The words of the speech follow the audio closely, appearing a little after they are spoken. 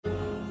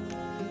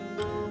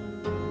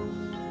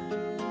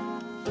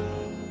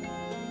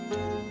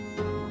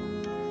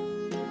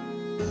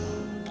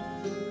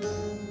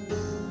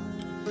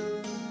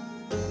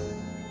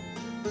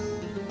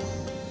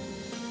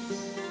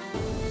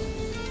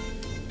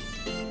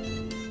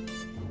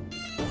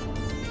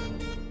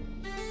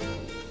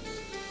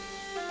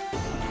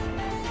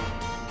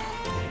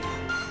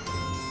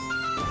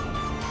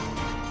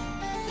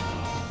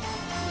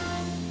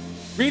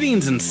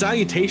Greetings and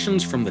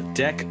salutations from the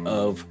deck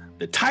of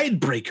the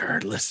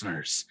Tidebreaker,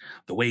 listeners.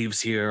 The waves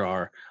here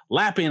are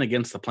lapping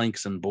against the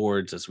planks and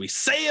boards as we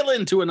sail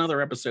into another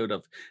episode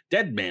of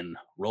Dead Men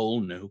Roll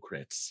No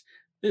Crits.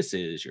 This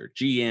is your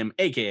GM,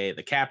 aka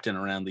the captain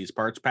around these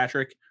parts,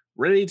 Patrick,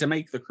 ready to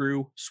make the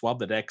crew swab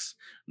the decks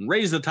and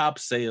raise the top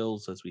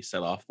sails as we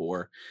set off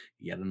for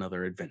yet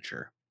another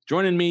adventure.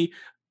 Joining me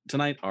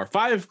tonight are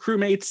 5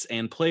 crewmates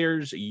and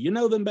players. You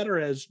know them better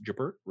as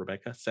Jabert,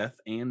 Rebecca, Seth,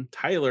 and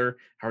Tyler.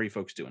 How are you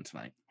folks doing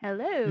tonight?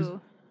 Hello.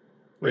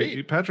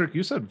 Wait, Patrick,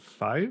 you said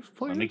 5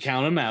 players? Let me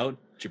count them out.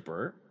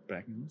 Jabert,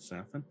 Rebecca,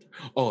 Seth, and...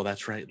 Oh,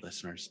 that's right,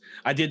 listeners.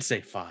 I did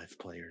say 5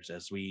 players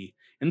as we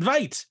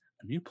invite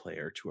a new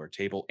player to our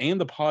table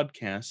and the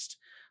podcast.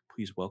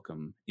 Please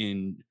welcome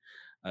in...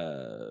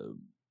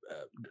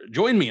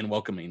 join me in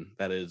welcoming,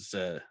 that is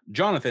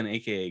Jonathan,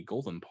 aka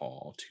Golden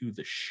Paul, to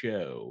the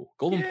show.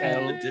 Golden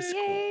Paul in Discord.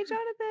 Yay,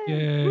 Jonathan.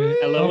 Yay.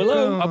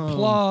 Hello.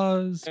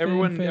 Applause.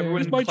 Everyone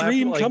my clap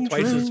dream like come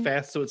twice true. as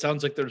fast, so it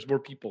sounds like there's more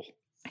people.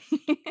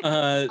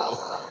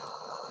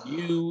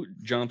 You,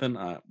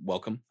 Jonathan,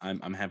 welcome.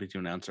 I'm happy to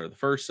announce the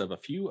first of a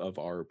few of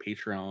our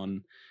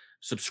Patreon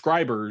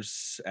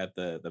subscribers at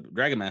the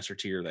Dragon Master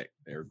tier that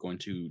are going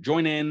to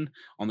join in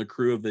on the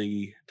crew of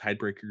the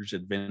Tidebreakers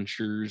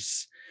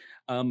adventures.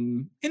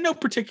 In no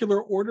particular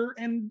order,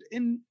 and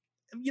in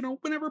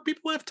whenever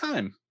people have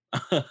time.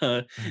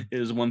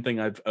 Is one thing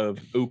I've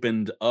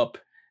opened up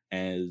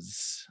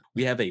as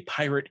we have a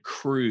pirate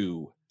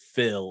crew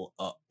fill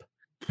up.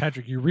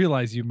 Patrick, you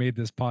realize you made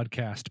this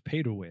podcast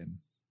pay to win.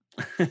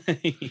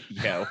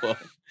 Yeah, well,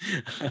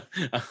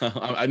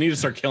 I need to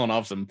start killing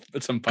off some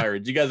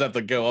pirates. You guys have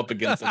to go up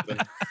against something.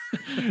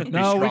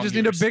 No, we just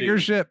need a bigger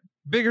ship,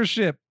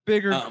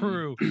 bigger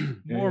crew,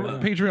 more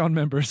Patreon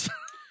members.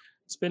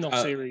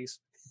 Spin-off series.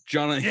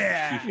 Jonathan,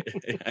 yeah,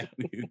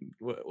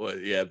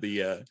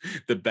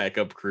 the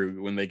backup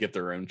crew when they get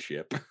their own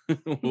ship.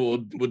 we'll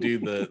do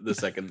the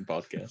second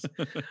podcast,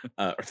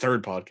 or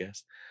third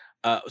podcast.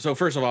 So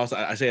first of all,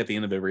 I say at the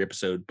end of every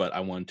episode, but I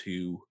want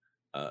to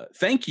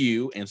thank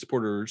you and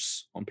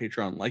supporters on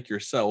Patreon like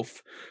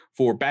yourself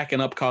for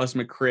backing up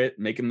Cosmic Crit,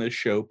 making this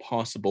show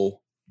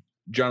possible.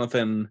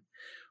 Jonathan,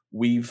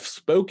 we've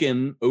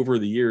spoken over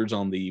the years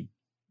on the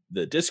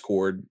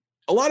Discord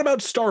a lot about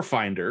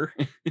Starfinder.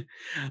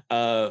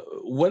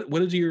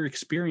 What is your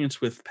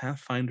experience with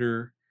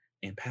Pathfinder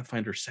and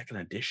Pathfinder 2nd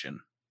Edition?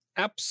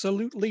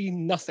 Absolutely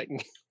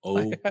nothing.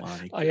 Oh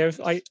my!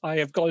 I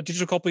have got a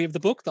digital copy of the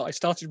book that I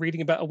started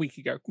reading about a week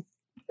ago.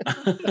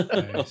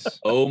 Nice.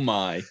 Oh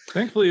my!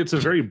 Thankfully, it's a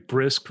very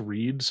brisk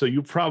read, so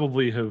you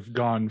probably have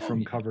gone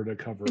from cover to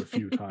cover a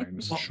few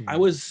times. Well, I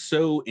was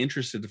so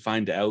interested to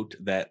find out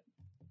that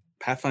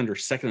Pathfinder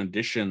 2nd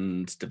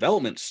Edition's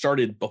development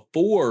started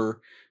before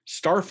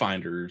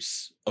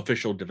Starfinder's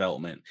official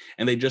development,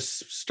 and they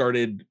just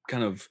started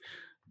kind of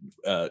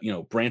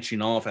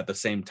branching off at the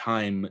same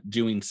time,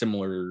 doing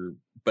similar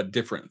but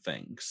different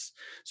things.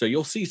 So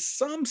you'll see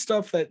some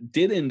stuff that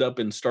did end up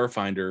in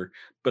Starfinder,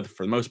 but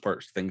for the most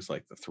part, things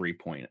like the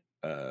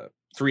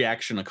 3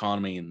 action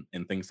economy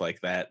and things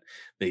like that,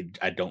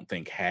 I don't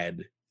think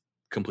had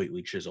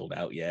completely chiseled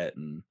out yet.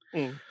 And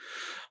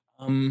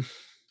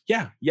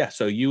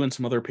so you and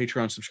some other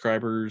Patreon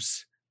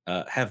subscribers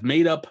have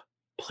made up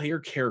player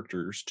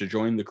characters to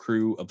join the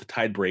crew of the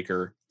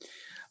Tidebreaker.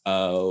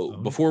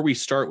 Before we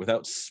start,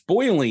 without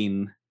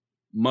spoiling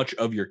much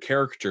of your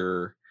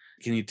character,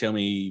 can you tell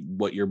me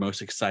what you're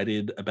most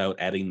excited about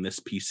adding this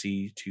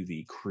PC to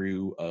the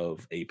crew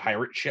of a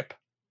pirate ship?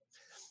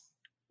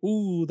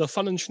 Ooh, the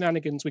fun and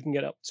shenanigans we can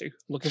get up to.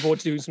 Looking forward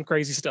to doing some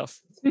crazy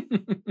stuff.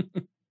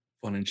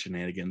 Fun and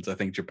shenanigans. I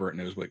think Jabert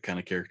knows what kind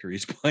of character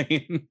he's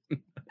playing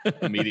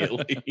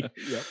immediately.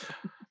 Yep.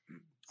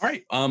 All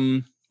right.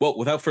 Well,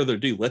 without further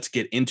ado, let's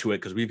get into it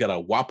because we've got a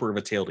whopper of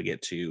a tale to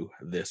get to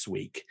this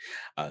week.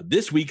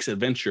 This week's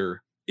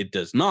adventure, it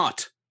does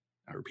not,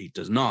 I repeat,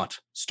 does not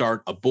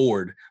start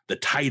aboard the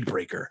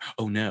Tidebreaker.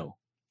 Oh no.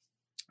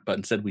 But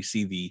instead we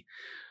see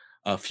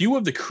a few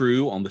of the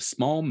crew on the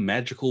small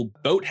magical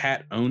boat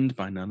hat owned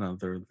by none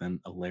other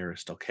than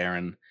Alaris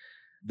Delcarin.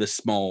 This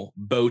small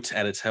boat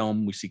at its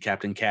helm, we see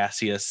Captain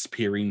Cassius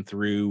peering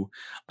through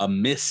a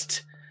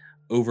mist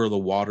over the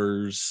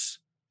waters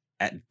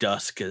at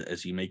dusk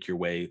as you make your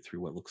way through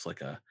what looks like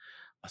a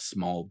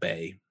small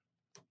bay.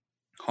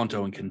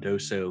 Honto and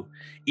Condoso,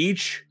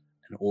 each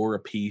an oar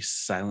apiece,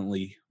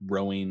 silently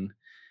rowing,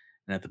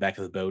 and at the back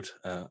of the boat,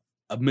 a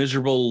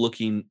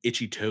miserable-looking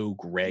itchy-toe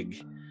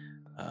Greg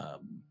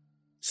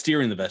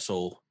steering the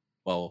vessel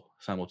while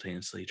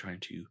simultaneously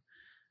trying to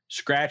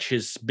scratch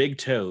his big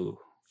toe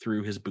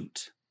through his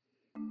boot.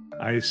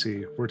 I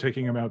see. We're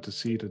taking him out to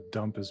sea to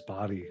dump his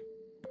body.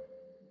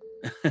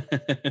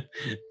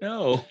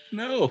 No.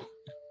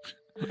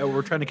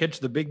 We're trying to catch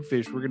the big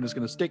fish. We're just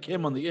going to stick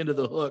him on the end of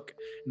the hook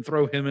and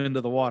throw him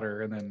into the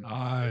water, and then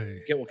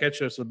we'll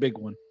catch us the big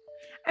one.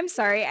 I'm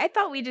sorry. I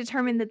thought we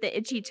determined that the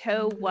itchy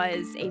toe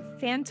was a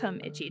phantom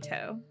itchy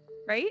toe,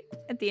 right?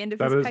 At the end of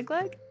his peg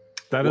leg?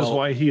 That is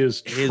why he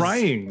is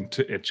trying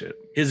to itch it.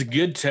 His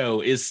good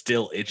toe is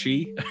still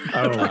itchy.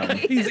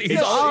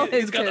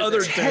 He's got other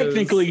toes.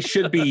 Technically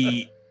should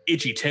be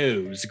itchy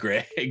toes,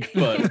 Greg,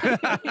 but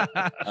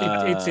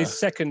it's his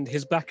second,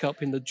 his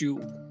backup in the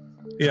duel.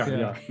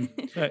 Yeah.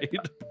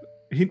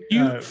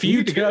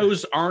 Few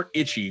toes aren't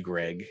itchy,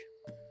 Greg.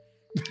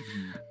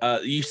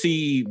 You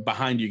see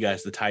behind you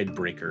guys, the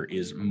Tidebreaker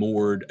is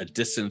moored a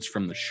distance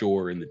from the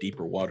shore in the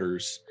deeper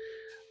waters.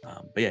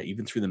 But yeah,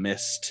 even through the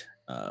mist,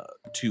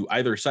 to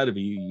either side of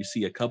you, you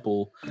see a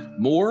couple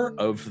more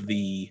of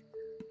the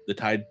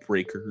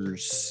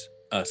Tidebreaker's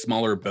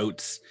smaller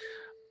boats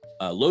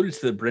loaded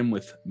to the brim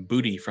with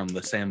booty from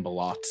the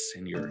Sambalots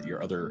and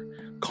your other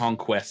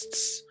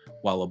conquests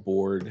while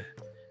aboard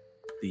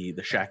the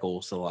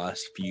shackles the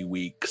last few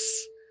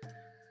weeks.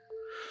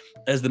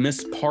 As the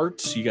mist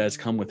parts, you guys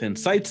come within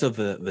sights of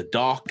the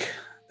dock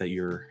that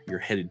you're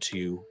headed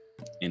to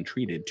and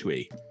treated to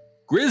a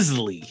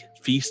grisly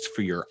feast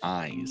for your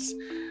eyes.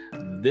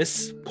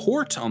 This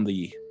port on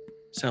the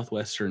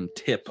southwestern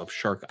tip of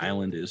Shark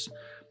Island is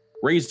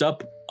raised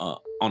up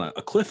on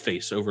a cliff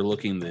face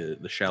overlooking the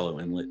shallow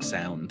inlet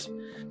sound.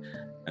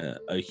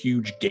 A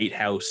huge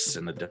gatehouse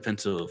and a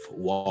defensive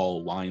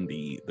wall line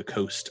the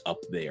coast up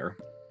there.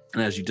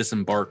 And as you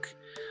disembark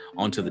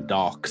onto the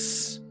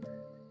docks,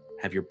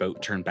 have your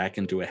boat turned back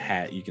into a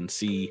hat, you can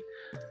see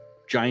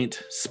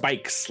giant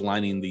spikes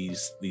lining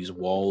these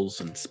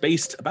walls, and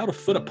spaced about a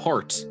foot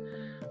apart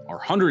are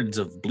hundreds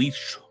of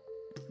bleached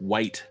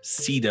white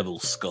sea devil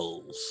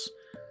skulls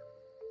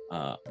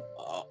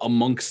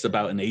amongst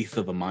about 1/8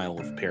 of a mile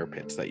of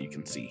parapets that you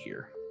can see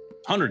here.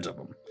 Hundreds of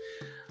them.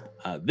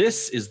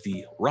 This is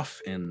the rough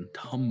and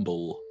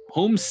tumble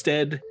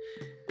homestead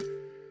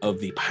of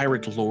the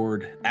pirate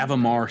lord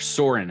Avamar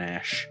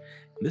Soranash.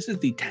 This is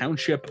the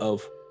township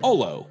of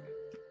Ollo.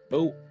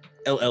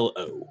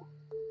 O-L-L-O.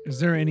 Is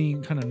there any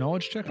kind of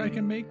knowledge check I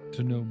can make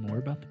to know more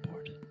about the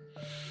port?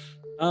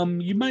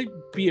 You might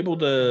be able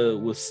to,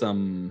 with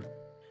some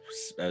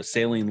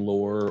sailing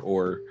lore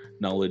or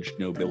knowledge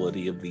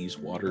nobility of these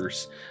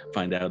waters,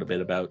 find out a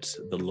bit about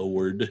the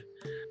Lord.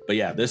 But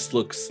yeah, this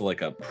looks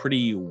like a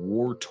pretty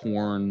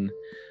war-torn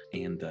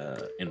and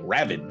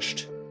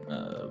ravaged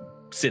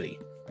city.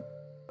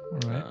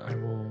 All right, I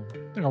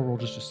think I'll roll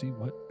just to see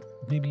what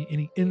maybe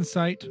any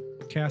insight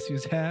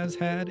Cassius has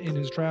had in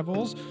his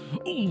travels.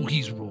 Oh,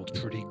 he's rolled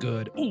pretty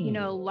good. Ooh. You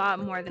know, a lot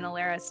more than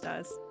Alaris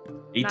does.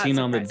 18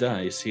 on the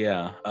dice,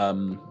 yeah.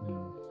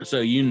 So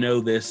you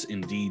know this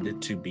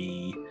indeed to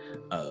be,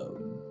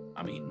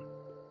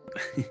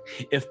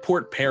 if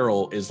Port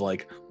Peril is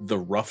like the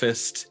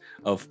roughest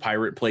of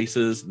pirate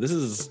places, this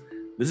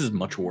is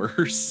much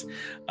worse.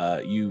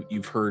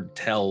 You've heard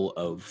tell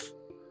of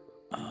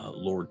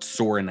Lord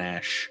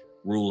Soranash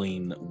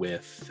ruling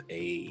with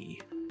a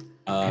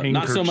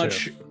not so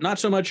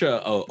much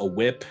a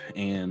whip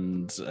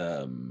and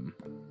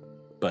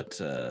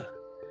but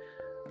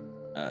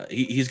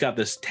he's got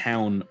this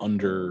town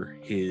under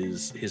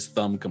his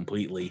thumb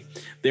completely.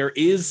 There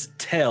is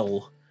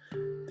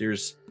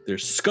there's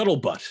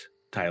scuttlebutt,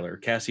 Tyler.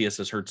 Cassius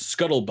has heard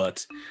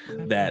scuttlebutt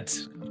that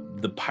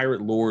the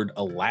pirate lord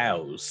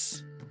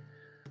allows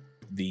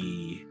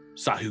the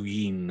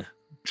Sahuyin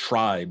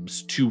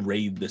tribes to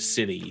raid the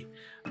city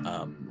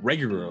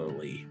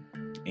regularly,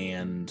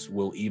 and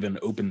will even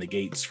open the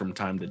gates from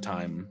time to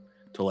time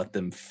to let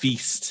them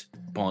feast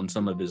upon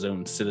some of his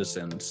own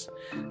citizens,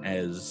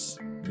 as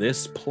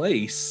this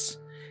place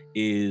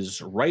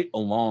is right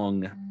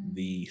along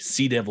the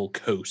Sea Devil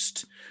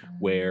coast,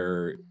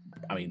 where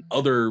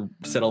other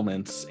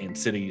settlements and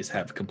cities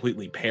have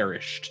completely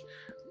perished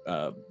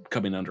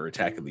coming under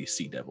attack of these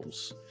Sea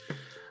Devils.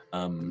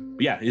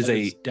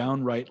 Is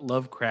downright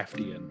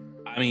Lovecraftian.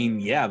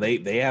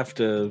 They have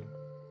to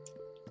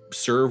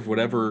serve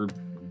whatever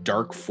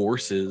dark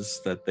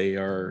forces that they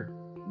are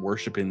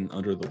worshiping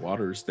under the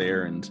waters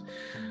there, and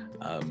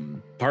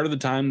part of the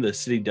time the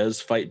city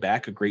does fight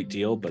back a great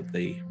deal, but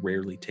they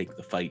rarely take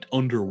the fight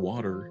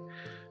underwater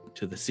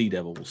to the Sea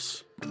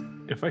Devils.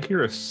 If I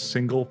hear a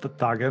single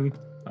Thathagan,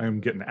 I am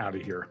getting out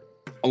of here.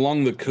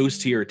 Along the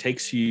coast here, it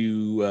takes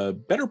you a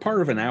better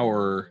part of an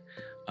hour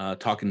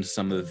talking to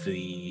some of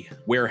the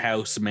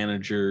warehouse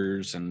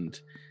managers and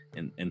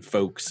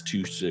folks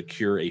to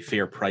secure a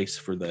fair price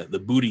for the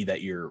booty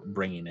that you're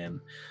bringing in.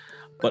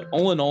 But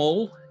all in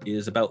all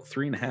is about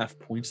 3.5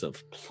 points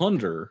of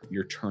plunder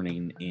you're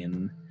turning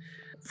in,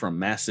 from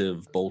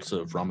massive bolts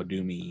of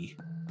Ramadumi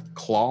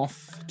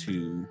cloth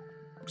to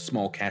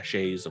small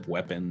caches of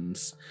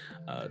weapons,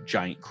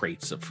 giant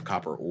crates of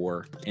copper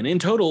ore. And in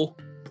total,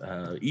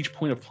 each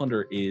point of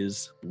plunder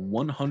is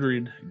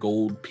 100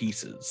 gold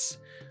pieces.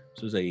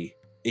 So it's a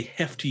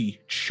hefty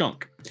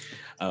chunk.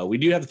 We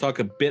do have to talk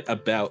a bit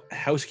about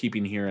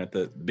housekeeping here at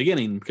the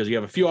beginning, because you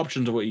have a few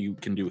options of what you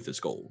can do with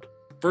this gold.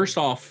 First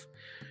off,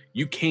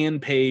 you can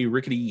pay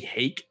Rickety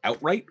Hake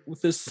outright with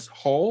this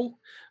haul.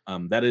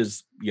 That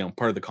is,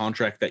 part of the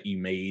contract that you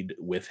made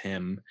with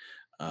him.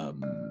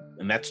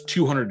 And that's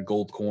 200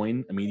 gold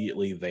coin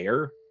immediately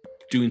there.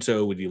 Doing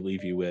so would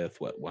leave you with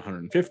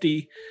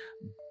 150,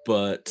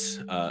 but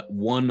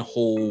 1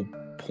 whole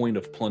point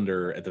of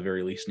plunder at the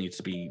very least needs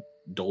to be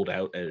doled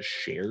out as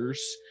shares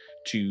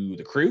to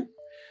the crew.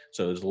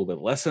 So there's a little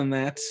bit less than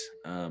that.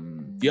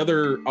 The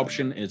other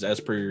option is, as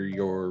per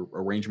your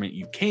arrangement,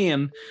 you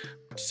can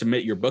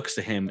submit your books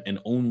to him and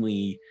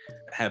only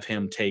have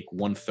him take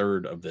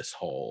 1/3 of this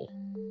haul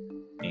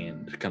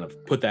and kind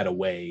of put that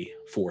away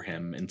for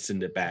him and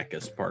send it back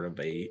as part of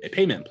a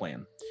payment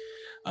plan.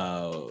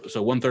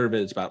 So 1/3 of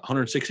it is about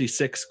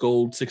 166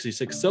 gold,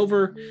 66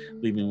 silver,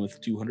 leaving with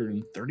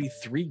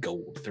 233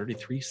 gold,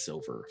 33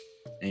 silver.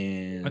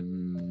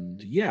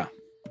 And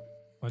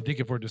I think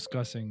if we're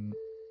discussing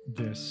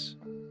this,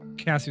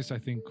 Cassius, I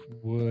think,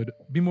 would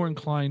be more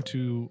inclined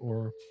to,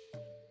 or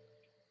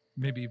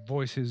maybe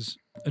voice his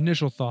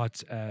initial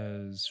thoughts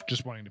as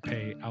just wanting to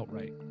pay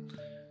outright.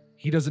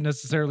 He doesn't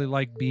necessarily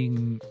like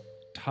being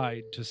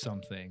tied to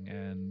something,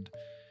 and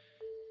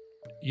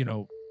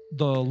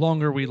the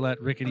longer we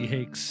let Rickety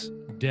Hake's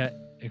debt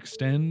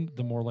extend,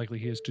 the more likely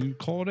he is to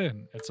call it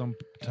in at some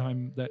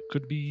time that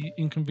could be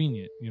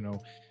inconvenient.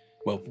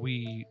 Well,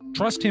 we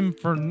trust him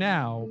for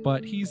now,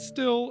 but he's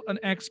still an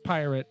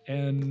ex-pirate,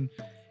 and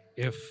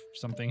if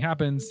something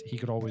happens, he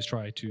could always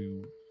try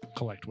to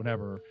collect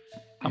whatever.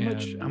 How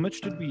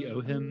much did we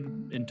owe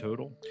him in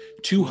total?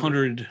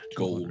 200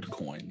 gold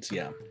coins.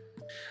 Yeah.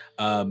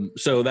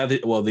 So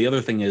the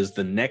other thing is,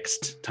 the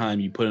next time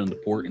you put into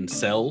port and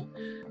sell,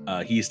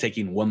 he's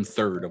taking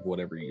 1/3 of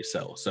whatever you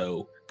sell.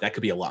 So that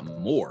could be a lot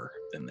more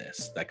than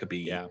this. That could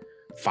be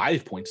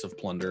 5 points of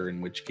plunder,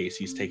 in which case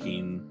he's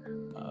taking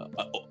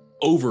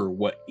over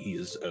what he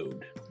is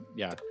owed.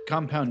 Yeah,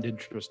 compound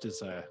interest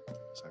is a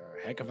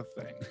heck of a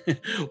thing.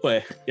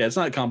 Well, yeah, it's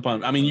not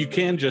compound. I mean, you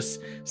can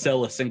just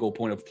sell a single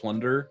point of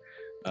plunder,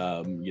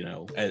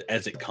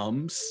 as it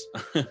comes,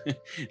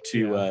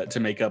 to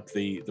make up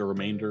the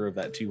remainder of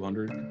that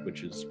 200,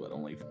 which is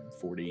only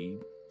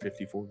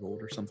 54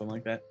 gold or something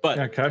like that. But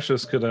yeah,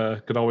 Cassius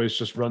could always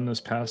just run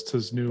this past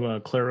his new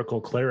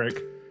clerical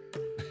cleric.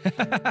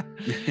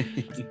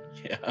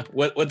 Yeah.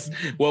 What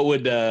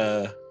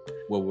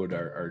would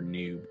our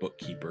new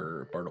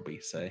bookkeeper Bartleby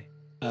say?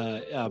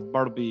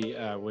 Bartleby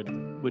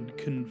would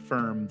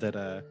confirm that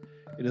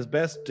it is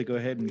best to go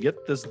ahead and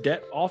get this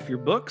debt off your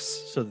books,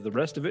 so that the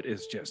rest of it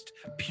is just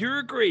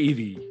pure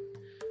gravy.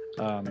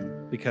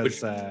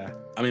 Because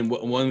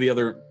one of the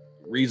other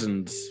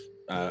reasons,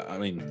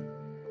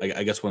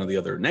 I guess one of the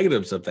other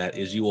negatives of that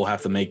is you will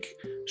have to make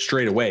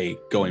straight away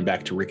going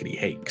back to Rickety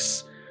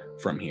Hake's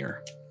from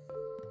here.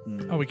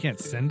 Oh, we can't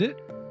send it?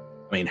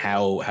 Oh. I mean,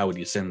 how would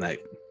you send that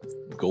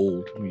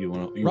gold? You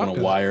want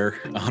to wire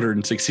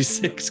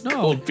 166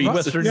 gold pieces?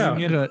 Western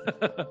Union.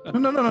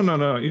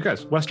 No. You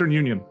guys, Western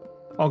Union.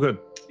 All good.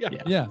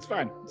 Yeah. It's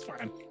fine.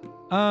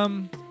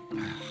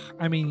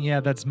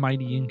 That's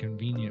mighty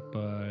inconvenient,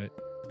 but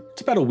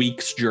it's about a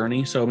week's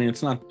journey. So, I mean,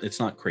 it's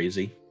not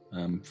crazy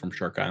from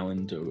Shark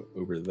Island to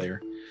over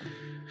there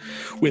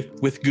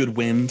with good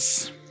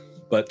winds.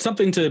 But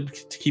something to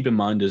keep in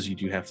mind is you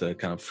do have to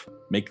kind of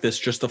make this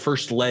just the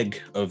first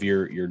leg of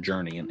your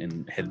journey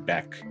and head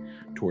back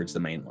towards the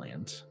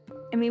mainland.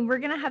 I mean, we're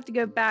going to have to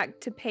go back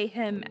to pay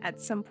him at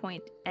some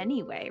point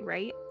anyway,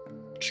 right?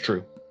 It's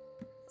true.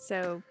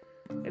 So,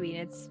 I mean,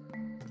 it's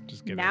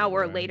just now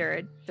or later.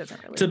 It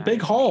doesn't really It's a matter.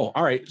 big haul.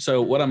 All right.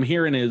 So what I'm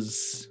hearing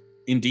is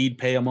indeed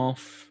pay him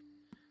off.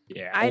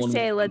 Yeah. I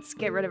say let's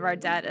get rid of our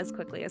debt as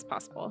quickly as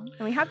possible.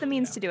 And we have the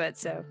means to do it,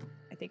 so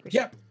I think we should.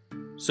 Yeah.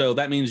 So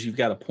that means you've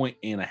got 1.5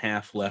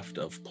 points left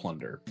of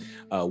plunder.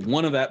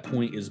 One of that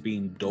point is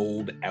being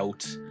doled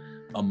out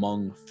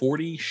among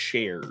 40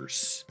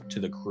 shares to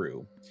the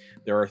crew.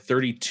 There are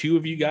 32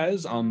 of you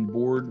guys on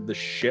board the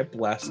ship,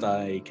 last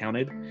I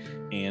counted,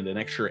 and an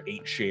extra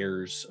 8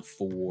 shares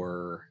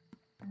for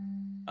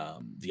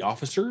the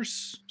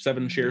officers,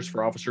 7 shares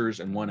for officers,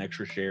 and 1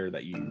 extra share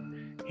that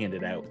you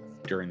handed out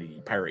during the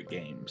pirate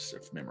games,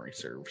 if memory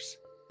serves.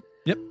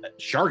 Yep.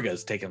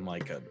 Sharga's taken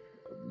like a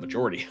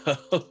majority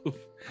of.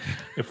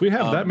 If we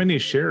have that many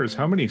shares,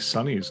 how many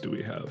Sunnies do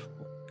we have?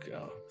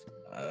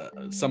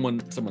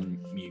 Someone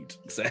mute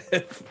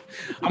Seth.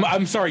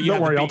 I'm sorry.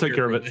 Don't worry, I'll take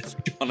care of it.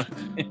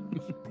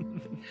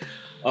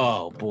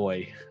 Oh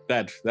boy,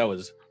 that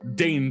was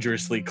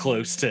dangerously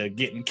close to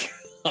getting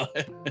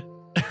cut.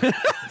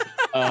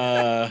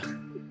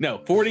 No,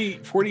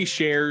 40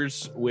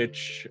 shares,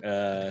 which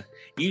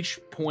each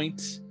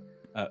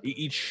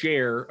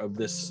share of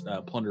this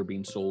plunder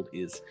being sold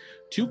is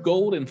 2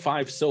 gold and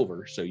 5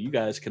 silver. So you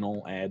guys can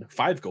all add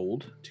 5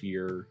 gold to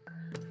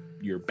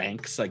your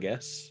banks, I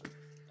guess,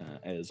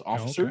 as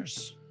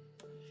officers.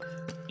 Okay.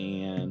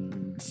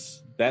 And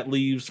that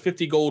leaves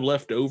 50 gold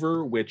left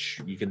over,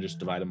 which you can just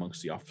divide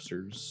amongst the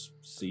officers,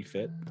 see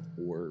fit,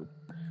 or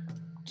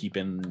keep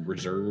in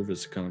reserve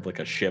as kind of like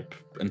a ship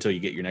until you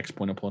get your next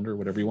point of plunder,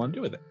 whatever you want to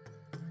do with it.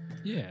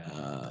 Yeah.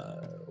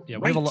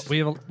 Right. We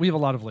have a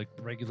lot of like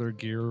regular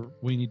gear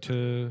we need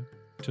to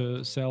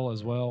sell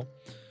as well.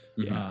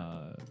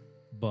 Mm-hmm.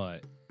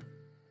 But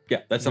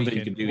yeah, that's something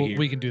you can do here.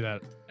 We can do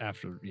that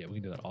after. Yeah, we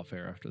can do that off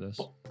air after this.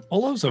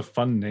 Olo's a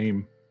fun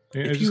name.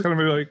 It's just you- kind of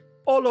maybe like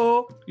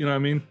Olo. You know what I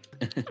mean?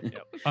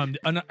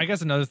 I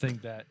guess another thing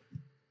that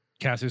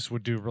Cassius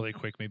would do really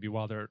quick, maybe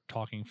while they're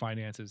talking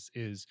finances,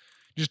 is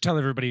just tell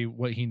everybody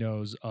what he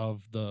knows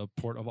of the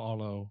port of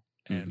Olo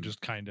and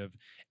just kind of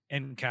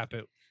end cap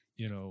it,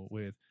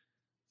 with,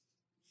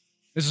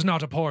 this is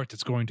not a port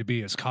that's going to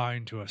be as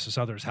kind to us as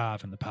others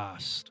have in the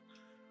past.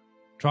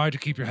 Try to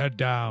keep your head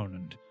down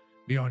and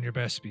be on your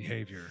best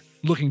behavior.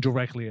 Looking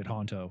directly at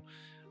Honto.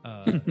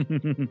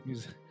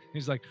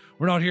 He's like,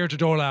 we're not here to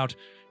dole out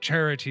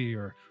charity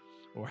or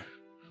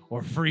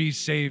free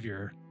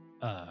savior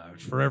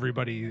for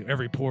everybody,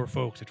 every poor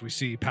folk that we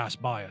see pass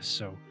by us.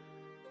 So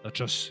let's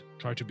just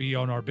try to be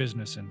on our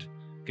business and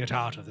get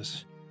out of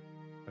this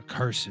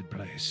accursed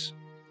place.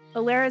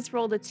 Alara's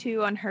rolled a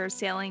 2 on her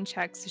sailing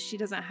check, so she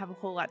doesn't have a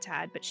whole lot to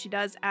add, but she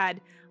does add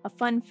a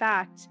fun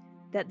fact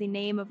that the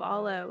name of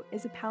Olo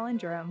is a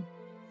palindrome.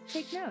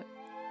 Take note.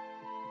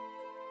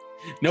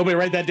 Nobody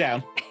write that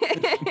down.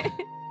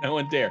 No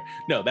one dare.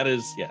 No, that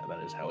is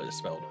how it is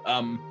spelled.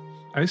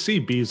 I see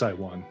B's I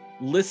won.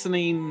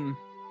 Listening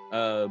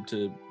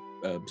to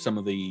some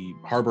of the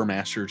harbor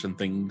masters and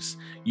things,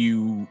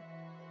 you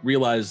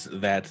realize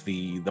that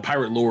the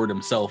pirate lord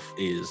himself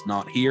is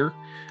not here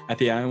at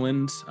the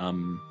island.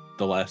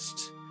 The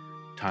last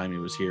time he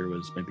was here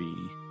was maybe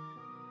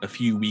a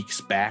few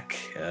weeks back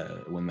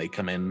when they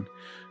come in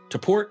to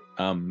port.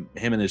 Him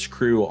and his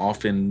crew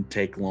often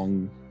take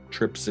long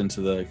trips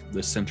into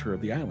the center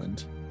of the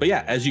island. But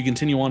yeah, as you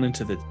continue on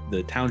into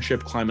the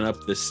township, climbing up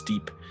this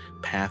steep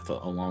path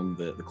along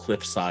the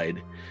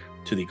cliffside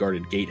to the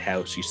guarded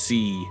gatehouse, you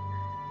see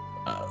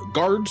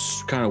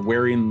guards kind of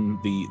wearing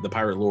the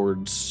pirate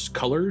lord's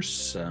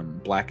colors,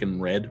 black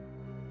and red.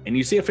 And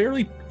you see a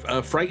fairly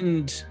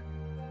frightened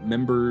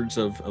members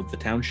of the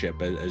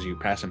township as you're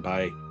passing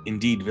by.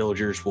 Indeed,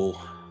 villagers will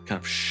kind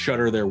of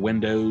shutter their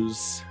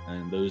windows,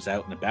 and those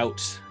out and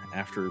about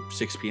after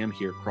 6 p.m.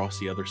 here across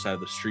the other side of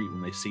the street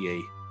when they see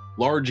a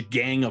large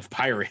gang of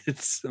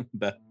pirates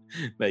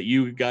that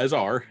you guys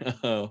are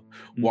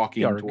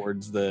walking Yarg.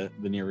 towards the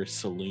nearest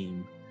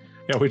saloon.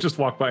 Yeah, we just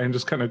walk by and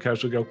just kind of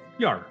casually go,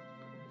 Yar.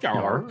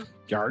 Yar,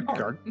 yar,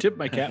 yar. Tip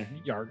my cap.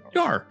 Yar,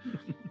 Yar.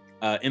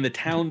 In the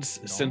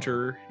town's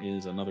center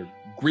is another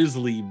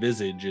grisly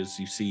visage as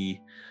you see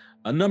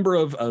a number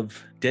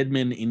of dead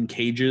men in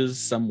cages,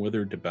 some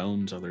withered to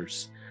bones,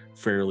 others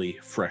fairly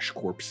fresh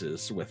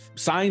corpses, with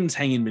signs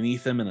hanging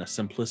beneath them in a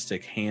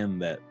simplistic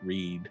hand that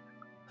read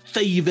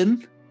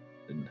thieving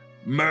and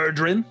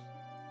murdering.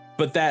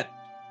 But that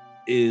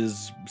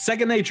is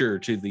second nature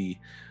to the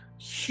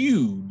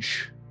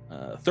huge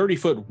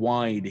 30-foot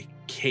wide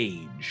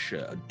cage,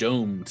 a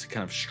domed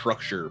kind of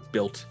structure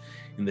built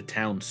in the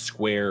town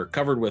square,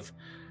 covered with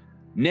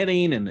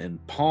netting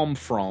and palm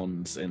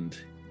fronds, and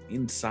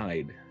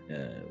inside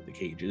the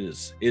cage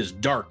is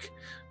dark,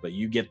 but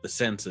you get the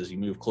sense as you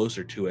move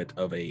closer to it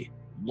of a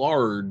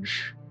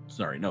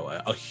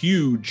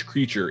huge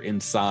creature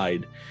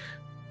inside,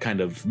 kind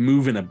of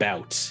moving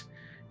about.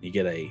 You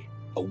get a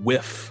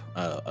whiff,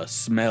 a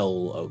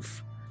smell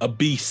of a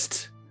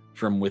beast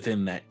from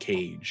within that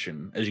cage,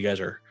 and as you guys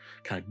are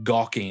kind of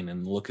gawking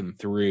and looking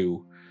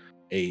through,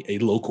 a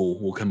local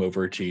will come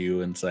over to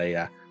you and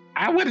say,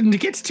 I wouldn't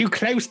get too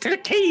close to the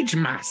cage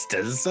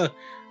masters.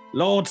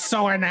 Lord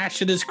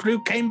Sornash and his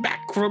crew came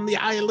back from the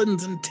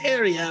islands in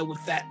Teria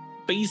with that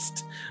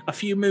beast a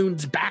few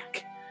moons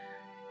back.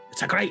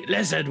 It's a great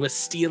lizard with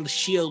steel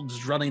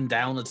shields running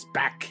down its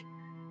back,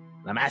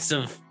 and a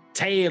massive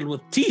tail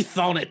with teeth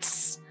on it.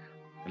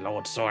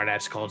 Lord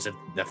Sornash calls it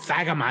the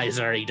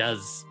Thagamizer, he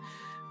does.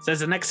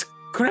 Says the next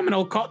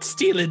criminal caught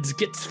stealing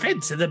gets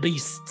fed to the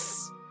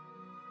beasts.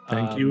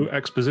 Thank you,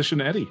 Exposition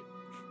Eddie.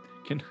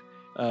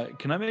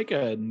 Can I make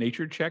a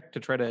nature check to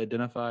try to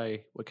identify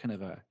what kind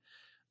of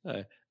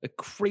a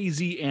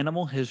crazy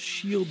animal has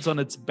shields on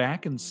its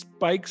back and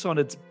spikes on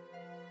its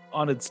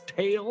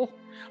tail?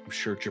 I'm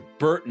sure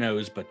Jabert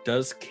knows, but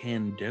does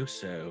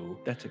Candoso?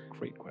 That's a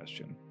great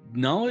question.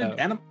 Knowledge,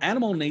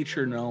 animal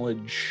nature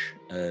knowledge,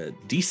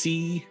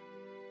 DC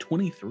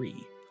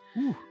 23.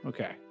 Ooh,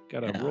 okay,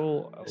 gotta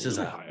roll. This is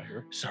higher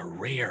here. It's a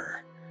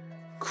rare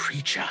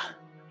creature.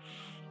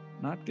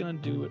 Not gonna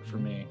do it for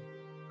me.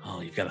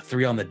 Oh, you've got a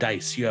 3 on the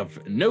dice. You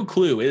have no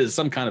clue. It is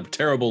some kind of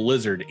terrible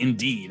lizard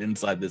indeed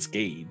inside this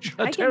cage.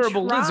 A I can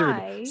terrible try.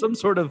 lizard. Some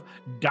sort of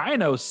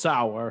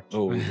dinosaur.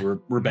 Oh,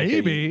 Rebecca,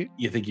 Maybe.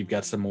 you think you've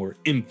got some more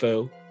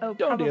info? Oh,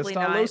 Donde probably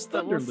están not, los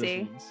but we'll thunder see.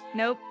 lizards?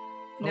 Nope.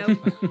 Oh. Nope.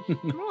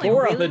 I'm rolling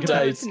 4 on really the low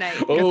dice. tonight.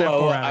 that Oh,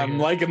 four outta I'm here.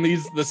 liking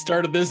the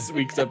start of this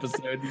week's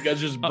episode. You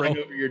guys just bring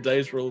over your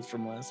dice rolls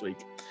from last week.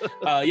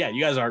 Yeah, you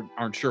guys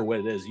aren't sure what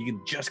it is. You can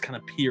just kind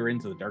of peer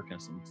into the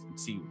darkness and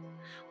see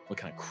what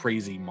kind of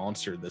crazy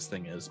monster this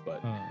thing is.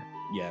 But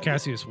yeah,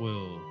 Cassius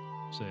will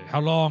say, how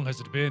long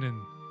has it been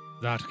in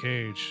that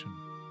cage?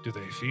 Do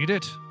they feed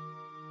it?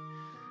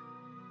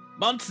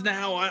 months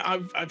now.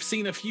 I've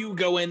seen a few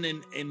go in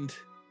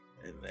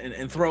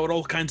and throw out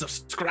all kinds of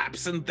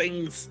scraps and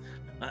things.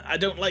 I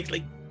don't like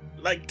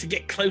to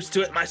get close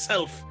to it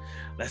myself,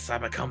 lest I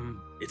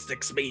become It's the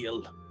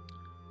meal.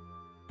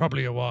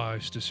 Probably a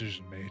wise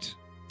decision, mate.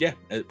 Yeah,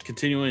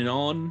 continuing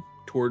on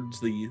towards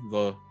the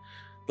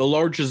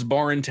largest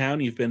bar in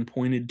town, you've been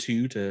pointed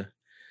to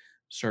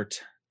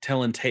start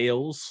telling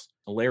tales.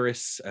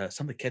 Alaris,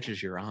 something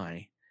catches your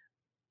eye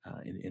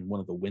in one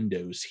of the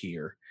windows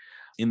here.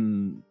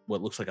 In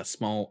what looks like a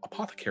small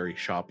apothecary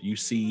shop, you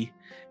see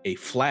a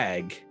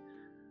flag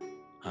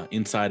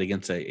inside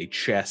against a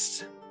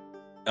chest.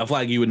 A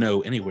flag you would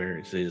know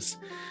anywhere is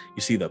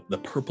you see the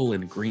purple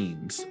and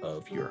greens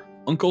of your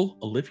Uncle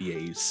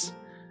Olivier's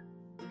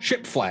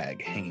ship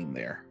flag hanging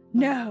there.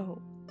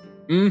 No.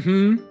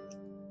 Mm-hmm.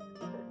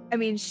 I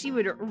mean, she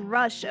would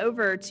rush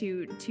over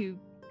to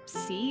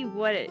see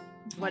what it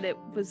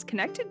was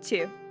connected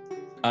to.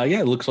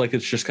 Yeah, it looks like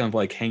it's just kind of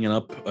like hanging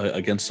up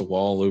against the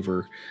wall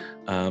over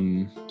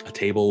a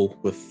table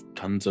with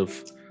tons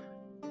of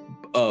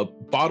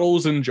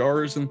bottles and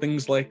jars and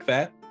things like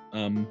that.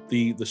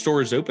 The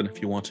store is open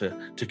if you want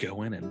to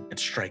go in and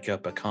strike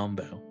up a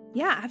combo.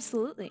 Yeah,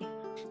 absolutely.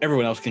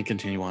 Everyone else can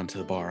continue on to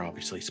the bar,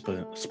 obviously,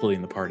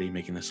 splitting the party,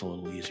 making this a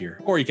little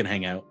easier. Or you can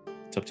hang out.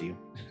 It's up to you.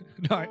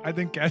 No, I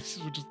think Cass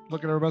would just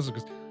look at her and goes,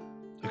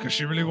 because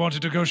she really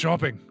wanted to go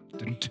shopping.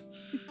 Didn't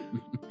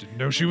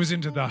know she was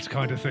into that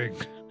kind of thing.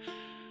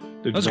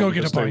 Let's go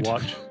get a pint.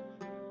 Watch?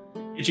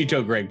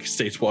 Ichito Greg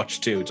stays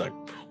watch too. It's like,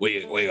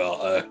 we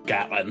got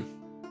Gatlin.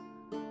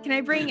 Can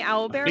I bring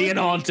Owlbear? Me and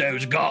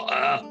Honto's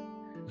got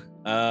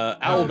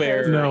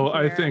Owlbear. No,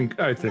 I think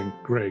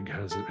Greg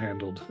has it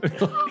handled.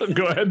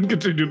 Go ahead and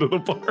continue to the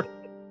bar.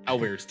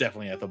 Owlbear's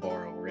definitely at the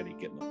bar already,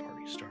 getting the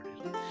party started.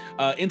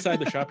 Inside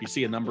the shop, you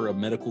see a number of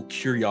medical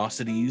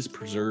curiosities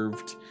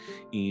preserved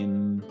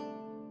in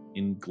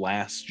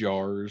glass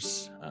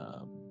jars,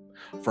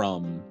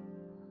 from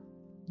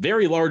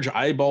very large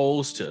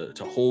eyeballs to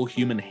whole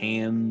human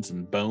hands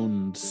and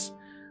bones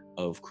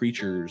of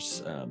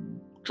creatures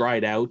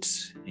dried out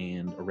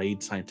and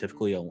arrayed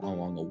scientifically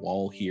along a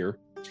wall here.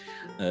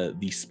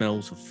 The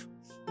smells of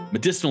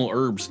medicinal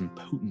herbs and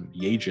potent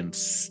reagents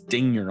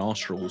sting your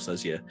nostrils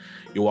as you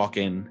walk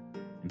in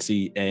and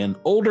see an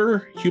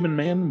older human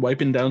man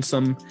wiping down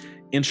some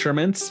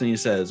instruments, and he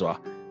says,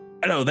 well,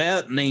 hello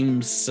there,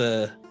 name's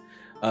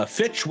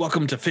Fitch.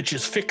 Welcome to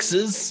Fitch's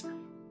Fixes.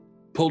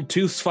 Pulled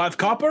tooths, 5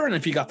 copper, and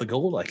if you got the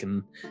gold, I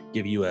can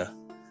give you a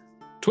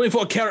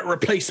 24-karat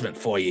replacement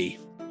for ye.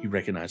 You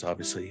recognize,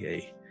 obviously,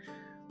 a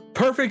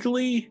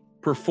perfectly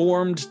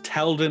performed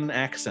Taldan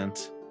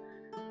accent.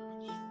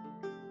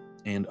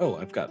 And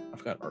I've got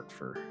art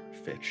for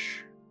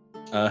Fitch.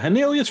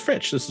 Hanelius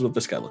Fitch. This is what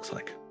this guy looks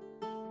like.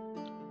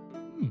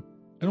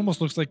 It almost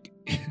looks like,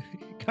 it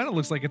kind of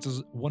looks like it's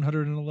his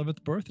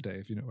 111th birthday,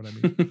 if you know what I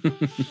mean.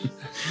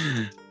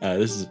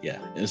 This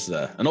is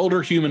an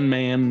older human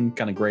man,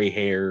 kind of gray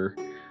hair,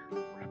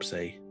 perhaps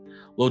a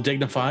little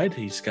dignified.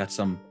 He's got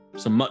some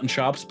mutton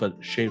chops, but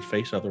shaved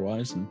face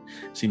otherwise, and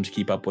seems to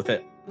keep up with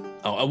it.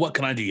 What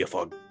can I do you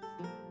for?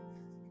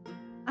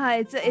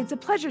 It's a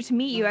pleasure to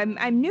meet you.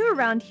 I'm new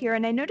around here,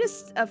 and I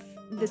noticed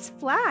this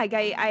flag.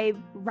 I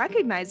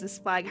recognize this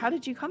flag. How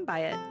did you come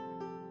by it?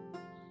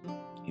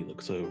 He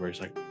looks over.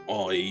 He's like,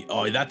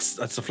 "Oh, that's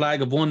the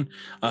flag of one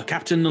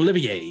Captain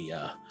Olivier,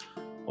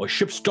 or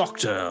ship's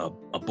doctor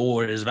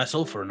aboard his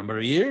vessel for a number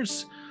of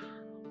years.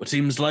 What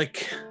seems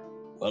like,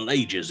 well,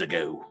 ages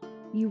ago."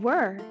 You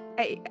were.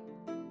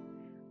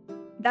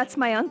 That's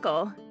my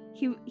uncle.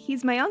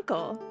 He's my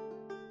uncle.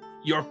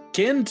 You're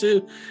kin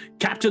to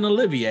Captain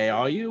Olivier,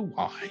 are you?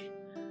 Why?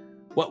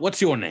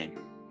 What's your name?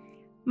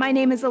 My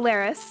name is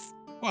Alaris.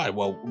 Why,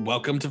 well,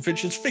 welcome to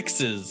Fitch's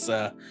Fixes.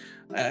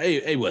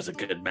 He was a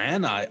good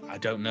man. I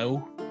don't know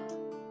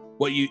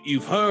what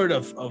you've heard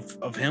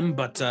of him,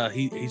 but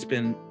he's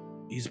been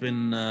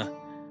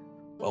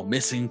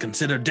missing,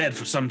 considered dead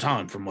for some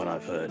time, from what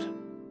I've heard.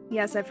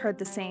 Yes, I've heard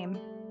the same.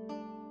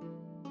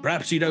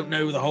 Perhaps you don't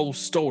know the whole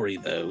story,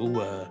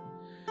 though.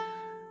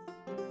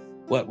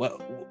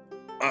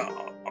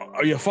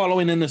 Are you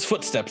following in his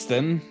footsteps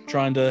then,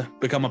 trying to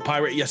become a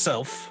pirate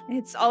yourself?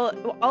 It's all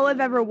I've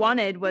ever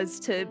wanted was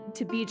to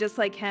be just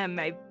like him.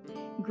 I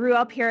grew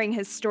up hearing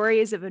his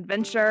stories of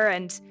adventure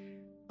and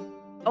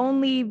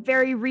only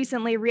very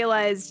recently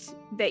realized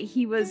that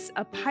he was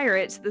a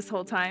pirate this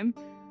whole time.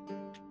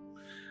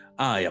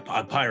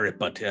 A pirate,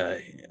 but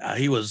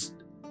he was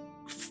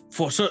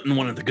for certain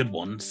one of the good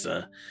ones.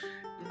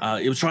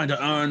 He was trying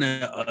to earn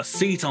a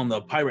seat on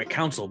the pirate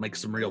council, make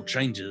some real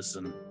changes,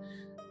 and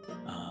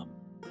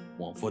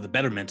for the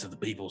betterment of the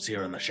peoples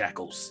here in the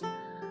shackles.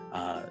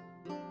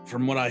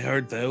 From what I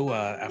heard, though,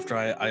 after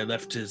I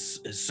left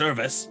his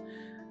service,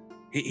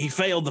 he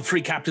failed the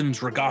Free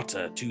Captain's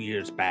Regatta 2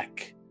 years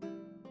back,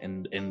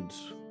 and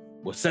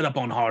was set up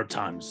on hard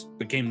times,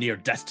 became near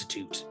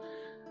destitute.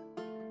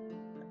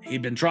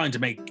 He'd been trying to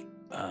make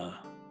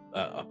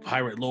a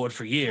pirate lord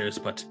for years,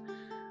 but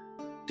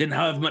didn't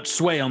have much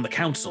sway on the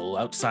council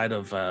outside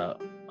of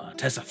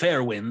Tessa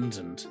Fairwind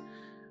and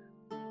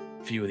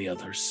a few of the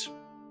others.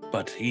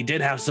 But he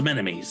did have some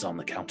enemies on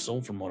the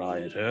council, from what I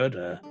had heard.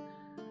 And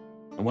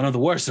one of the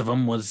worst of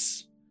them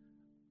was,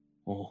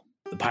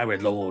 the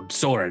pirate lord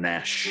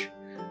Soranash.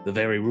 the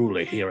very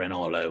ruler here in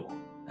Orlo.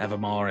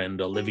 Avamar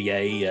and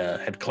Olivier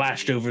had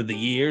clashed over the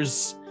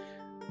years.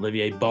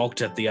 Olivier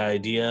balked at the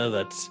idea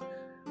that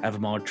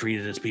Avamar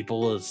treated his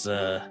people as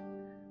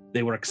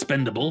they were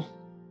expendable.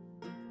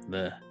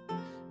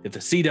 If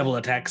the Sea Devil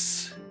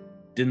attacks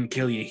didn't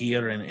kill you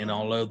here in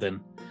Orlo, then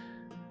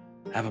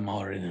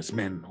Avamar and his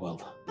men,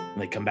 well, when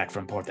they come back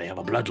from port, they have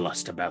a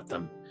bloodlust about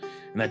them.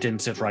 And that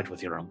didn't sit right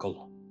with your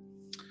uncle.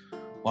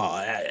 Well,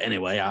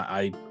 anyway,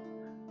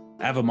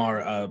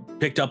 Avamar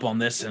picked up on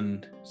this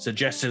and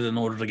suggested, in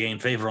order to gain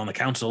favor on the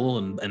council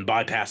and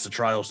bypass the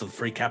trials of the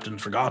Free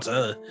Captain's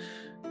Regatta,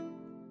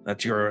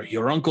 that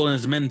your uncle and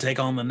his men take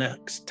on the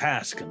next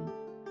task and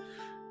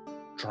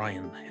try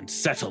and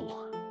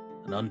settle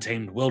an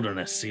untamed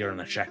wilderness here in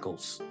the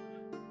Shackles.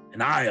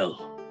 An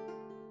isle,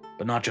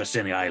 but not just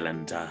any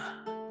island.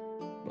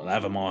 Well,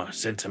 Avamar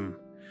sent him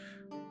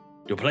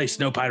to a place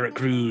no pirate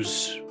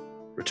crews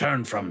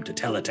return from to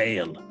tell a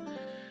tale.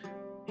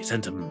 He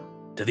sent him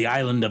to the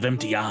island of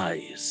Empty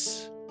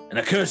Eyes, an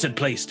accursed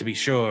place to be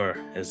sure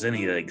as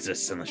any that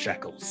exists in the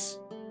Shackles.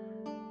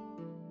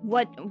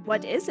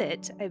 What is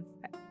it?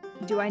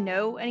 Do I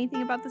know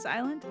anything about this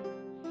island?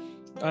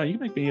 You can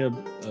make me a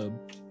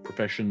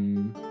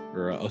profession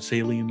or a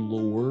Salian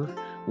lore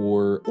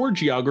or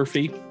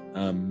geography.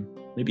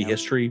 Maybe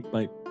history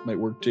might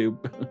work too.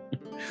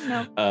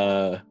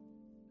 No.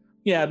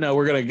 Yeah, no,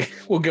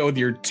 we'll go with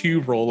your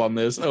 2 roll on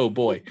this. Oh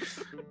boy.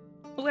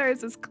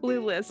 Polaris is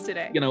clueless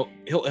today. You know,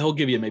 he'll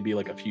give you maybe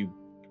like a few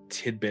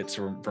tidbits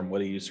from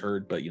what he's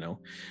heard, but you know,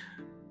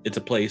 it's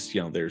a place,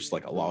 you know, there's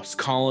like a lost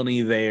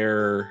colony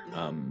there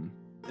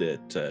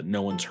that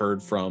no one's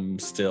heard from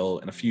still,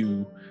 and a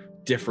few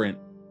different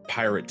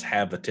pirates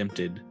have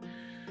attempted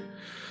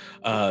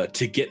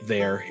to get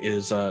there. It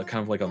is kind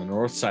of like on the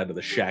north side of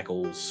the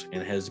Shackles,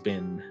 and has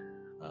been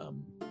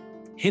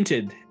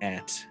hinted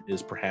at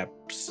is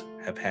perhaps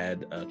have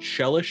had a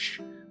Shellish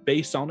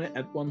base on it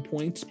at one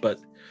point, but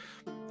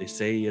they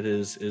say it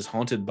is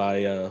haunted by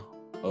a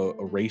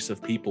race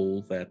of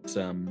people that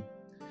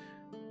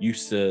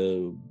used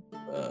to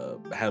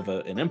have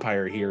an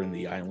empire here in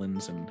the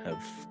islands and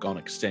have gone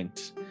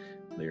extinct.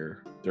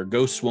 Their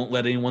ghosts won't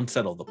let anyone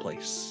settle the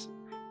place.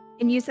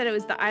 And you said it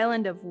was the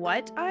island of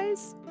what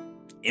eyes?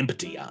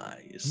 Empty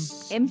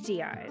Eyes.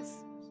 Empty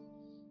Eyes.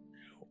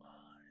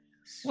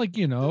 Like,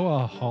 you know,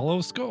 a hollow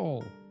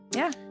skull.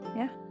 Yeah.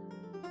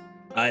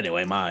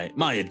 Anyway, my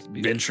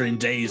adventuring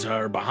days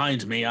are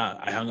behind me.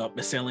 I hung up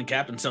my sailing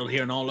cap and sailed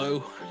here in Orlo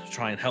to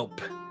try and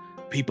help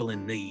people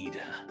in need.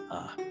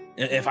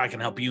 If I can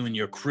help you and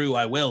your crew,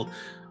 I will.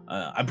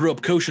 I brew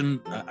up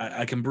potion.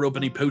 I can brew up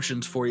any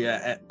potions for you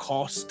at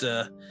cost,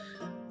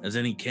 as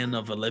any kin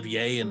of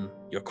Olivier and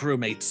your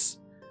crewmates.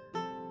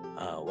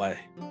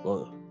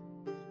 Well,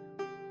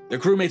 they're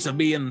crewmates of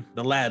me and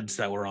the lads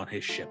that were on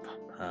his ship.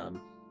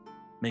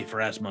 May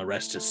Pharasma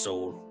rest his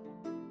soul.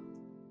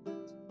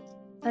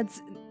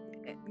 That's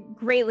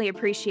greatly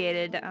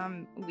appreciated.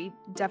 We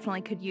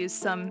definitely could use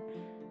some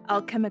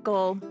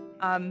alchemical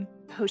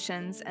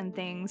potions and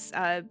things,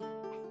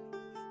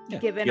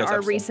 given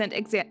our recent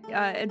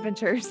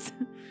adventures.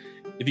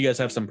 If you guys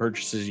have some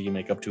purchases you can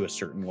make up to a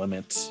certain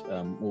limit,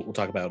 we'll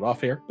talk about it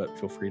off air, but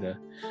feel free to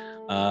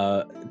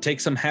take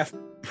some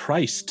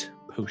half-priced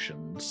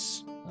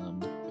potions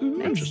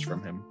purchased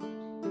from him.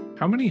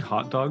 How many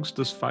hot dogs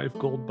does 5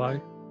 gold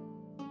buy?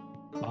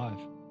 5.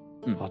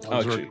 Hot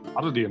dogs are a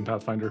commodity in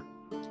Pathfinder.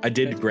 I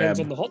did grab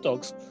on the hot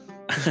dogs.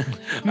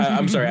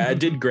 I'm sorry, I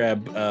did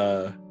grab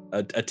a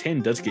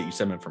 10 does get you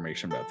some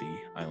information about the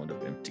island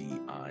of Empty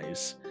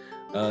Eyes.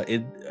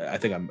 I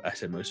think I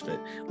said most of it.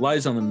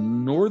 Lies on the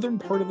northern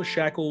part of the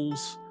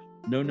Shackles.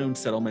 No known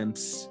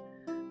settlements.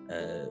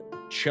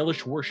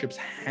 Shellish warships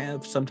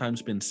have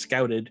sometimes been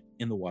scouted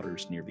in the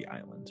waters near the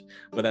island,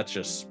 but that's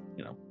just,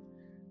 you know,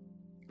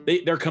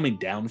 they're coming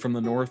down from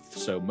the north,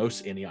 so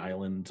most any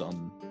islands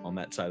on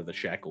that side of the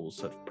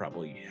Shackles have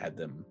probably had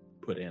them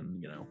put in,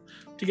 you know,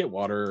 to get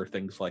water or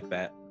things like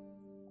that.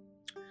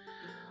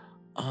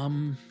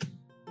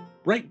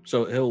 Right.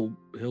 So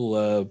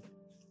he'll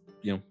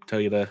you know,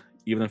 tell you to,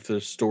 even if the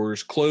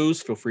store's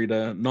closed, feel free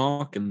to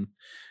knock and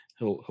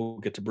he'll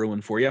get to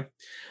brewing for you.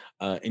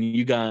 And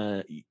you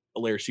got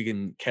Alaris, you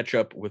can catch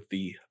up with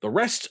the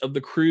rest of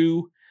the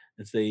crew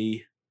as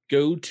they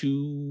go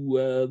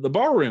to the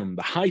bar room,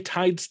 the High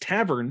Tides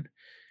Tavern.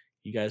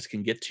 You guys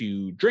can get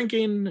to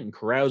drinking and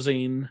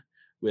carousing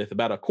with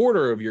about a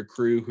quarter of your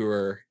crew who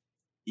are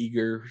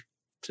eager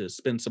to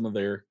spend some of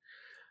their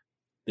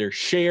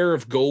share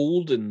of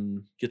gold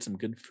and get some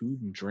good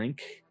food and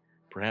drink.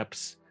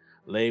 Perhaps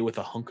lay with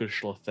a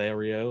hunkish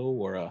Lothario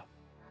or a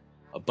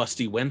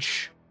busty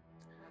wench.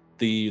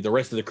 The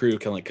rest of the crew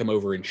can like come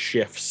over in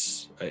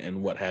shifts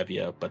and what have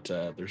you, but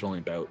there's only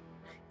about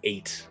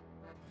 8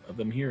 of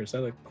them here. Is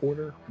that a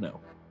quarter? No,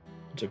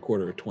 it's a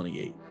quarter of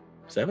 28.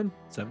 7?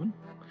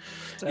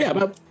 Yeah,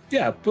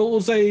 but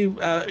we'll say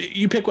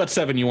you pick what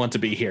 7 you want to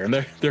be here,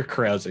 and they're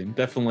carousing.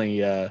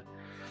 Definitely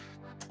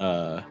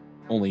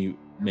only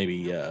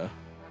maybe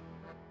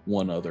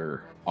one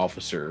other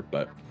officer,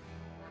 but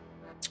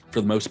for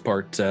the most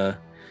part,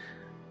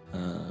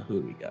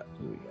 Who do we got?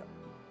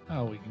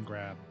 Oh, we can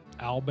grab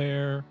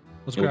Owlbear.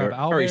 Let's Well, grab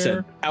I already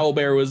said Owlbear.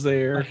 Owlbear was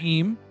there.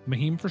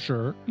 Mahim for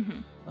sure.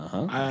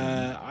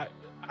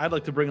 I'd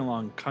like to bring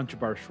along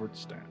Conchabar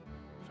Shortstaff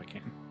if I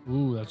can.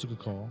 Ooh, that's a good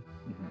call.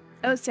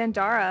 Oh,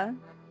 Sandara.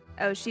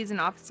 Oh, she's an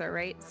officer,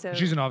 right? So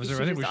She's an officer.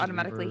 she I think we just should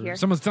automatically leave her. here.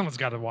 Someone's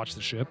got to watch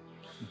the ship.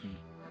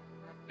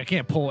 I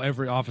can't pull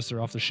every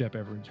officer off the ship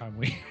every time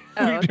we,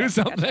 Oh, we okay, do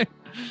something. gotcha.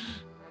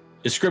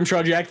 Is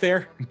Scrimshaw Jack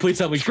there? Please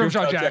tell me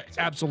Scrimshaw Jack,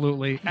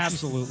 absolutely.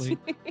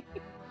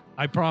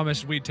 I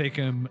promised we'd take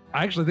him.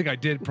 I actually think I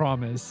did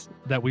promise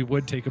that we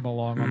would take him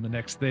along on the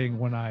next thing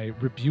when I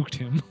rebuked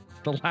him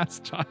the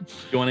last time.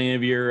 You want any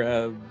of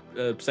your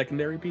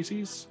secondary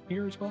PCs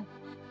here as well?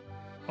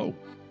 Oh,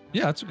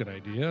 yeah, that's a good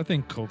idea. I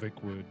think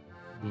Kovic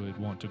would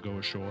want to go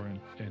ashore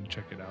and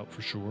check it out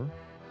for sure.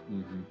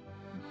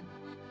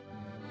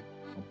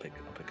 I'll pick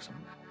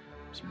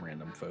some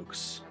random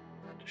folks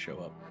to show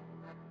up.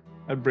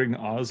 I'd bring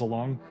Oz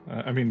along.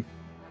 And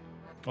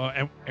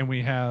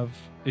we have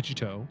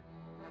Ichito.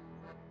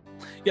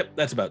 Yep,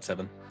 that's about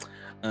 7.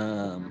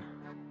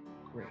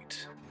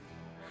 Great.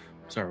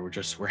 Sorry,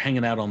 we're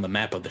hanging out on the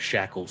map of the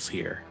shackles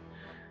here.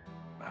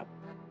 Wow.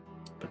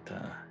 But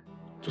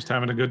just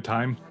having a good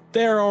time.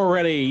 They're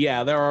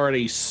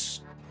already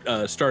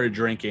started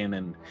drinking,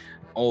 and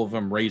all of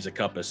them raise a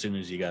cup as soon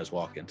as you guys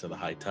walk into the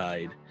high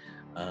tide.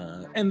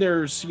 And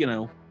there's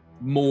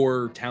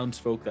more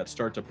townsfolk that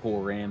start to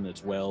pour in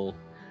as well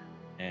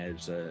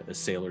as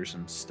sailors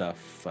and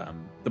stuff.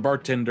 The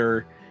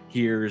bartender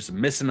here is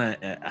missing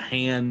a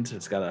hand.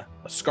 It's got a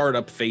scarred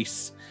up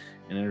face,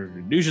 and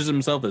introduces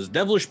himself as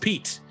Devilish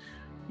Pete,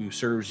 who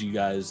serves you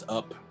guys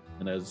up.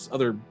 And as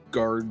other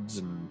guards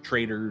and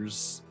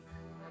traders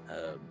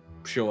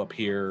show up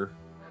here,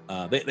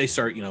 they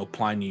start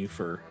plying you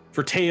for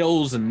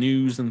tales and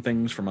news and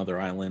things from other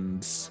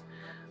islands.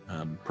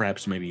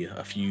 Perhaps maybe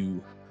a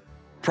few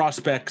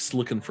prospects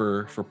looking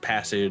for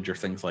passage or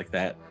things like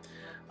that,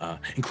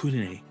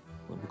 including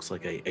what looks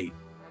like a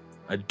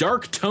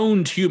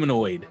dark-toned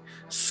humanoid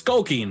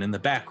skulking in the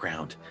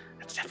background.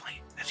 That's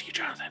you,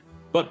 Jonathan.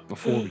 But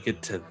before we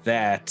get to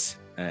that,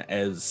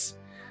 as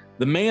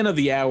the man of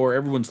the hour,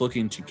 everyone's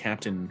looking to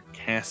Captain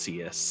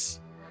Cassius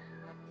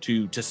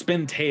to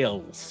spin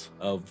tales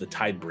of the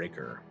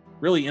Tidebreaker,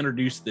 really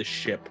introduce this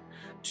ship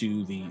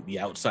to the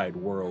outside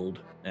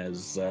world,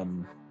 as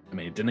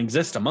it didn't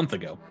exist a month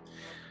ago.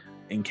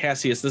 And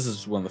Cassius, this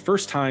is one of the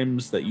first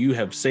times that you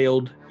have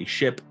sailed a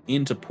ship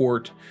into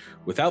port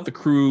without the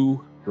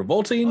crew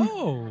revolting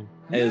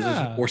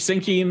or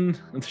sinking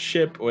the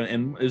ship,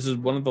 and this is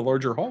one of the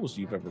larger hauls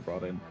you've ever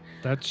brought in.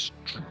 That's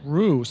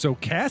true. So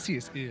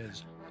Cassius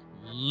is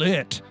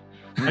lit.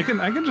 I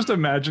can just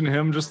imagine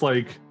him just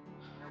like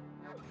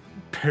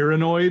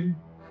paranoid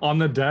on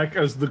the deck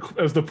as the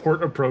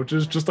port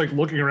approaches, just like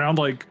looking around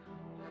like,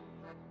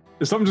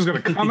 is something just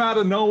gonna come out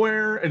of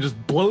nowhere and just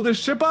blow this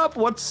ship up?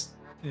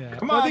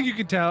 Come on. I think you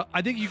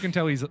can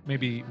tell he's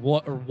maybe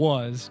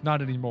was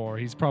not anymore.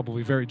 He's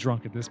probably very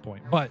drunk at this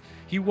point, but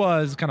he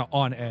was kind of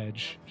on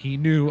edge. He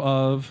knew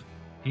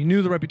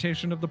the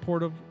reputation of the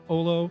port of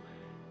Olo.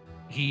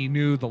 He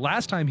knew the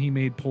last time he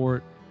made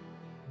port,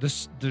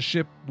 the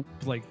ship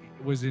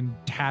was in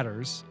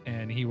tatters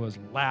and he was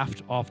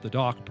laughed off the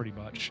dock pretty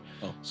much.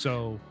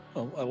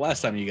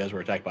 Last time you guys were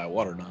attacked by a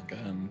water naka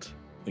and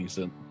things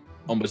didn't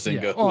almost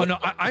didn't go. Oh no,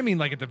 I mean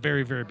like at the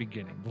very, very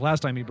beginning. The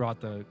last time he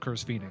brought the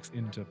Cursed Phoenix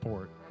into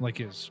port, like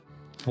his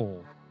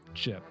full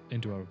ship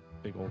into a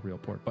big old real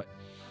port. But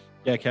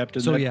yeah,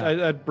 Captain. So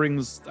that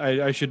brings.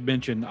 I should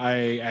mention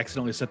I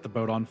accidentally set the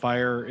boat on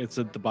fire. It's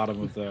at the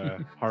bottom of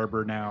the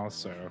harbor now.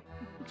 So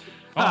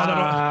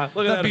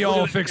that'd be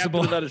all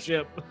fixable. Without a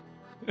ship.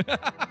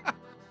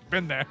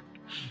 Been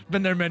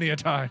there many a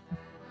time.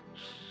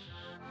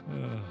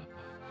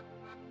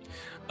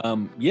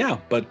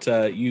 But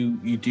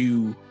you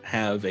do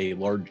have a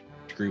large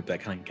group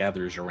that kind of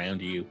gathers around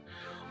you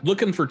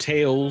looking for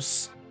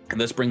tales,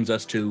 and this brings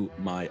us to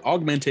my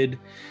augmented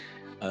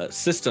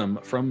system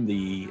from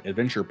the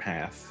adventure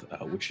path,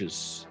 which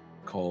is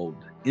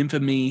called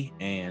Infamy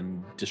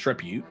and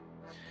Disrepute.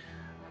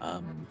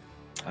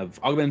 I've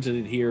augmented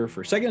it here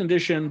for 2nd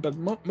edition, but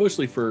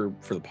mostly for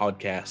the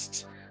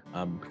podcast,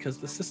 because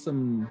the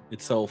system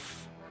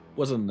itself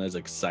wasn't as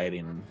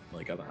exciting.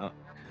 Like I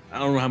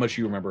don't know how much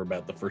you remember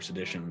about the 1st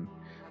edition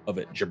of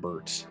it,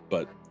 Jabert,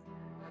 but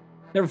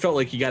never felt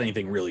like you got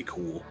anything really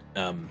cool.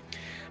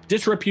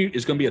 Disrepute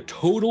is going to be a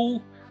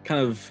total kind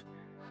of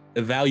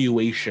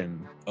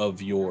evaluation of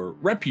your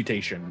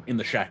reputation in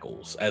the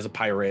shackles as a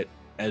pirate,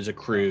 as a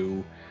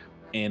crew,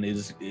 and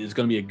is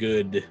going to be a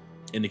good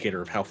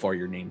indicator of how far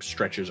your name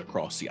stretches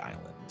across the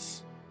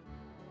islands.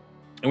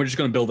 And we're just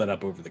going to build that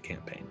up over the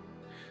campaign.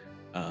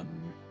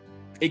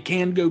 It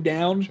can go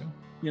down,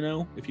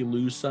 if you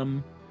lose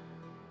some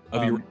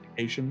of your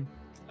reputation.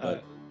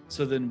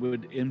 So then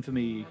would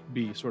Infamy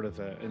be sort of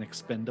an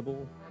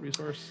expendable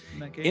resource in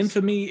that case?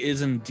 Infamy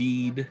is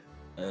indeed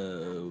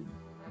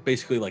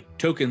basically like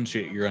tokens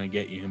you're going to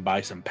get. You can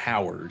buy some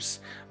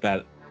powers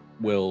that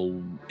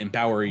will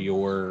empower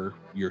your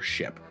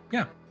ship.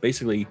 Yeah,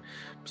 basically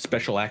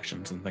special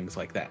actions and things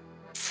like that.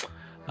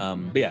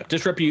 But yeah,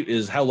 disrepute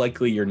is how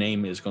likely your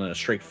name is going to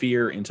strike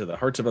fear into the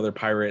hearts of other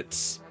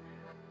pirates,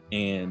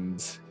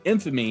 and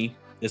infamy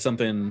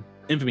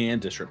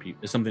and disrepute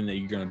is something that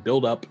you're going to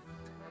build up,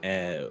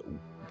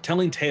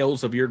 telling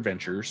tales of your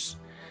adventures,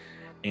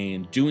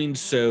 and doing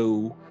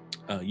so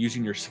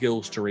using your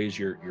skills to raise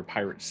your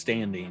pirate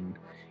standing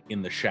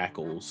in the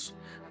shackles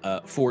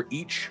for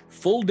each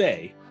full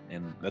day,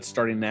 and that's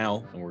starting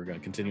now, and we're going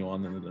to continue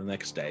on in the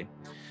next day.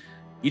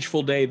 Each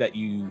full day that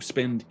you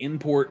spend in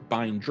port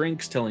buying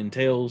drinks, telling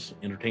tales,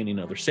 entertaining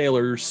other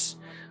sailors,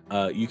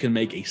 you can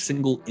make a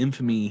single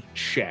infamy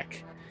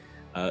check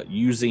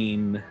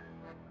using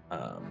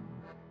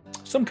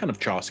some kind of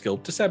chaw skill,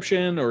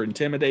 deception or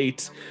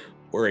intimidate,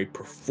 or a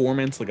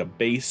performance like a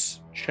base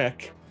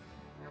check.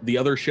 The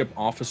other ship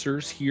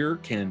officers here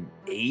can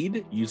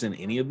aid using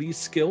any of these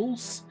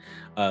skills.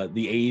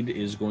 The aid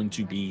is going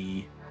to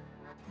be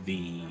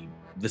the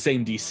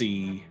same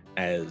DC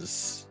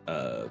as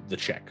the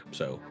check.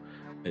 So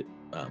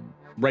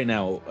right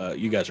now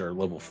you guys are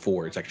level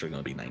 4. It's actually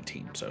going to be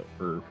 19,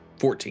 or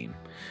 14.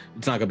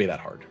 It's not going to be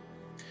that hard.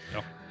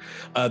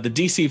 No. The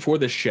DC for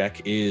this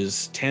check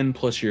is 10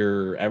 plus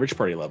your average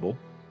party level.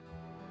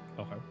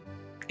 Okay.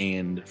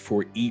 And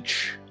for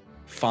each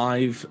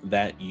 5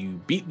 that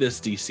you beat this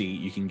DC,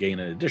 you can gain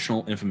an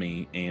additional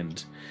infamy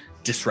and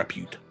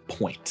disrepute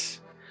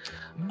point.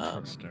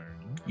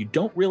 You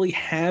don't really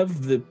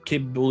have the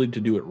capability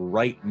to do it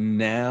right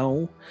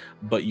now,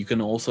 but you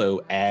can also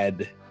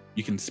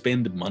you can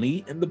spend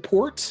money in the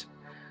port,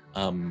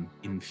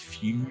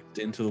 infused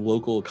into the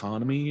local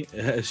economy,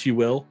 as you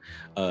will.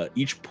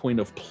 Each point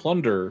of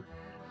plunder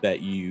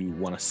that you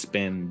want to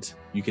spend,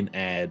 you can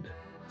add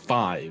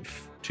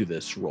 5 to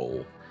this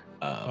roll.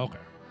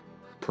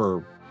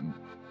 Per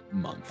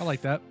month. I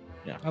like that.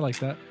 Yeah, I like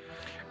that.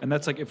 And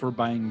that's like if we're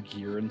buying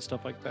gear and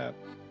stuff like that.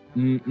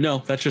 No,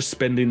 that's just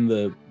spending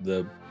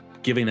the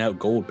giving out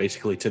gold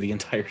basically to the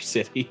entire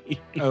city.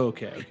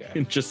 Okay.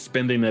 And just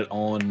spending it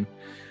on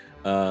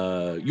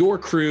your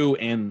crew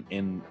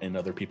and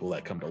other people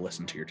that come to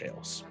listen to your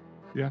tales.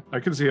 Yeah, I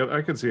can see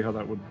how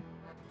that would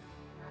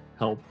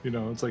help. You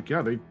know, it's like,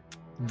 yeah, they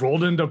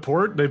rolled into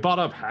port, they bought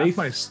up half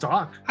my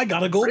stock. I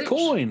got a gold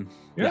coin.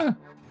 Yeah.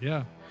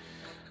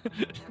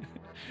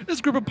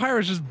 This group of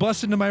pirates just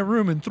busted into my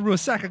room and threw a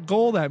sack of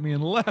gold at me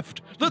and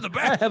left. They're the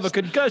best. I have a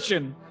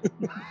concussion.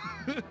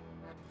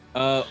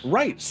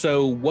 Right.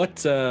 So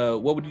what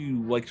would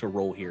you like to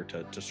roll here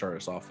to start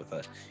us off with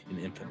an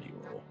infamy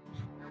roll?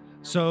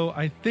 So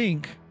I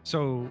think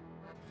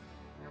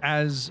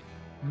as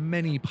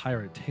many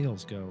pirate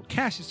tales go,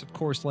 Cassius of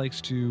course likes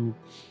to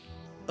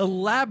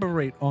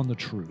elaborate on the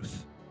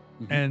truth.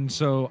 Mm-hmm. And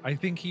so I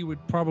think he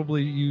would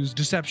probably use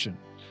deception.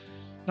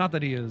 Not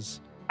that he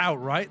is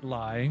outright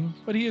lying,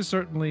 but he is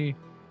certainly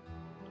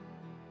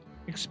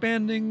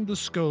expanding the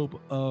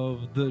scope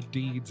of the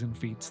deeds and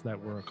feats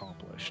that were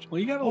accomplished. Well,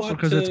 you got a also lot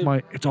because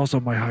to... it's also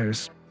my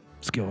highest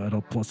skill at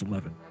a plus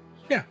 11.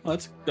 Yeah, well,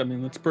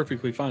 that's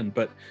perfectly fine.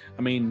 But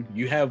I mean,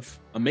 you have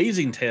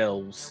amazing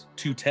tales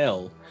to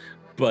tell,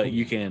 but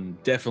you can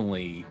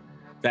definitely,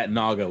 that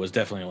Naga was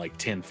definitely like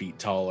 10 feet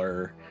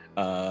taller.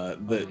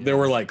 There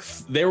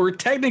were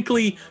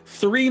technically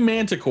 3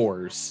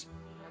 manticores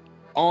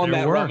on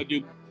that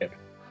Ramaduke ship.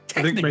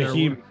 I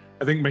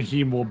think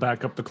Mahim will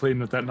back up the claim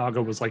that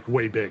Naga was like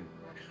way big.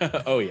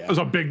 Oh yeah, it was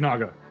a big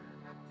Naga.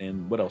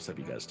 And what else have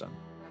you guys done?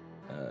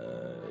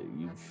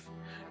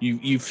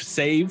 You've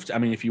saved. I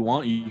mean, if you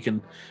want, you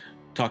can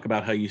talk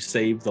about how you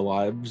saved the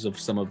lives of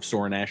some of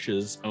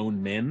Soranash's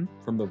own men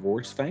from the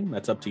Vor's Fang.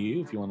 That's up to you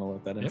if you want to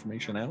let that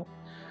information out.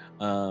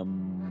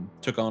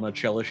 Took on a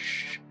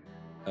Chelish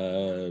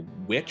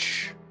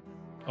witch.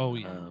 Oh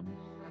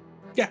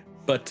yeah.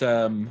 But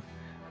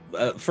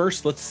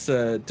first, let's.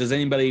 Does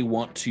anybody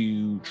want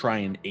to try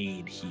and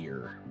aid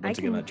here? I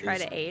can try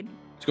to aid.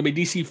 It's gonna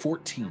be DC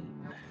 14.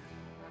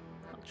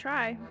 I'll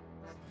try.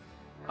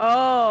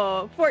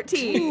 Oh,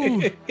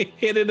 14.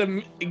 Hit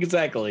it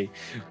exactly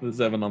with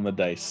 7 on the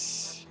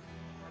dice.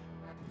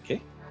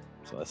 Okay,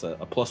 so that's a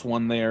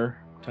 +1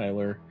 there,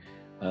 Tyler.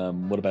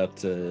 What about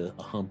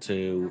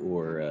Ahanto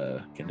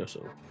or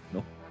Kendoso?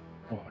 No.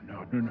 Oh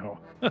no.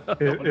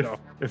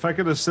 If I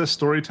could assist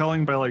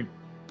storytelling by like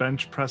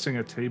bench pressing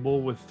a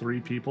table with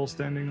 3 people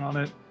standing on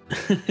it,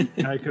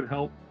 I could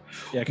help.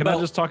 Yeah, I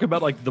just talk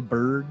about like the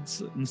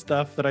birds and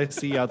stuff that I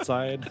see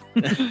outside?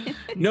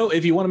 No,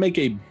 if you want to make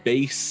a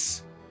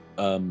base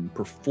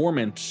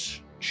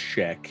performance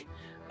check,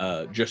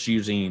 just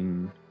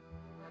using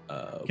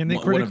can they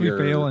critically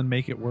fail and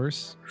make it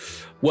worse?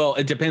 Well,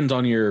 it depends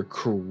on your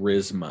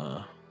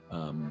charisma.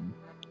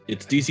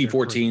 It's DC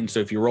 14, so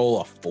if you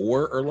roll a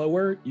 4 or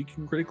lower, you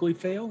can critically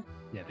fail.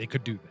 Yeah, they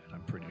could do that,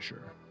 I'm pretty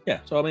sure.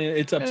 Yeah, so I mean,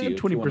 it's up to you.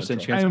 20%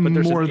 chance, I'm but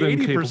there's more an than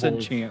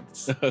 80%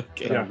 chance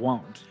okay. that I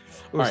won't.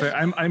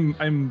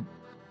 I'm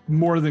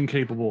more than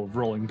capable of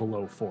rolling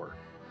below 4,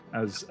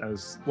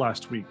 as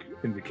last week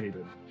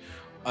indicated.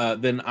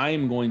 Then I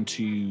am going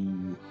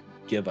to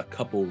give a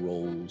couple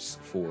rolls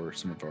for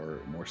some of our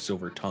more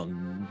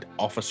silver-tongued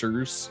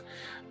officers.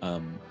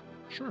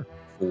 Sure.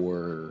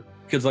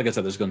 Because like I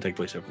said, this is going to take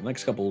place over the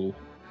next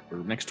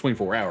next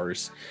 24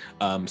 hours.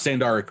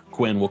 Sandar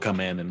Quinn will come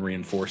in and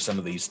reinforce some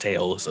of these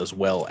tales, as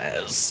well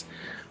as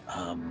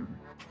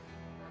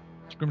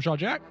Scrimshaw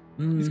Jack.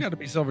 He's got to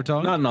be silver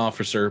tongue. Not an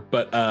officer,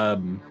 but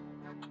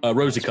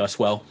Rosie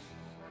Cuswell.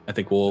 I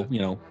think we'll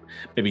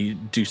maybe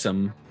do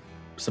some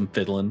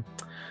fiddling.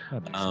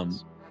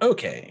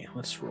 Okay,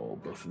 let's roll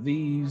both of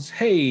these.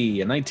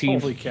 Hey, a 19,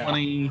 Holy cow.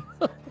 20.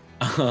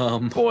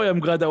 Boy, I'm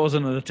glad that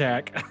wasn't an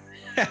attack.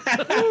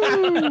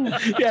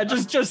 Yeah,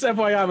 just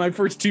FYI, my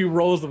first two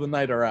rolls of the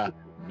night are a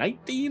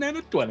 19 and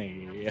a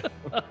 20.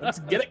 Let's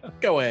get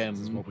it going.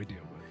 This is what we deal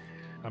with.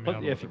 I mean, I But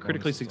don't yeah, know if you the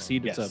critically bonuses are.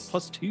 succeed, it's Yes. a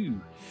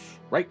 +2.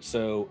 Right,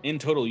 so in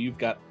total, you've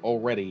got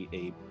already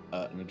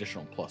an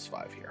additional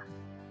 +5 here.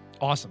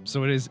 Awesome.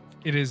 So it is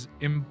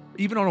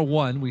even on a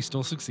 1, we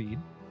still succeed.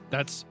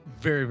 That's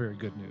very, very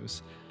good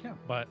news. Yeah.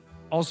 But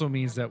also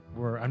means that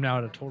I'm now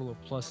at a total of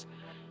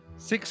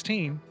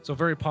 +16. So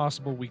very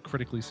possible we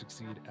critically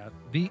succeed at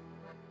the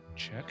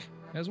check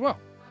as well.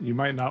 You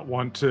might not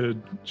want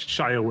to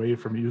shy away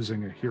from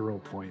using a hero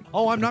point.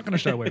 Oh, I'm not going to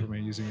shy away from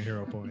using a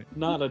hero point.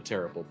 Not a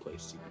terrible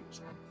place to use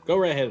them. Go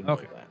right ahead and roll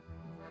Okay. that.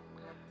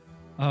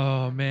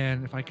 Oh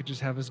man, if I could just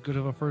have as good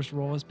of a first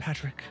roll as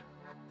Patrick.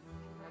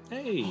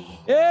 Hey.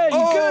 Yeah, you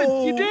Oh!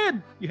 good. You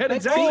did. You had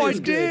exactly. Oh, I as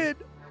good. did.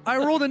 I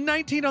rolled a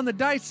 19 on the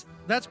dice.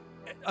 That's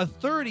a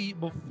 30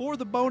 before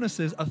the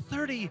bonuses, a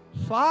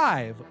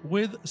 35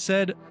 with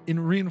said in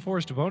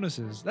reinforced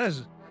bonuses. That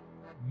is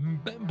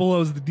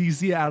blows the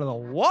DC out of the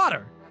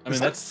water. I mean, Is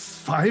that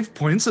 5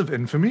 points of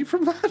infamy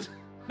from that?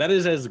 that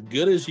is as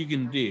good as you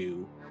can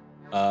do.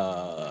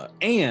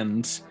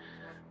 And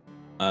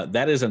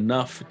that is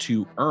enough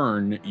to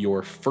earn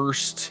your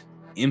first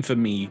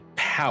infamy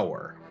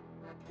power.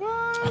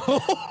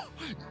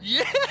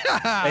 Yeah.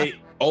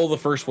 Hey, all the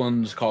first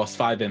ones cost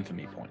 5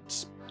 infamy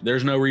points.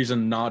 There's no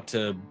reason not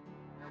to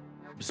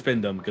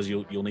spend them, because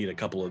you'll need a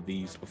couple of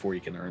these before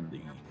you can earn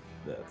the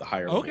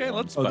higher level Okay,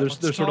 ones. Oh, But,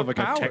 there's sort of talk like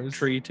a tech powers.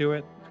 tree to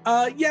it.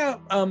 yeah,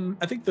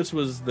 I think this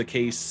was the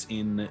case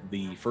in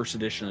the first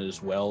edition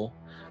as well.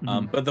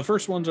 Mm-hmm. But the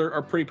first ones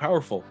are pretty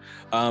powerful.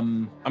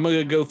 I'm going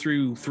to go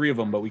through 3 of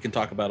them, but we can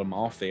talk about them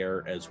off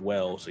air as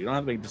well. So you don't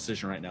have to make a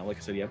decision right now. Like I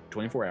said, you have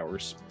 24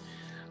 hours.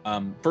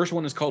 First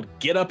one is called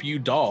Get Up, You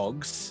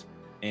Dogs.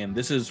 And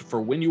this is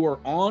for when you are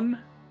on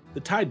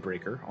the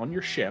Tidebreaker on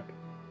your ship.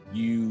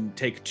 You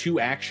take 2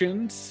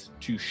 actions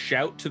to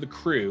shout to the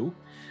crew,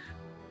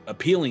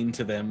 appealing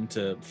to them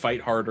to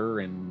fight harder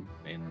and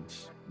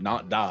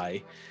not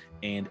die.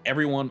 And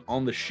everyone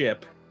on the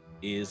ship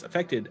is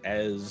affected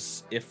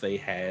as if they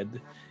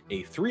had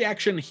a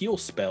 3-action heal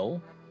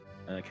spell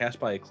cast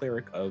by a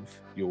cleric of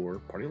your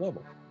party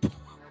level.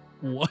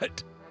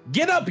 What?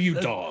 Get up, you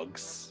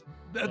dogs!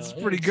 That's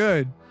pretty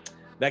good.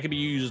 That can be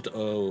used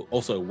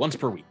also once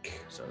per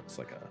week, so it's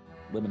like a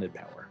limited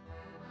power.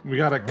 We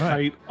gotta Right.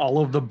 kite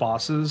all of the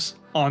bosses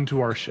onto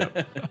our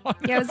ship.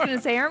 Yeah, I was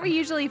gonna say, aren't we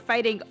usually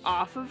fighting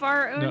off of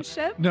our own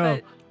ship? No,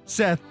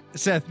 But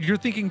Seth, you're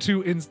thinking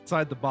too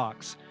inside the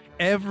box.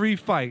 Every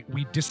fight,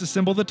 we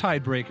disassemble the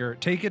Tidebreaker,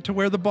 take it to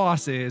where the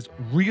boss is,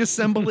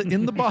 reassemble it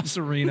in the boss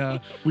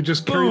arena. We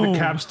just carry Boom. the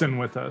capstan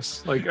with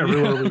us, like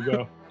everywhere we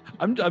go.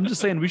 I'm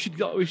just saying we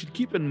should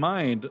keep in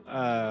mind,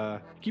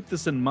 keep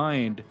this in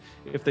mind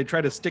if they try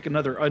to stick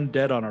another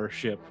undead on our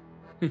ship.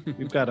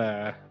 We've got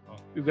an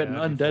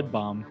undead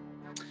bomb.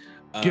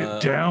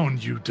 Get down,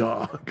 you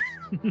dog.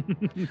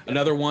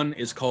 Another one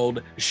is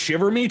called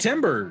Shiver Me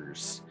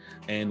Timbers.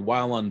 And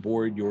while on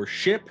board your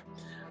ship,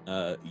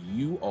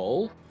 you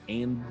all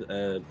and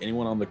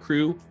anyone on the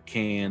crew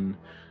can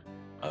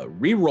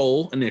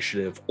re-roll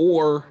initiative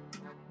or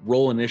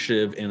roll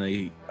initiative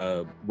in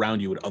a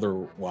round you would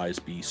otherwise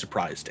be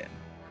surprised in.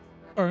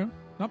 All right,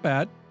 not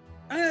bad.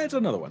 It's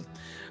another one.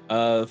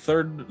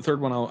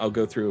 Third one I'll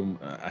go through 'em.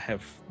 I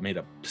have made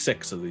up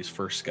 6 of these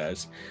first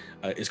guys.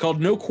 It's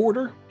called No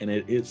Quarter, and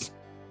it is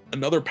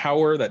another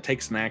power that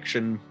takes an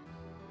action,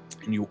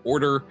 and you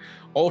order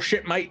all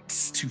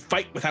shipmates to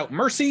fight without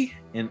mercy,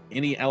 and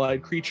any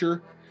allied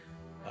creature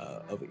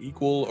of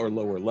equal or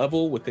lower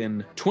level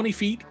within 20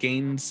 feet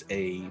gains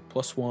a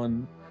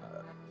 +1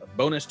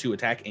 bonus to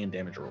attack and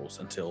damage rolls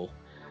until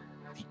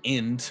the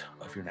end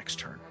of your next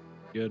turn.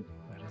 Good.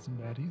 That isn't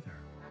bad either.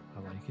 I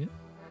like it.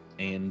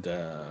 And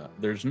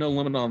there's no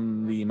limit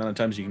on the amount of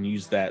times you can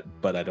use that,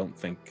 but I don't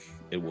think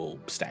it will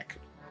stack.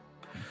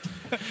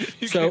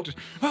 You So- can't just,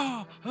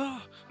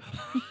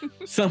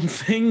 Some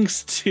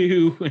things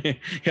to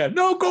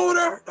no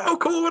quarter.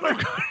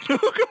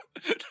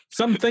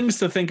 Some things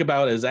to think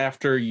about is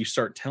after you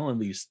start telling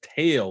these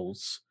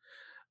tales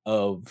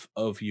of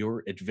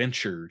your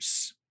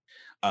adventures.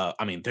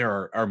 I mean,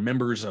 there are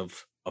members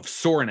of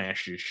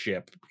Sorinash's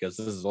ship, because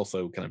this is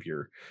also kind of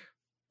your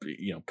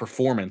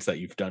performance that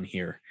you've done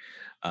here.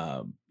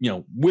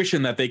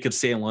 Wishing that they could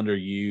sail under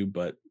you,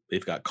 but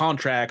they've got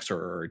contracts or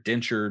are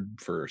indentured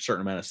for a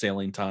certain amount of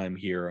sailing time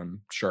here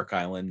on Shark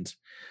Island.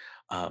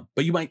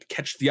 but you might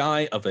catch the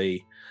eye of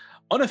a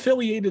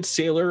unaffiliated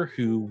sailor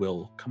who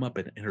will come up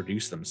and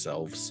introduce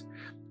themselves.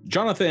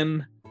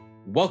 Jonathan,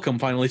 welcome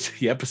finally to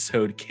the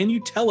episode. Can you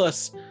tell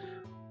us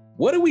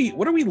what are we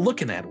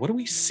looking at? What do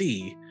we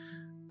see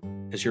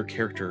as your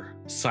character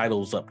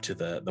sidles up to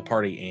the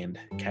party and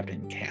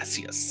Captain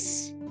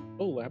Cassius?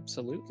 Oh,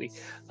 absolutely.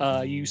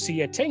 You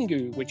see a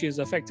tengu, which is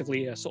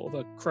effectively a sort of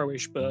a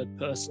crowish bird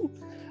person.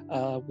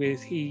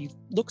 He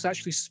looks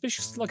actually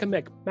suspiciously like a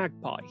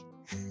magpie.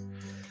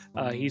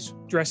 He's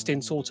dressed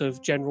in sort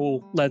of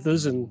general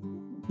leathers and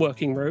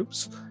working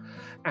robes,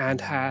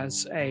 and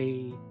has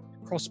a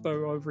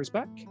crossbow over his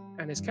back,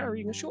 and is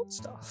carrying a short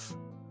staff.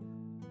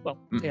 Well,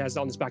 he has it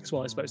on his back as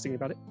well, I suppose, thinking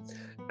about it.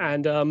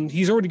 And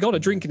he's already got a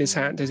drink in his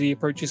hand as he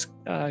approaches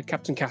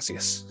Captain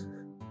Cassius.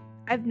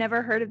 I've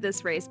never heard of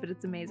this race, but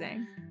it's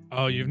amazing.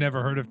 Oh, you've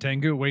never heard of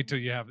Tengu? Wait till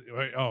you have.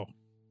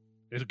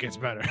 It gets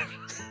better.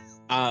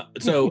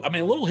 So, I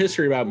mean, a little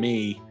history about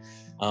me.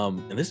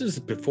 And this is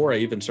before I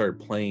even started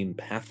playing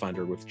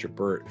Pathfinder with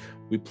Jabert.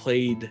 We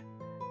played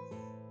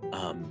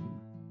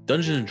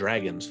Dungeons and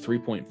Dragons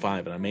 3.5,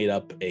 and I made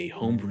up a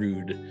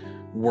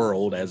homebrewed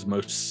world, as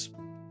most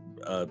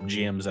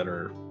GMs that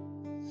are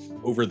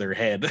over their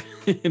head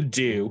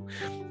do.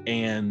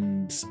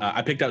 And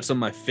I picked out some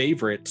of my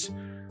favorite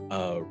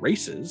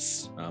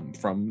races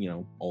from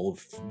all of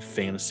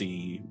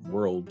fantasy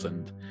worlds,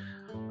 and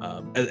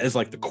as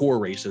like the core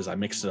races, I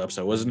mixed it up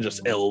so it wasn't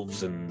just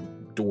elves and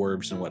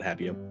dwarves and what have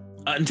you.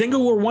 And Tengu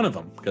were one of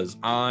them because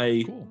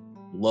I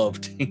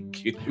love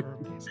Tengu.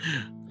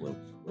 love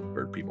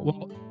bird people.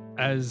 Well,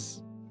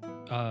 as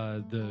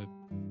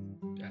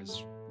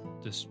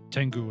this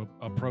Tengu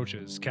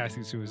approaches,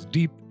 Cassius, who is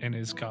deep in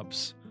his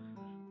cups,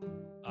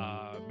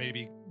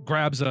 maybe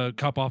grabs a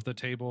cup off the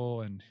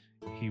table, and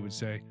he would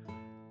say,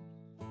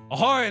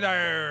 "Ahoy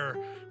there,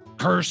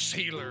 curse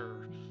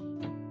healer!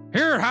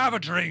 Here, have a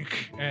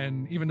drink."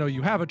 And even though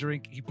you have a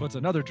drink, he puts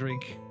another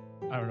drink.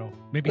 I don't know.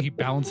 Maybe he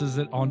balances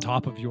it on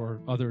top of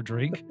your other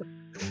drink.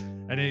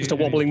 And Just a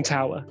wobbling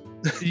tower.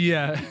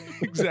 Yeah,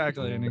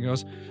 exactly. And he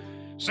goes,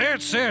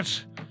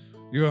 Sit.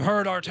 You have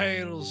heard our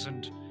tales,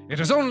 and it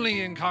is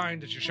only in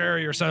kind that you share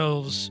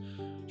yourselves.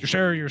 You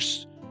share you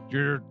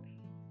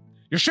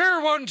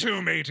share one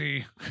too,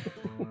 matey."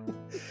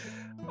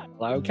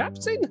 Hello,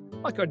 Captain.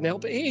 I couldn't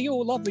help but hear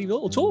your lovely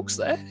little talks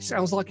there.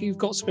 Sounds like you've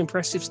got some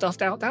impressive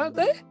stuff out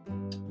there.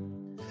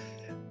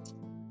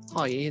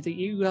 I hear that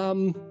you,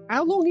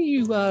 how long are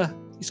you,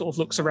 he sort of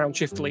looks around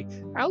shiftily.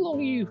 How long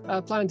are you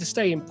planning to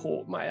stay in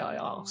port, may I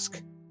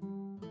ask?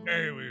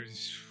 Hey,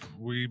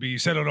 we be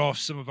selling off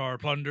some of our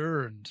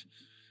plunder, and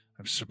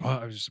I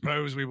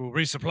suppose we will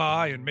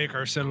resupply and make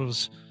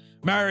ourselves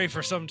merry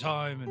for some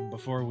time, and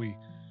before we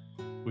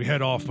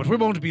head off. But we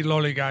won't be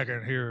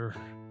lollygagging here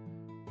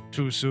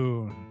too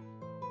soon.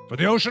 For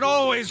the ocean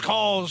always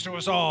calls to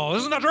us all.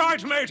 Isn't that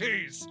right,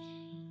 mateys?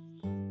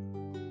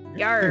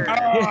 Yarr.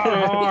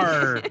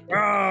 Arr.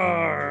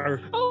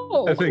 Arr.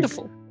 Oh,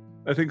 wonderful.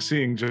 I think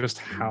seeing just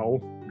how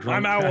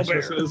drunk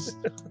Cassius is,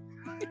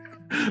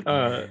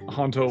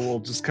 Honto will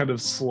just kind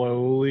of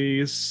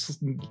slowly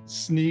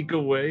sneak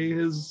away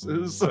his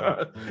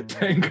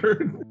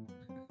tankard.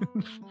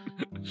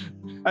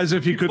 As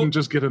if he couldn't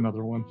just get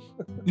another one.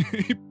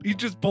 He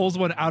just pulls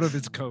one out of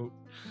his coat.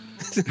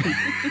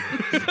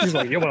 He's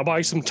like, "You want to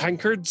buy some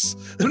tankards?"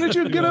 When did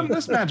you get him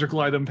this magical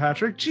item,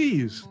 Patrick?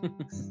 Jeez.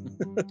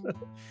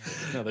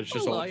 No, there's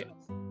just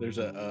there's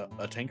a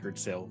tankard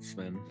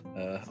salesman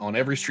on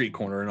every street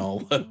corner in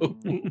Olo.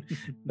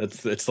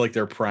 It's like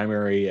their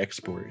primary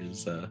export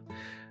is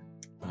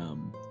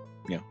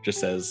just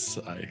says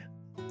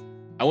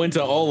I went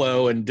to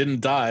Olo and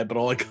didn't die, but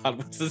all I got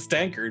was this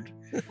tankard.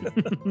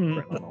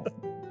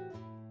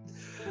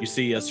 You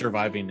see a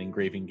surviving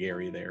engraving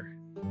Gary there,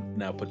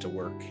 now put to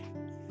work.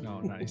 Oh,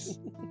 nice.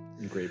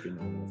 Engraving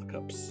all the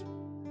cups.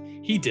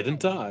 He didn't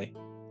die.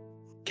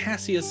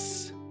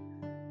 Cassius,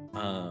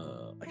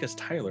 I guess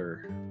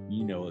Tyler,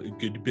 you know a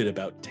good bit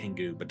about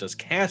Tengu, but does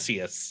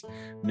Cassius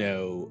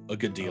know a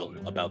good deal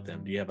about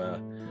them? Do you have a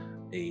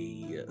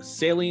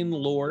sailing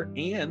lore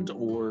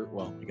or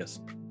I guess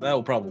that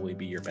will probably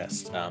be your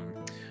best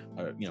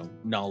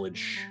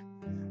knowledge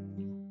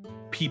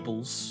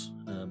peoples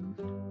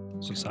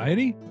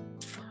Society?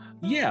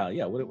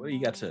 Yeah. What do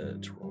you got to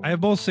roll? I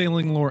have both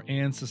sailing lore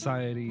and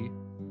society,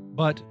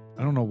 but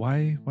I don't know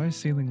why is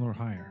sailing lore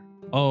higher?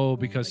 Oh,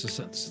 because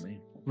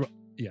sailing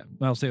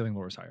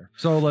lore is higher.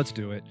 So let's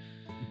do it.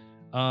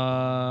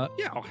 I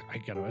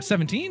got a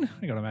 17.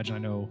 I gotta imagine I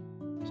know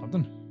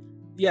something.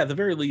 Yeah, at the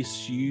very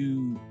least,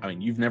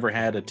 you've never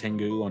had a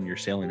Tengu on your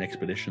sailing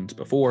expeditions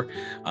before,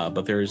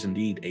 but there is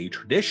indeed a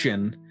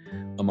tradition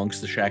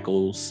amongst the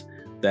Shackles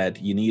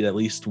that you need at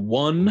least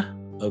one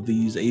of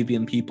these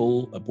avian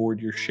people aboard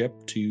your ship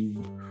to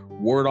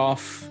ward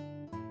off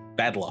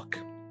bad luck.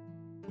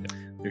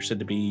 They're said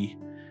to be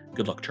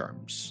good luck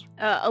charms.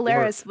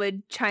 Alaris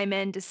would chime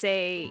in to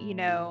say,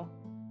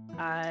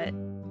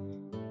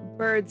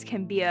 birds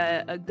can be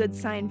a good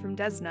sign from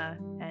Desna,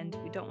 and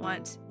we don't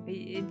want...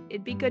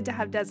 It'd be good to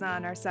have Desna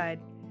on our side.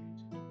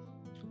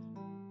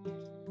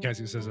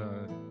 Cassius says,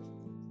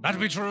 that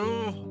be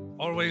true.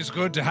 Always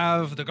good to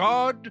have the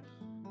god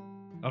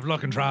of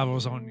luck and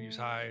travels on your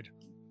side.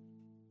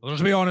 Well,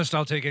 to be honest,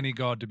 I'll take any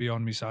god to be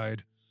on me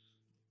side.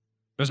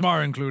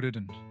 Besmar included,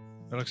 and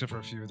except for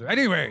a few other.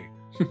 Anyway,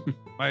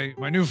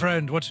 my new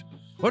friend, what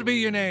be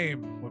your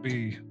name? What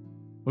be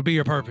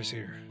your purpose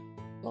here?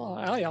 Well,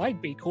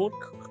 I'd be called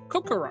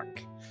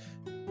Kukkaruk,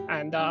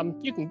 and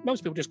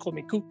most people just call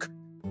me Cook.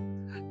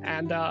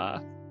 And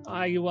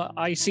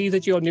I see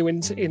that you're new in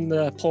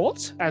the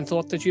port, and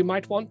thought that you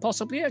might want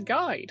possibly a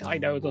guide. I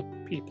know the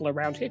people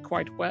around here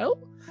quite well,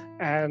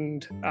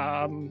 and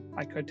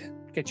I could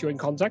get you in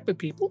contact with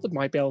people that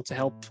might be able to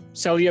help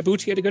sell your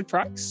booty at a good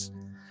price.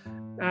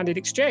 And in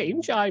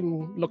exchange,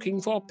 I'm looking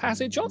for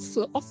passage off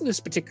this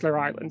particular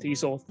island. He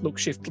sort of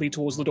looks shiftily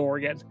towards the door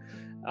again.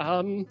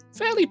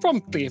 Fairly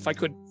promptly, if I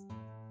could.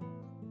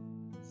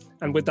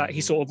 And with that,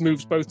 he sort of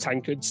moves both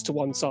tankards to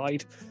one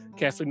side,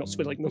 carefully not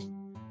spilling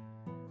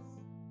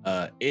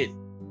them. It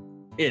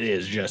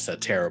is just a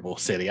terrible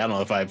city. I don't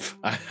know if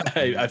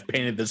I've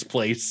painted this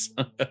place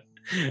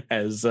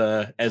as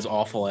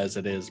awful as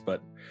it is,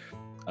 but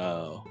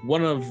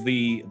one of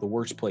the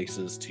worst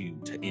places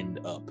to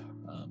end up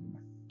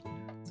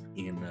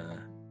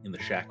in the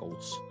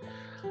shackles.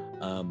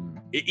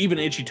 Even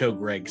Ichito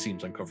Greg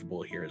seems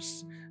uncomfortable here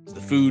as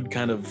the food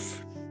kind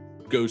of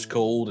goes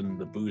cold and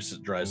the booze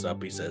dries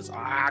up. He says,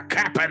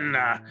 Captain,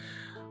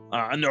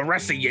 and the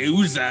rest of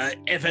yous,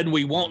 if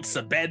we wants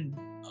a bed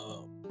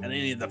and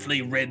any of the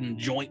flea-ridden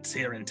joints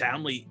here in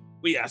town, we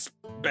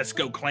best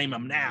go claim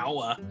them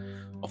now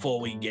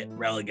before we get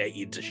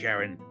relegated to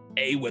sharing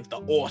with the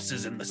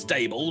horses in the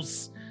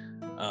stables.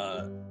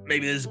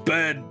 Maybe this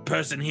bird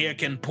person here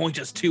can point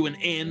us to an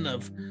inn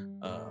of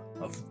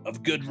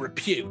good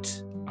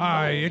repute.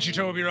 Aye,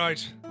 Ichito will be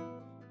right.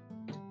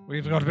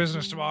 We've got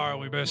business tomorrow.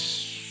 We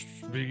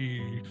best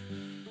be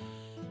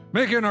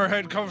making our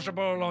head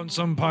comfortable on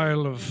some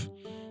pile of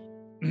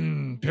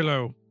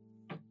pillow.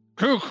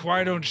 Cook,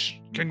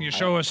 can you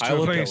show us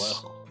to a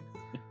place?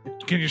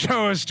 Can you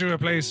show us to a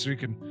place we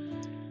can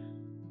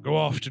go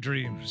off to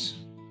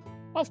dreams?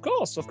 Of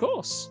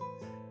course.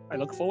 I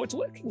look forward to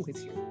working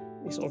with you.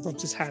 He sort of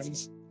rubs his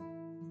hands.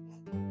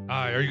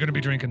 Aye, are you going to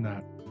be drinking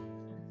that?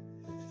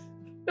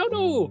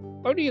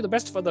 No. Only the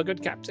best for the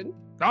good captain.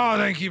 Oh,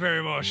 thank you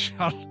very much.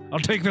 I'll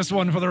take this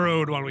one for the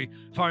road while we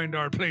find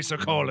our place of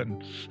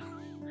calling.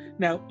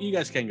 Now, you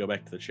guys can go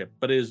back to the ship,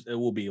 but it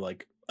will be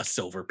like a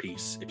silver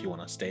piece if you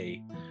want to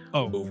stay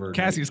over.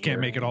 Cassius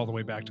can't make it all the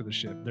way back to the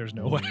ship. There's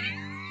no way.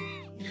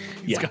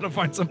 He's got to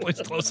find someplace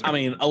closer. I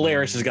mean,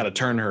 Alaris has got to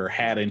turn her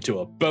hat into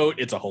a boat.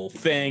 It's a whole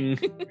thing.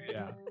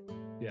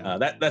 Yeah.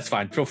 That's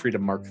fine. Feel free to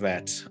mark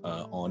that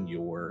on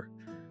your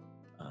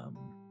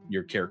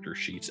character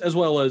sheets, as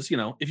well as,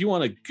 if you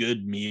want a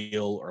good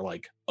meal or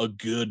like a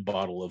good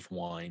bottle of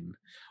wine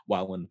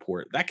while in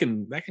port, that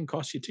can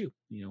cost you too.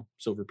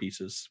 Silver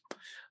pieces.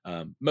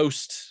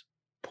 Most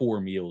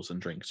poor meals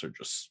and drinks are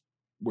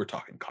we're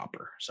talking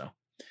copper. So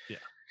yeah.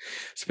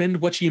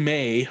 Spend what you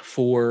may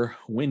for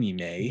when you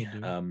may.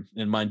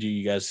 And mind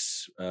you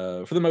guys,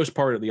 for the most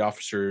part, the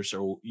officers,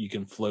 or you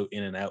can float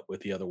in and out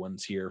with the other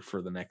ones here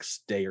for the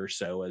next day or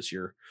so as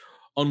you're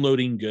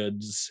unloading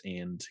goods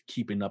and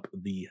keeping up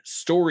the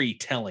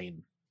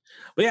storytelling.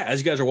 But yeah, as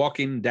you guys are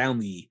walking down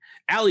the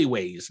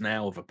alleyways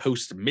now of a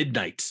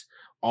post-midnight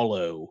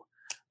Allo,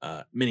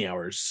 many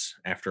hours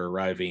after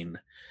arriving,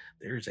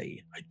 there's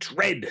a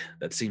dread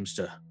that seems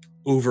to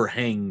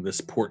overhang this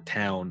port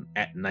town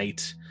at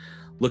night.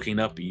 Looking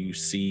up, you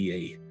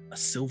see a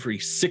silvery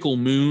sickle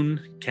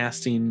moon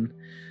casting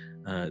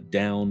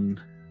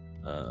down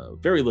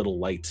very little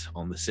light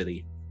on the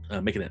city,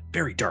 making it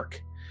very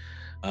dark.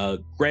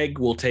 Greg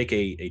will take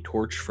a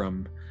torch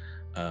from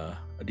a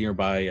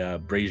nearby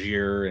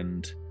brazier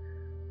and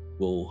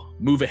will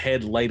move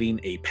ahead, lighting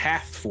a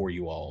path for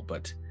you all.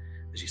 But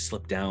as you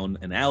slip down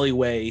an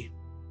alleyway,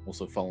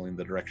 also following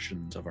the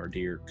directions of our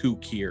dear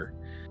Kook here,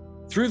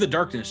 through the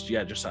darkness,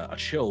 just a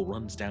chill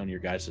runs down your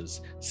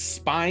guys'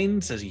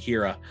 spines as you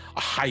hear a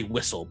high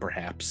whistle,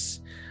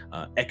 perhaps,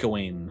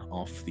 echoing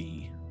off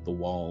the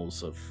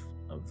walls of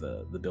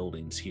the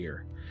buildings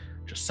here.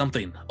 Just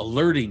something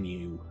alerting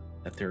you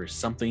that there is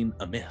something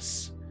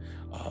amiss.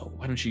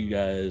 Why don't you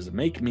guys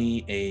make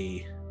me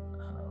a,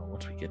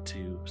 once we get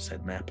to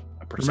said map,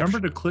 a perception.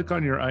 Remember to click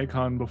on your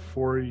icon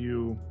before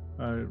you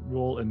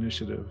roll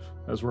initiative,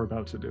 as we're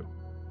about to do.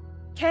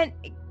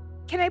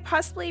 Can I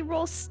possibly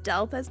roll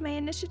stealth as my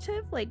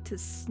initiative, like to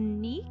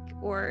sneak,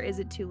 or is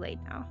it too late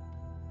now?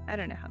 I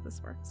don't know how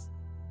this works.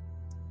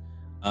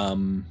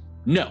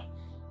 No,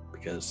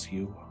 because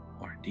you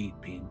are indeed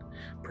being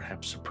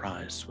perhaps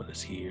surprised what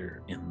is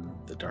here in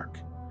the dark.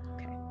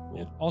 Okay.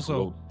 Well,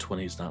 also,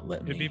 20's not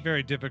letting it'd me. be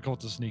very difficult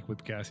to sneak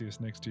with Cassius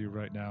next to you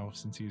right now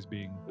since he's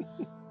being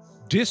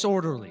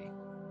disorderly.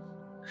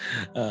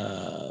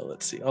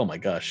 Let's see. Oh my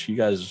gosh, you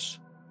guys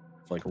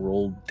have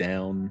rolled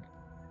down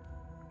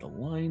the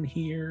line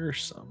here,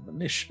 some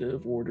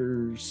initiative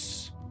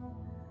orders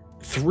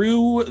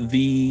through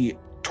the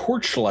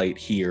torchlight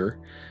here.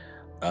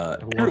 I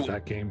love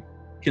that game.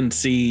 can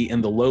see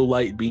in the low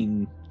light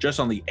being just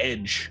on the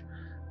edge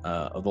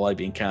of the light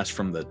being cast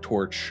from the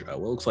torch,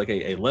 what looks like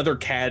a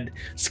leather-clad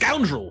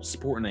scoundrel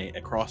sporting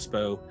a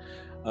crossbow,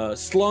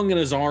 slung in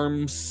his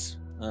arms,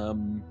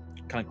 kind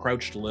of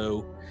crouched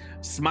low,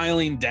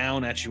 smiling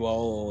down at you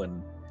all.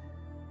 And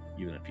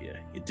even if you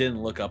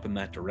didn't look up in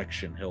that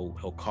direction,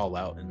 he'll call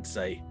out and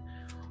say,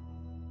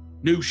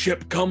 "New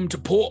ship come to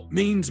port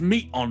means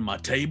meat on my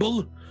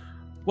table.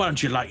 Why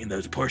don't you lighten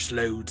those purse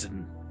loads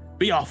and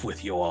be off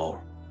with you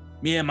all?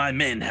 Me and my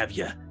men have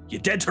you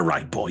dead to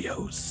right,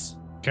 boyos."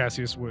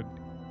 Cassius would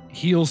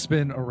heel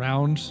spin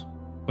around,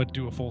 but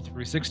do a full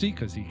 360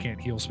 because he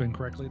can't heel spin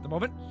correctly at the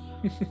moment.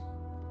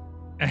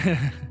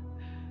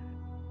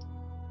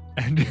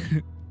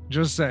 and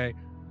just say,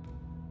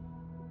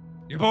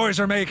 "You boys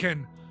are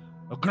making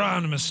a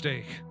grand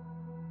mistake."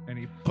 And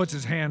he puts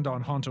his hand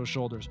on Honto's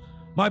shoulders.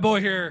 "My boy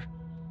here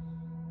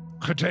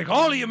could take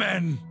all of you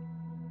men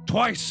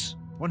twice,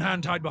 one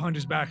hand tied behind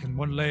his back and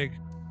one leg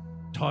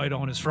tied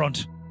on his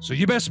front. So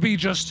you best be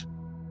just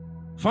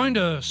find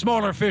a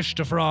smaller fish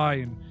to fry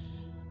and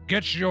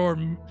get your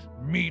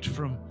meat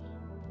from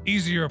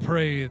easier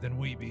prey than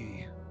we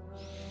be."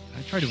 Can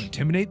I try to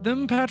intimidate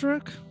them,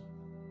 Patrick?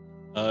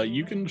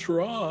 You can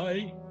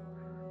try.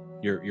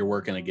 You're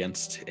working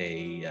against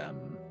a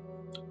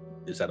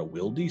is that a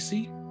will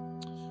DC?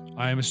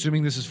 I am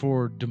assuming this is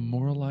for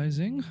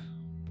demoralizing,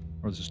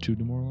 or this is too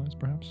demoralized,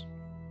 perhaps.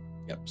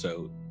 Yep.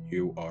 So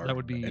you are. That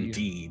would be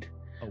indeed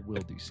a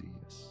will DC.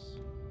 Yes.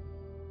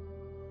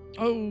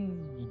 Oh,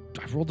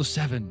 I rolled a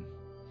 7.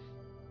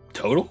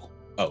 Total?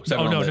 Oh,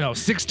 7 on no,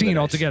 16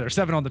 altogether.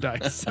 7 on the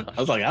dice. I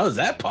was like, how is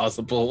that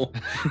possible?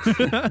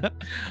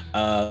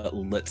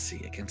 Let's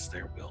see, against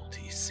their will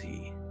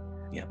DC.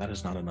 Yeah, that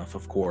is not enough,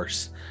 of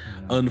course.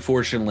 Yeah.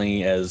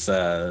 Unfortunately, as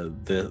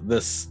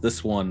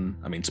this one,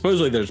 I mean,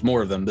 supposedly there's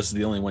more of them. This is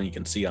the only one you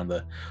can see on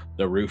the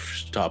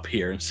rooftop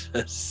here. It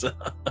says,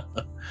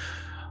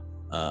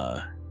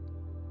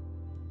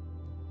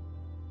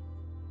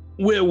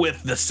 "We're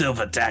with the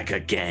Silver Dagger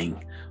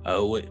gang.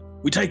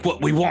 We take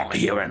what we want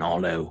here in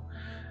Hollow.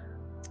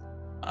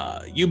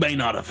 You may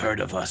not have heard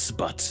of us,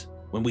 but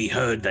when we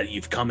heard that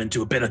you've come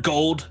into a bit of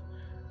gold,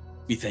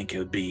 we think it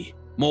would be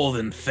more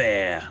than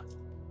fair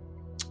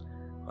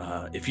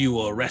if you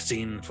were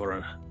resting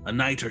for a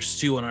night or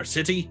two in our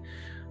city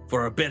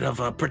for a bit of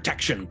a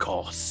protection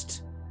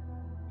cost.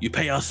 You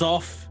pay us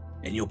off,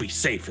 and you'll be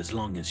safe as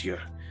long as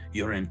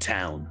you're in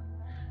town."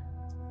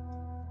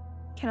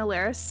 Can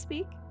Alaris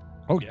speak?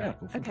 Oh yeah,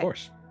 of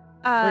course.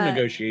 We're in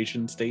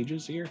negotiation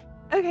stages here.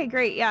 Okay,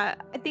 great. Yeah,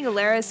 I think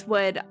Alaris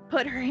would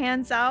put her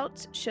hands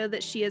out, show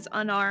that she is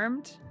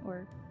unarmed,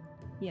 or,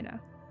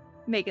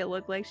 make it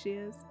look like she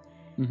is,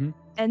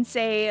 and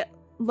say,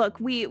 "Look,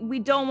 we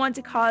don't want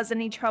to cause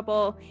any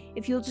trouble.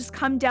 If you'll just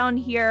come down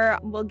here,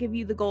 we'll give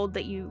you the gold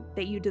that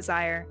you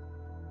desire."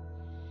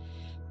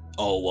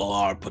 "Oh, well,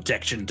 our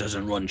protection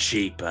doesn't run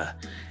cheap.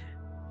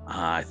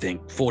 I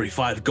think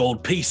 45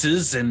 gold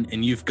pieces,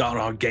 and you've got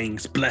our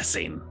gang's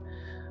blessing.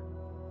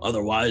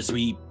 Otherwise,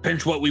 we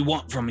pinch what we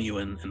want from you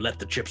and let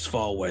the chips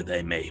fall where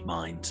they may,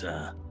 mind.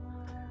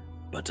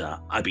 But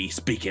I be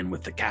speaking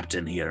with the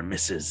captain here,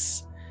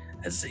 Mrs.,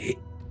 as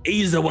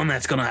he's the one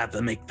that's going to have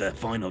to make the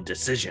final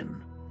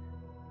decision."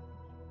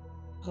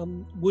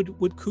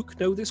 Would Cook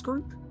know this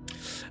group?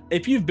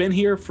 If you've been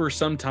here for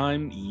some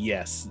time,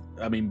 yes.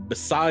 I mean,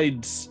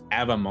 besides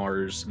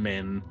Avamar's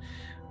men,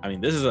 I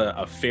mean, this is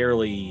a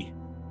fairly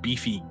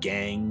beefy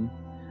gang.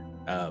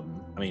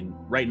 I mean,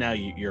 right now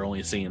you're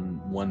only seeing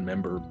one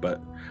member,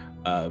 but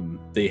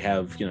they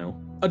have,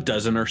 a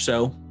dozen or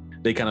so.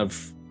 They kind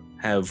of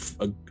have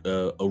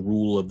a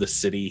rule of the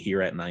city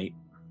here at night.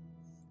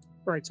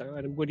 Right. So,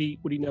 and would he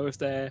know if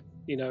they're,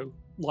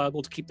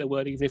 liable to keep their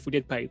word even if we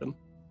did pay them?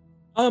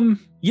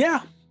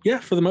 Yeah.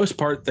 For the most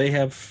part, they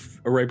have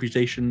a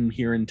reputation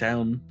here in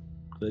town.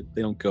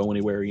 They don't go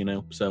anywhere,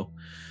 So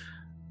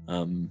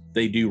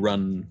they do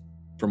run,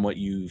 from what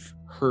you've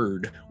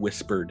heard,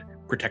 whispered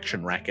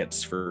protection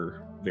rackets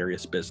for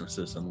various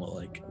businesses and the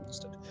like.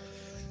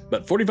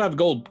 But 45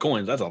 gold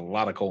coins, that's a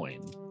lot of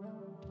coin.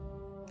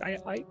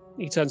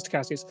 He turns to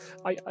Cassius.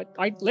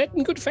 I led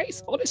in good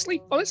faith,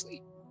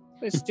 honestly.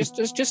 This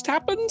just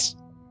happens.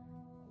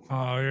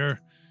 Oh,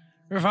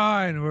 you're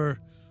fine.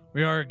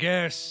 We are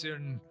guests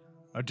in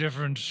a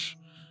different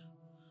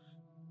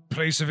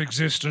place of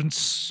existence.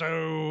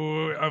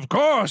 So of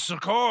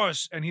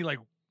course. And he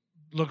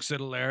looks at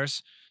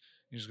Alaris.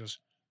 He just goes,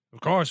 "Of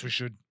course we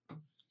should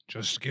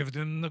just give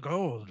them the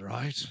gold,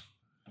 right?"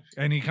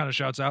 And he kind of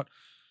shouts out,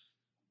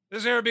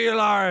 "This here be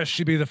Alaris.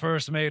 She be the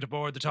first mate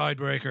aboard the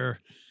Tidebreaker.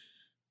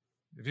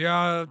 If you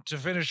are to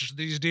finish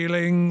these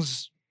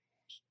dealings,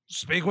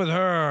 speak with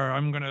her.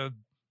 I'm going to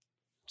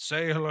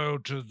say hello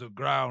to the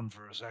ground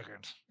for a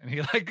second." And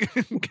he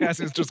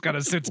Cassius just kind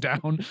of sits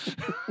down.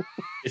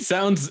 It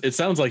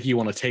sounds like you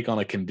want to take on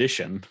a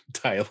condition,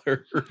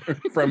 Tyler,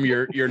 from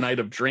your night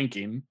of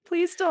drinking.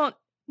 Please don't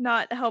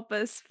not help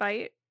us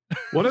fight.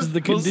 What is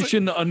the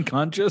condition?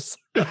 Unconscious?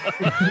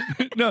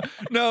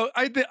 No.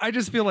 I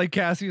just feel like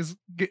Cassius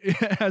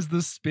has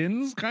the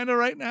spins kind of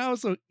right now,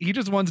 so he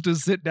just wants to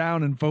sit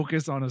down and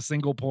focus on a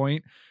single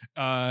point.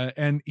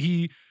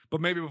 But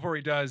maybe before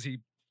he does, he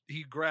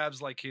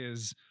grabs like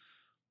his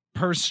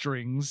purse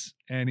strings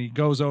and he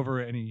goes over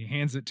and he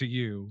hands it to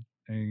you,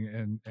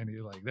 and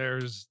he's like,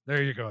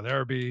 there you go,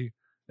 there be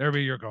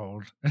your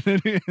gold,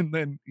 and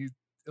then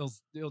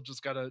he'll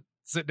just gotta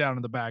sit down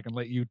in the back and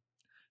let you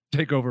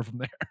take over from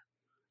there.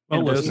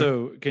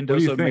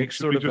 Kendoso makes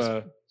sort of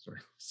a.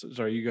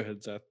 Sorry, you go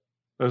ahead, Seth.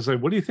 I was like,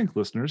 what do you think,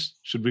 listeners?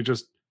 Should we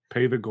just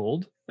pay the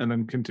gold and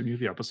then continue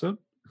the episode?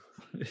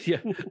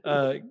 Yeah.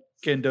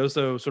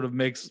 Kendoso sort of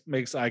makes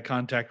eye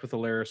contact with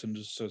Alaris and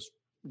just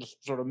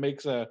sort of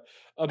makes a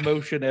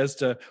motion as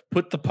to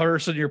put the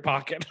purse in your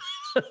pocket.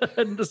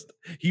 And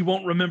he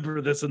won't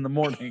remember this in the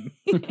morning.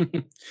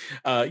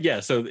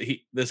 So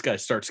this guy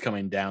starts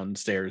coming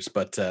downstairs,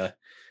 but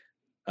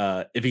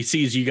if he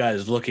sees you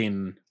guys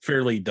looking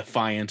fairly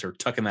defiant or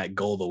tucking that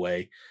gold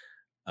away,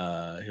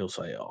 he'll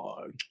say,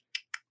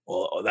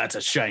 "Oh, that's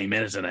a shame,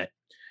 isn't it?"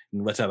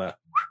 And let's have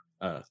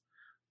a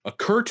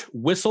curt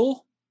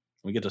whistle.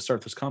 We get to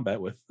start this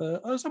combat with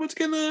someone's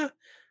gonna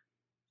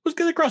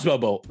get a crossbow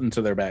bolt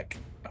into their back.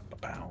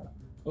 Bow.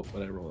 Oh,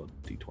 what I roll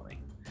a d20.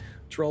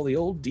 Let's roll the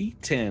old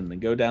d10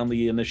 and go down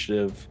the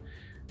initiative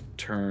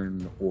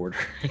turn order.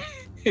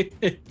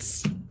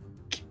 It's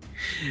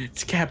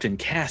Captain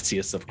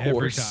Cassius, of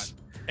course.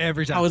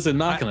 Every time. How is it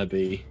not going to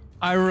be?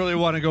 I really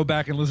want to go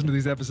back and listen to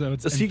these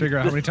episodes and figure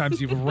out how many times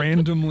you've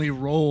randomly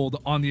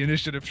rolled on the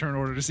initiative turn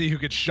order to see who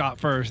gets shot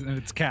first, and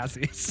it's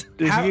Cassius.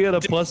 Does he get a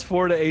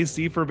 +4 to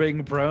AC for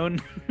being prone?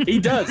 He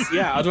does.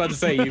 Yeah, I was about to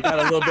say, you've got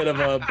a little bit of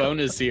a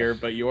bonus here,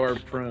 but you are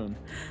prone.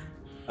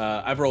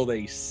 I've rolled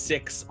a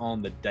 6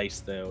 on the dice,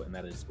 though, and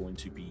that is going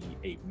to be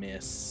a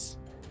miss.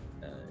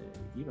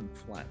 Even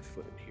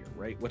flat-footed here,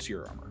 right? What's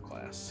your armor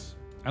class?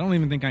 I don't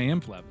even think I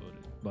am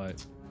flat-footed,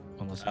 but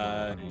unless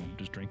I'm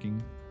just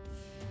drinking.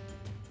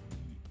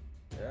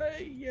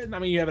 Yeah, I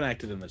mean, you haven't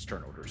acted in this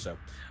turn order, so.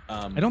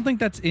 I don't think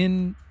that's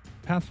in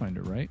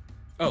Pathfinder, right?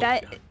 Oh,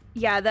 that's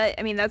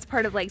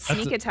part of like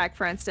sneak attack,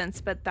 for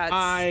instance, but that's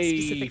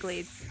specifically.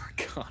 I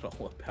forgot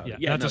all about it.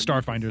 Yeah, that's a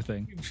Starfinder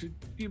thing.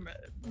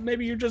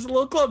 Maybe you're just a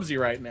little clumsy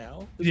right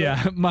now.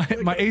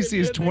 My AC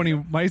is 20.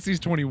 My AC is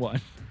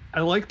 21. I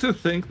like to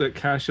think that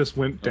Cassius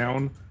went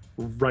down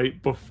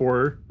right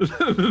before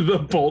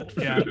the bolt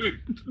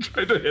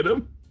tried to hit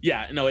him.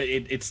 Yeah, no,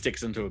 it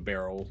sticks into a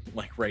barrel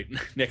like right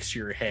next to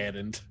your head,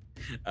 and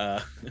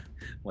perhaps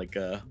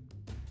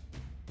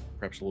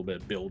a little bit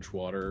of bilge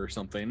water or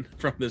something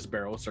from this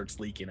barrel starts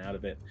leaking out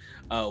of it.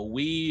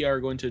 We are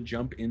going to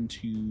jump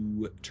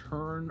into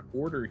turn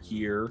order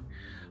here.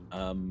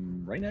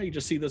 Right now, you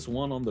just see this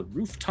one on the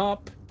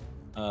rooftop.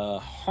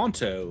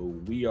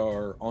 Honto, we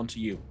are onto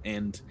you,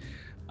 and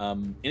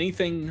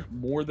anything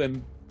more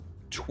than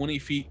 20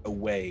 feet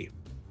away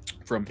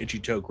from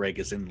Ichito Greg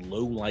is in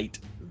low light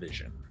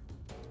vision.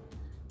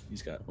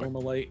 He's got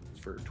normal light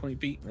for 20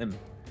 feet and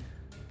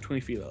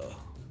 20 feet of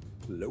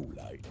low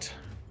light.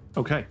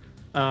 Okay.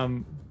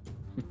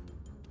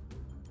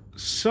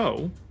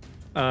 So,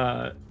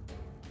 I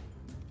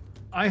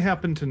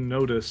happen to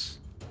notice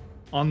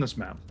on this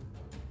map,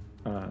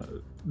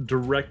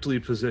 directly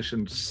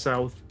positioned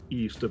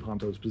southeast of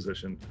Honto's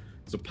position,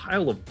 is a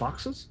pile of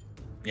boxes.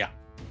 Yeah.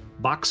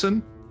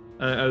 Boxen,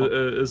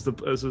 as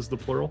is the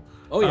plural.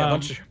 Oh yeah,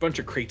 bunch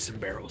of crates and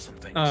barrels and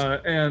things.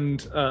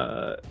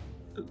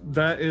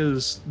 That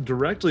is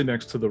directly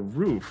next to the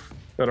roof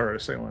that our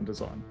assailant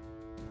is on.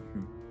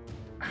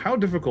 How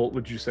difficult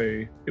would you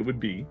say it would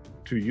be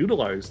to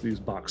utilize these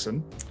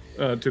boxen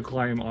to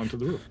climb onto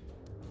the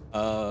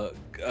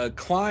roof?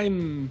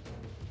 Climb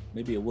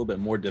maybe a little bit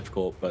more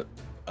difficult, but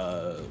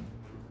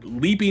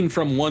leaping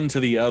from one to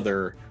the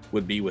other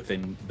would be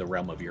within the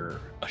realm of your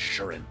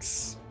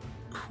assurance.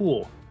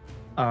 Cool.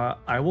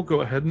 I will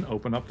go ahead and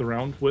open up the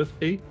round with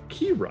a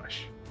key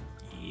rush.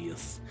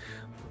 Yes.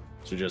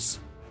 So just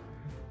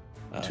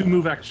 2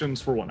 move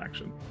actions for 1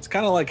 action. It's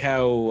kind of like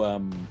how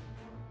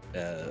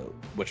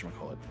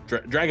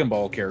whatchamacallit, Dragon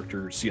Ball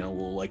characters,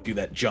 will like do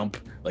that jump,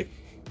 like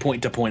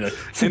point to point,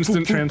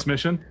 instant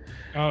transmission.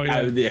 Oh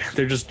yeah.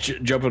 They're just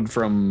jumping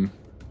from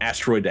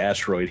asteroid to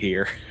asteroid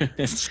here,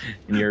 and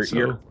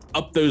you're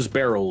up those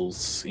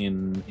barrels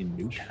in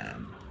no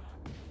time.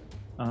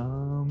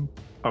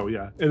 Oh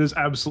yeah, it is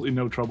absolutely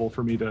no trouble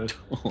for me to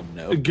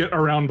get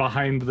around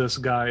behind this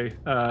guy.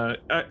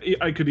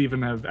 I could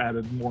even have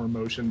added more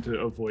motion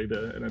to avoid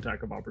an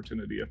attack of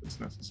opportunity if it's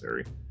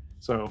necessary.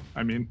 So,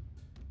 I mean,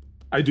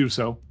 I do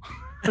so.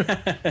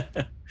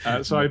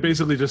 So I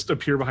basically just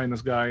appear behind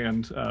this guy,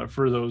 and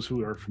for those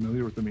who are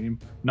familiar with the meme,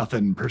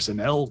 nothing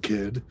personnel,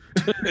 kid.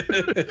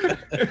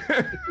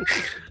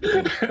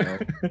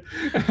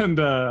 And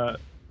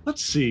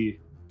let's see.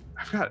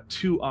 I've got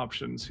 2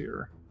 options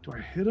here. Do I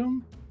hit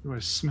him? Or do I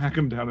smack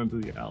him down into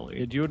the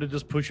alley? Do you want to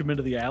just push him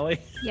into the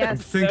alley? Yes. I'm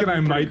thinking I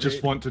might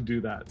just want to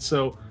do that.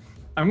 So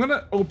I'm going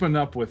to open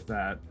up with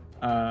that.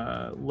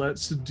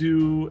 Let's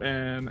do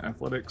an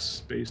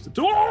athletics based.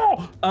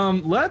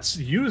 Let's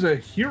use a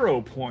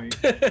hero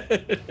point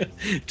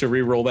to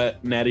re-roll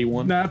that natty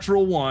one.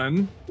 Natural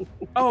one.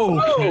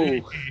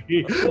 Oh.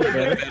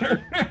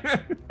 Better.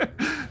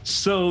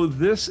 So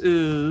this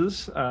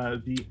is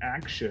the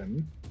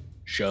action.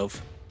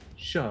 Shove.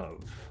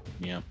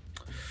 Yeah.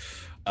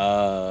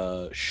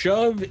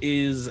 Shove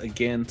is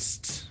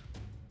against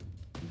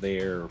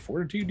their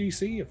fortitude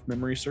DC, if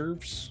memory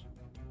serves.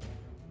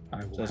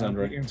 I will have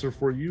the answer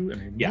for you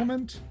in a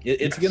moment.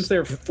 It's against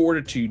their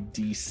fortitude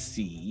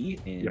DC.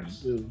 And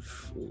yes. Oh,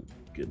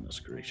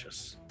 goodness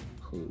gracious.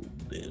 Oh,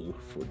 no.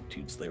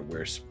 Fortitude's their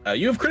worst.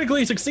 You have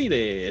critically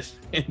succeeded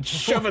in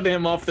shoving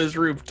him off this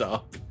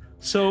rooftop.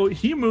 So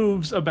he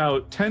moves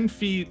about 10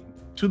 feet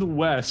to the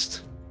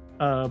west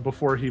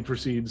before he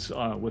proceeds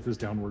with his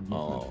downward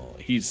movement. Oh,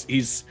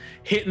 he's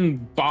hitting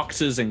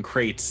boxes and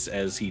crates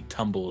as he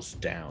tumbles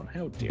down.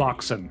 How dare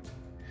Boxing. you?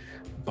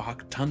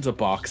 Tons of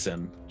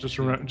boxing. Just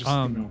remember,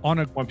 on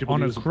a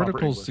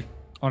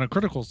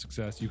critical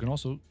success, you can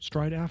also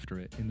stride after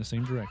it in the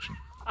same direction.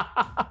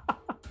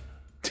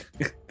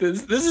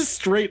 This is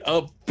straight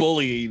up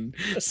bullying.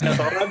 So I'll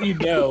have you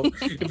know,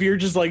 if you're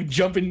just like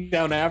jumping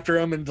down after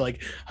him and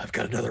like, I've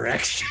got another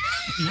action.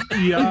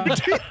 Yeah.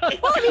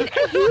 Well, I mean,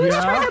 he was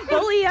trying to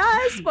bully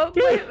us, but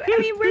I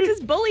mean, we're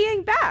just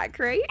bullying back,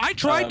 right? I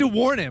tried to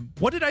warn him.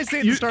 What did I say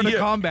at the start of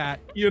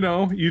combat? You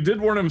know, you did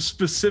warn him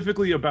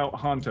specifically about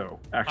Honto,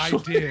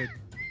 actually. I did.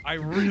 I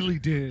really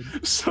did.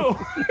 So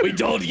we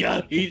told you.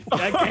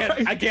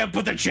 I can't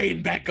put the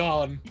chain back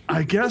on.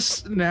 I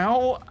guess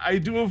now I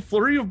do a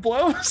flurry of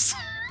blows.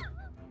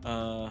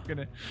 I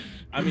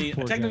mean,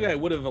 technically I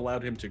would have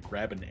allowed him to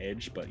grab an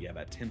edge, but yeah,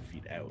 that 10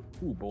 feet out.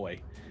 Oh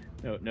boy.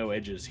 No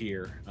edges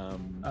here.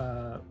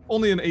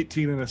 Only an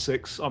 18 and a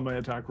 6 on my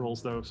attack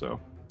rolls though,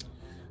 so.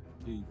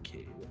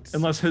 Okay.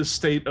 Unless his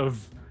state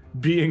of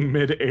being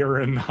mid-air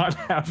and not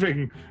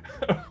having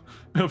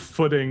a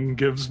footing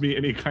gives me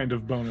any kind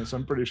of bonus.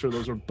 I'm pretty sure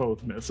those are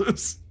both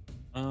misses.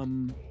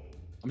 I'm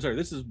sorry.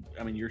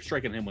 You're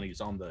striking him when he's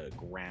on the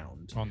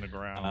ground. On the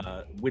ground.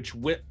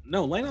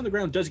 Laying on the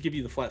ground does give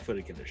you the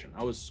flat-footed condition.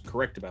 I was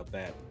correct about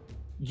that.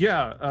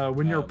 Yeah,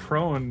 when you're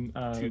prone,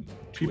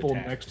 people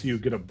attack. next to you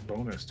get a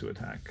bonus to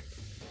attack.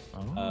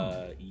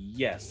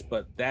 Yes,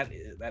 but that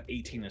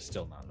 18 is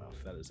still not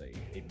enough. That is a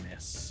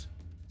miss.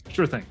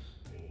 Sure thing.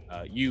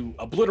 You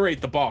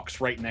obliterate the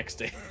box right next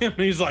to him.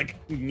 He's like,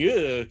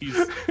 yeah.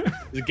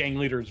 The gang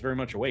leader is very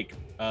much awake.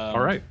 All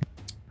right.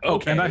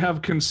 Okay. And I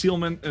have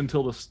concealment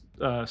until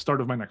the start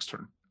of my next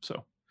turn.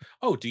 So.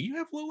 Oh, do you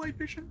have low light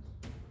vision?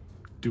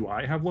 Do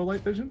I have low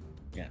light vision?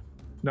 Yeah.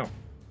 No.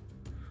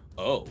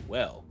 Oh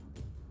well.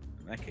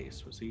 In that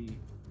case, was he?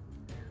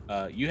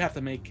 You have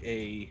to make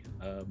a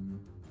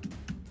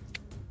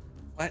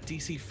flat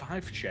DC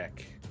 5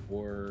 check,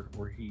 or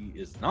he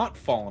is not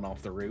falling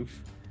off the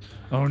roof.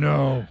 Oh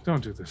no!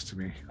 Don't do this to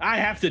me. I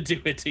have to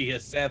do it to you,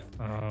 Seth.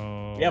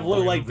 Oh. You have low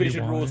light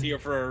vision rules here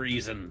for a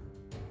reason.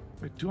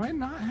 Wait, do I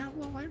not have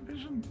low light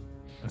vision?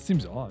 That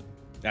seems odd.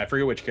 I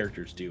forget which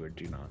characters do or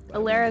do not.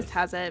 Alaris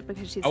has it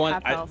because she's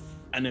half elf.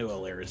 I knew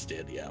Alaris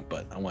did, yeah,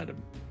 but I wanted to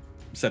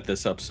set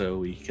this up so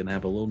we can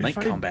have a little night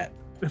combat.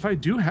 If I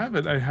do have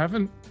it, I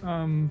haven't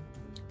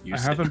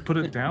put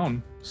it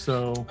down.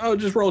 So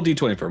just roll a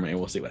d20 for me.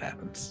 We'll see what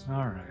happens.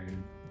 All right.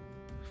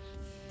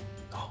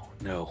 Oh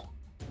no.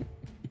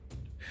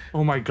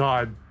 Oh my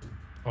god.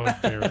 Oh, I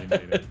barely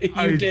made it.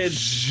 I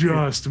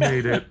just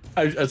made it.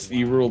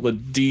 You rolled a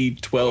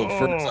d12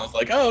 first. I was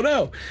like, oh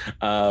no.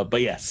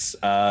 But yes,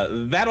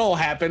 that all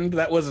happened.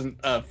 That wasn't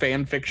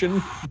fan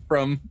fiction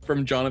from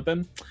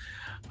Jonathan.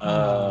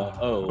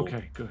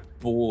 Okay, good.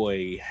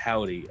 Boy,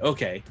 howdy.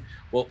 Okay.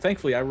 Well,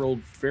 thankfully I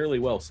rolled fairly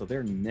well, so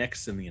they're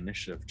next in the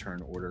initiative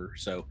turn order.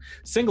 So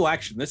single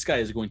action, this guy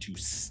is going to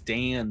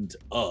stand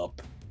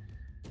up.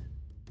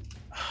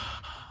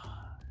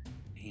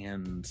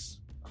 And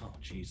oh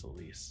geez,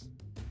 Elise.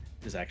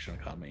 His action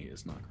economy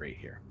is not great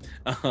here.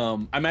 I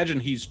imagine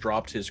he's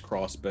dropped his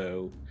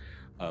crossbow,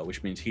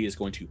 which means he is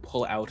going to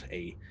pull out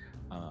a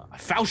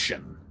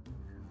falchion,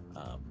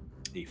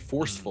 a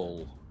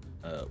forceful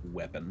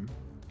weapon.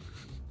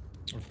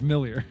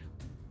 Familiar.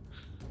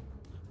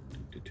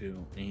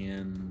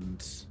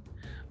 And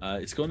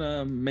it's going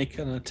to make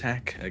an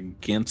attack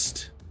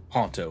against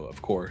Honto,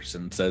 of course,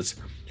 and says,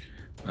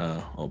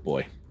 oh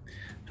boy.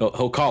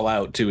 He'll call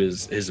out to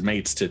his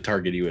mates to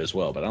target you as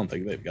well, but I don't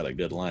think they've got a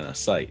good line of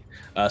sight.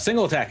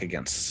 Single attack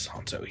against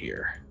Honto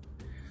here.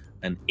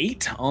 An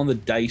 8 on the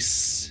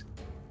dice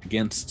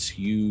against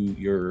you.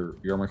 Your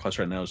armor class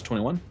right now is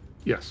 21?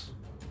 Yes.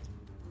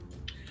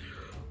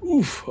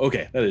 Oof.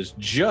 Okay, that is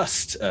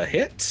just a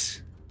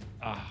hit.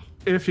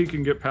 If he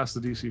can get past the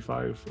DC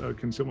 5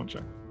 concealment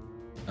check.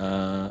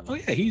 Oh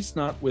yeah, he's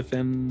not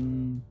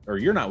within, or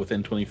you're not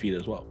within 20 feet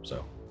as well,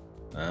 so.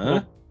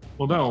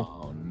 Well,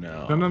 no. Oh,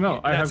 no.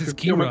 No. I have his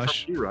key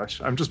rush. Key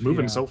rush. I'm just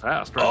moving so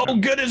fast. Right now.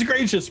 Goodness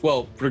gracious.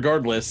 Well,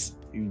 regardless,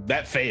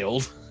 that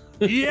failed.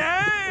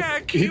 Yeah,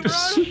 He keep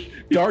just running.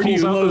 Darn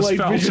pulls you, out low this light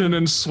falchion vision.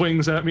 and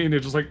swings at me, and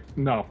it's just like,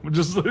 no,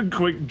 just a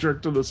quick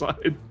jerk to the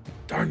side.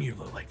 Darn you,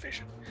 low light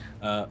vision.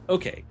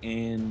 Okay,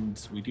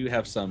 and we do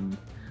have some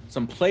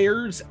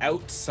players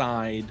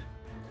outside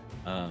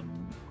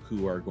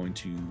who are going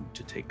to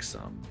take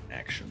some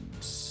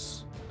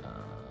actions.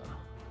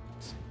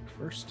 Let's see,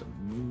 first to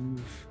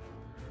move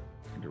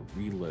and to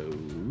reload.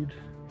 And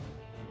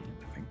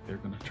I think they're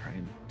going to try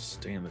and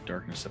stay in the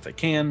darkness if they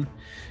can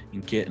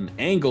and get an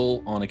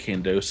angle on a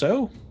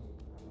Candoso.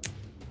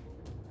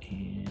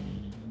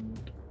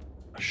 And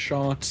a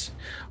shot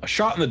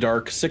in the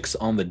dark, 6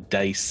 on the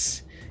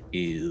dice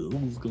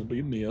is going to be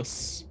a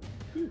miss.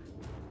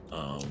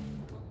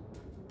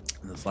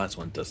 This last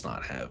one does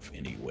not have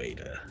any way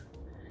to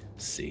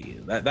see.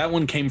 That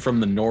one came from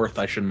the north,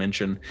 I should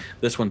mention.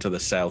 This one to the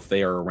south.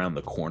 They are around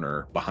the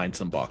corner behind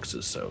some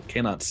boxes, so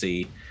cannot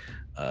see.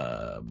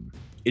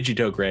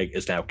 Ichito Greg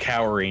is now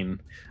cowering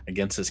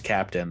against his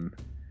captain.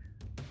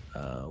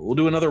 We'll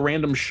do another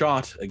random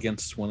shot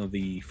against one of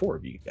the 4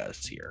 of you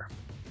guys here.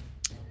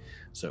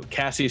 So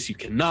Cassius, you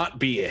cannot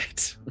be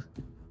it.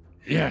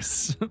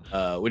 Yes.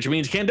 Which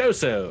means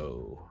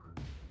Candoso.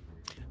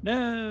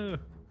 No.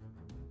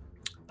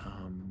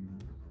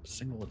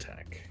 Single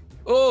attack.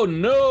 Oh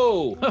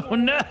no! Oh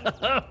no.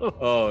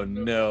 Oh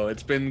no!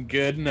 It's been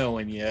good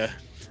knowing you,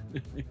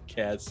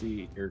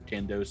 Cassie or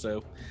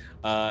Candoso.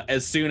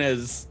 As soon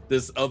as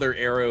this other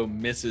arrow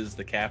misses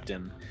the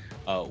captain,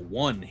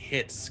 one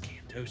hits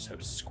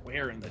Candoso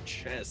square in the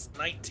chest.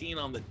 19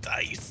 on the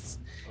dice.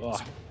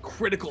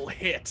 Critical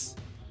hit.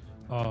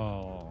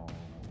 Oh,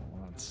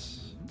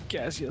 that's.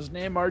 Cassius,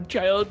 name our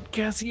child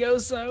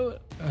Cassioso.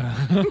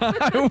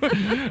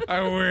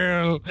 I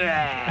will.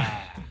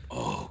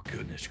 Oh,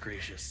 goodness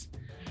gracious.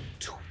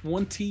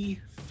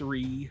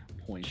 23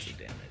 points of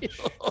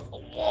damage.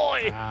 Oh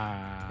boy.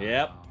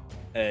 Yep.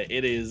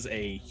 It is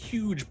a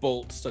huge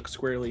bolt stuck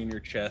squarely in your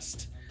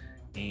chest.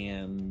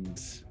 And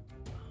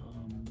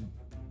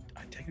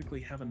I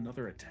technically have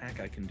another attack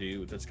I can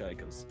do with this guy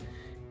because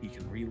he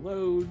can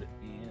reload.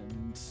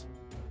 And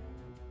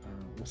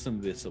we'll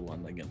send this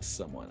one against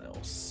someone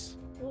else.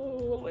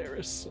 Oh,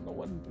 Alaris, and the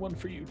one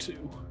for you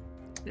too.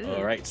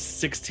 All right,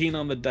 16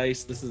 on the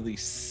dice. This is the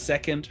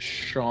second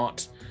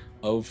shot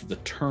of the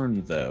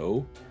turn,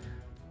 though.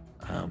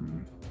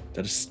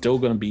 That is still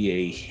going to be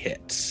a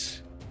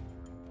hit.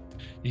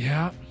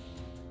 Yeah.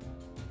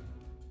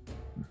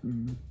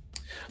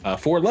 Mm-hmm.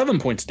 For 11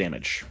 points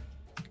damage.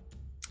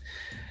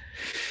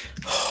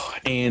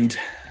 And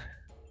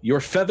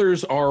your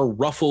feathers are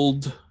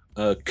ruffled,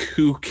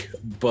 Kook,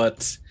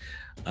 but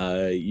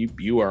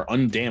you are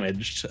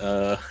undamaged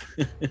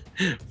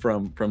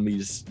from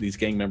these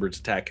gang members'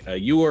 attack.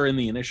 You are in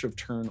the initiative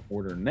turn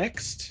order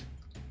next.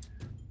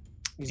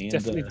 He's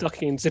definitely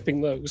ducking and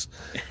zipping those.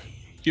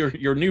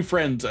 Your new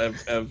friends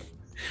have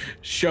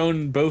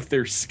shown both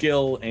their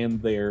skill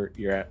and their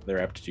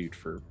aptitude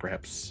for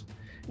perhaps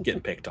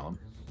getting picked on.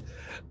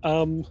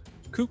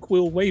 Kook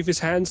will wave his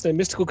hands in a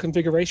mystical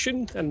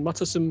configuration and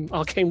mutter some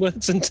arcane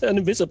words and turn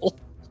invisible.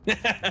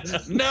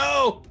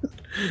 No!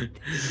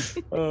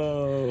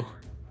 Oh.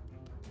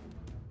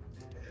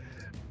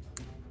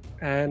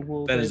 And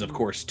we'll that is, of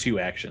course, 2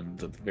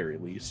 actions at the very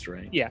least,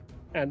 right? Yeah,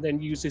 and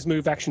then use his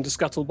move action to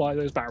scuttle by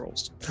those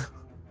barrels.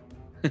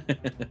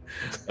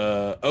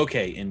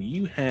 Okay, and do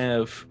you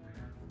have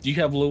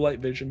low light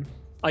vision?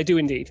 I do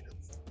indeed.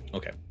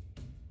 Okay.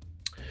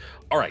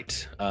 All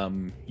right.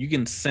 You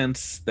can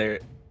sense there.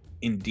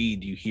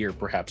 Indeed, you hear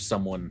perhaps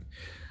someone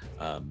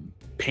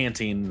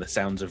panting, the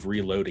sounds of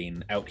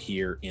reloading out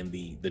here in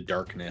the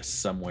darkness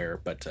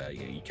somewhere, but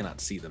you cannot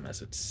see them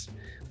as it's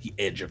the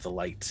edge of the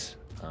light.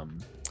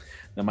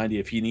 Now, mind you,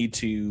 if you need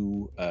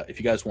to, if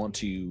you guys want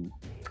to,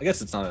 I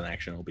guess it's not an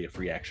action, it'll be a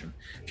free action.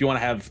 If you want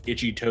to have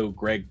Itchy Toe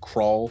Greg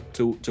crawl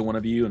to one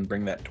of you and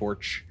bring that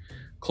torch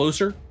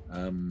closer,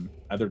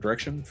 either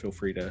direction, feel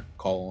free to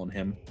call on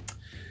him.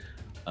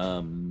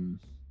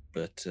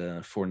 But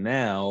for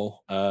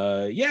now,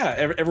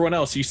 everyone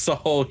else, you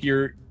saw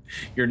your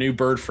new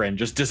bird friend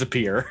just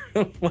disappear.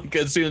 Like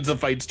as soon as the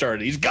fight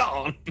started, he's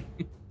gone.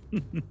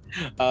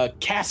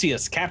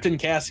 Cassius, Captain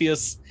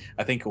Cassius,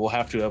 I think we'll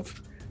have to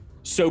have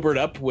sobered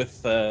up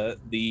with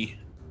the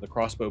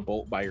crossbow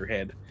bolt by your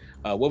head.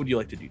 What would you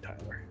like to do,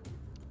 Tyler?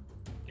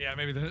 Yeah,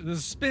 maybe the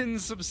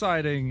spin's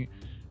subsiding.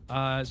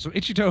 So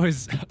Ichito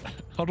is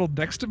huddled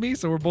next to me,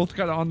 so we're both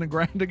kind of on the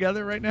ground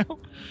together right now.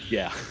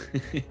 Yeah.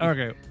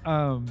 Okay.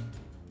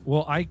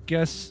 Well, I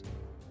guess,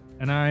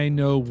 and I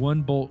know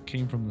one bolt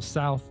came from the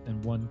south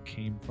and one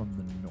came from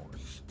the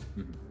north.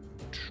 Mm-hmm.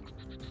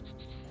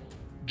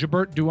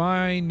 Jabert, do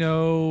I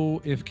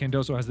know if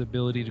Candoso has the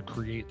ability to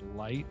create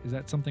light? Is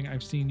that something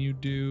I've seen you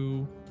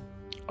do?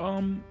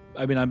 I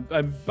mean,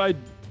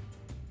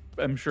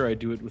 I'm sure I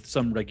do it with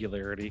some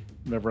regularity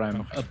whenever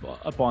I'm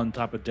up on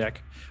top of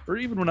deck, or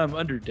even when I'm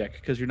under deck,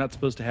 because you're not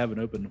supposed to have an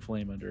open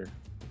flame under.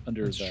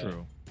 That's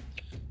true.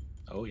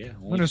 Oh yeah.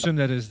 I'm gonna assume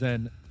that is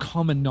then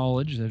common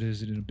knowledge. That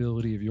is an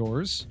ability of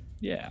yours.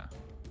 Yeah.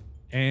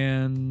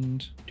 And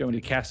do you want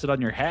me to cast it on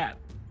your hat?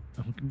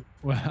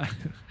 Well,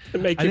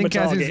 Make I him a think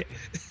Cassius, target.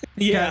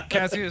 Yeah,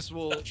 Cassius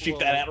will shoot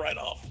that ad right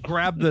off.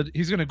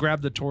 he's gonna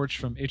grab the torch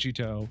from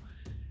Ichito,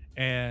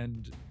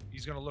 and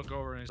he's gonna look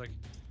over and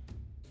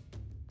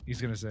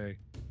he's gonna say,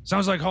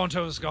 "Sounds like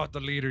Honto's got the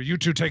leader. You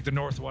two take the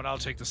north one, I'll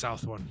take the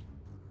south one."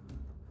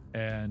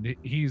 And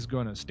he's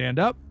gonna stand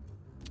up.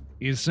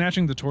 Is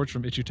snatching the torch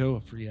from Ichito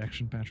a free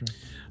action, Patrick?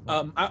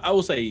 I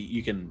will say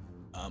you can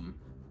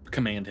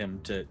command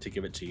him to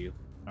give it to you.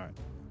 All right.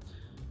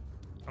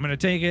 I'm gonna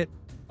take it.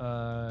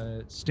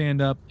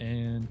 Stand up,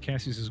 and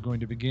Cassius is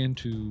going to begin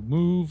to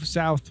move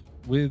south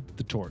with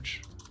the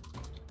torch.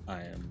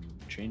 I am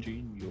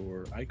changing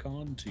your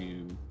icon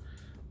to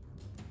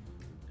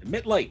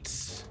emit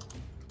lights.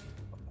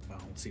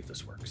 Well, let's see if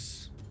this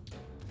works.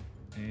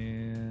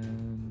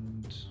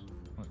 And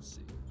let's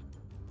see.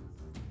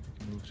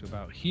 Move to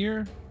about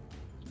here.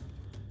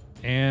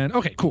 And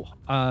okay, cool.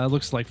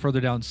 Looks like further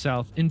down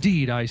south,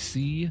 indeed, I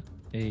see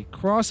a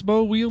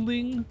crossbow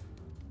wielding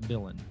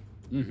villain.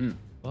 Mm-hmm.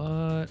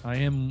 But I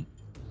am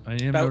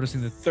About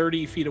noticing that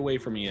 30 feet away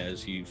from you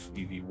as you've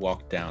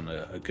walked down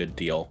a good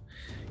deal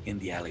in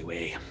the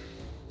alleyway.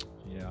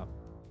 Yeah.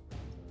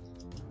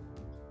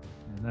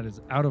 And that is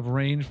out of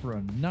range for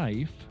a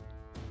knife.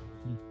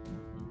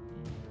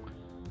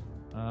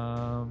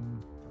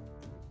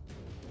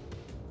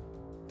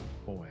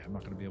 Boy, I'm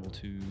not going to be able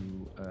to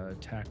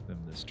attack them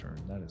this turn.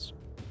 That is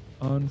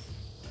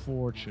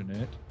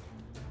unfortunate.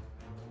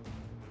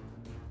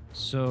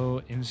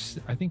 So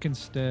I think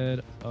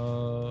instead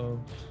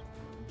of...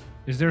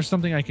 Is there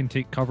something I can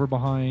take cover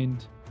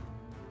behind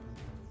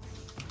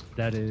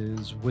that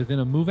is within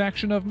a move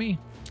action of me?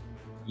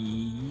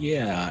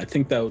 Yeah, I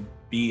think that would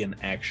be an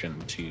action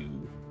to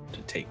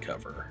take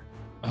cover.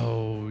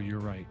 Oh, you're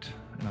right.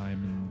 And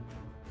I'm in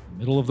the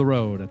middle of the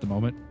road at the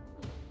moment.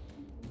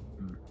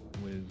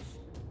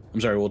 I'm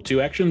sorry, will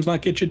 2 actions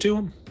not get you to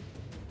him?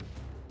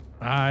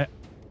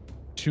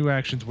 2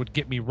 actions would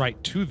get me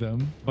right to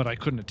them, but I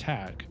couldn't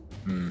attack.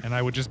 And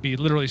I would just be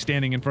literally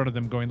standing in front of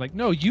them going like,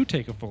 no, you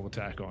take a full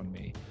attack on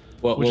me.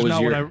 What was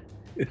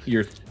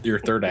your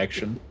third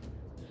action?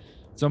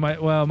 So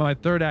my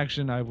third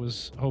action, I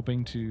was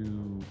hoping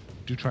to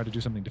try to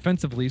do something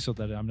defensively so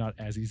that I'm not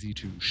as easy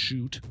to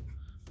shoot.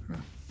 But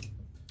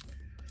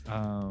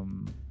I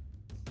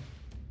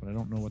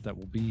don't know what that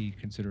will be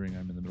considering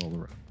I'm in the middle of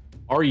the road.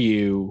 Are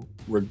you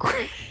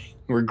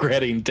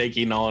regretting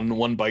taking on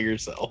one by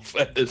yourself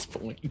at this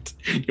point?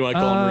 You want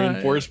to call them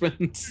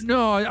reinforcements?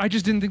 No, I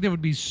just didn't think that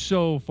would be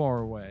so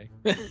far away.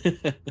 And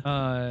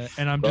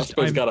I'm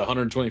Crossbow's got a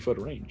 120-foot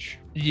range.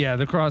 Yeah,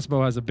 the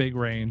crossbow has a big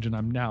range, and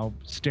I'm now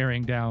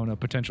staring down a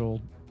potential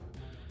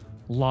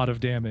lot of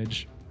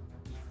damage.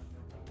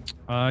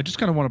 I just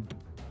kind of want to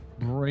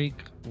break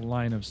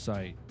line of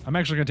sight. I'm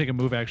actually going to take a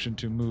move action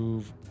to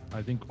move,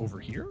 I think, over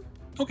here.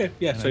 Okay,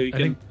 yeah, so you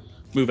can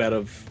move out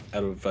of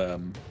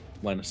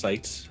line of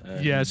sight.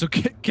 Yeah, so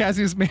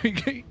Cassius,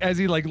 maybe as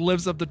he like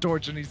lifts up the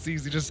torch and he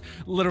just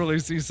literally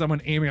sees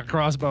someone aiming a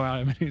crossbow at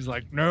him, and he's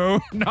like,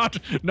 "No, not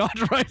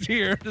right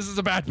here. This is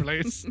a bad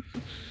place."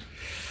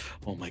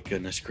 Oh my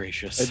goodness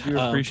gracious! I do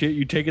appreciate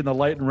you taking the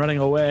light and running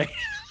away.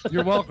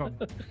 You're welcome.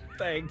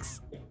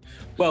 Thanks.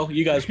 Well,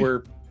 you guys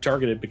were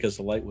targeted because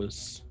the light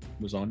was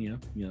on you.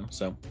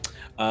 So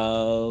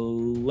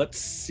let's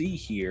see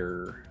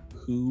here.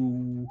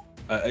 Who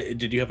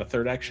did you have a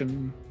third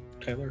action,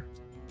 Tyler?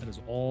 That is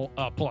all.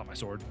 Pull out my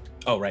sword.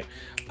 Oh, right.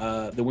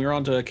 Then we're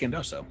on to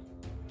Candoso.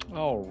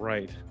 All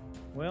right.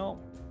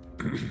 Well,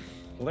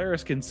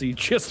 Polaris can see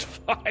just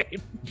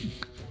fine.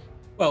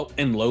 Well,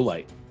 in low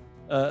light.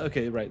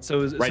 Okay, right.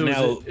 So is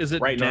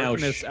it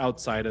darkness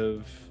outside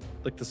of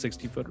like the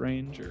 60-foot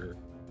range or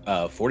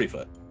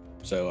 40-foot?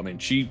 So I mean,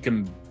 she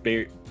can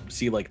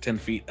see like 10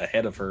 feet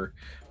ahead of her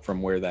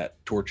from where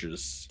that torch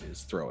is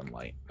throwing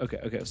light.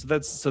 Okay.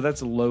 So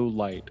that's a low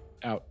light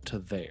out to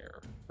there,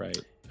 right?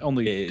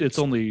 It's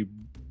only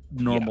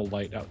normal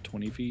light out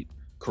 20 feet.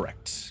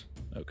 Correct.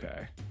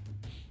 Okay.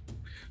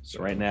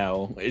 So right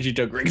now,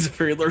 Ijito Grig's a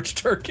very large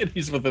target.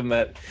 He's within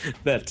that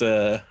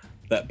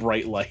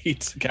bright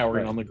light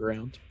cowering on the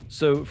ground.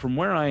 So from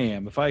where I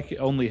am, if I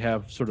only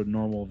have sort of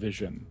normal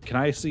vision, can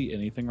I see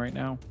anything right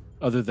now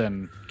other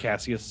than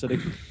Cassius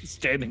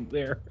standing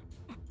there?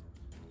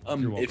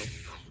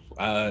 If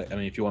you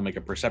want to make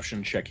a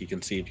perception check, you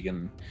can see if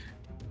you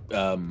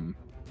can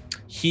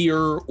hear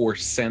or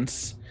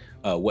sense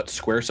what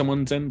square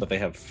someone's in, but they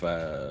have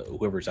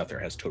whoever's out there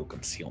has total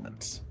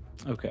concealment.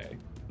 Okay,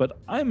 but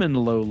I'm in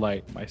low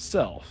light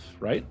myself,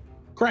 right?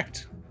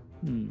 Correct.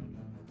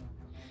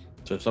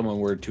 So if someone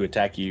were to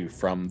attack you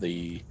from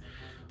the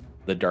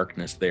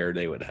darkness there,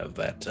 they would have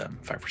that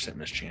 5%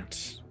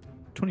 mischance.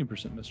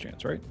 20%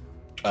 mischance, right?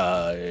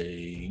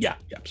 Yeah.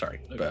 Sorry.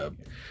 Okay.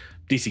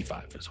 DC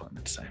 5 is what I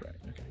meant to say. Right.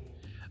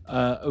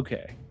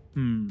 Okay.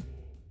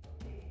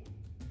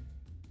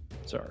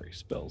 Sorry,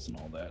 spells and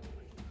all that.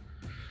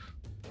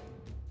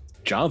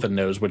 Jonathan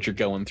knows what you're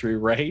going through,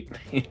 right?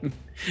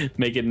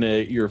 Making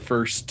your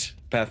first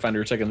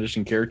Pathfinder 2nd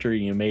edition character,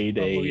 you made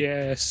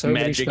a so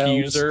magic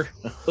user.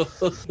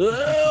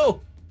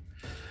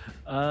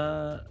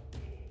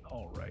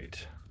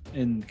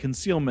 And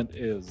concealment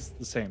is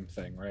the same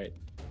thing, right?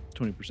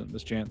 20%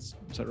 mischance.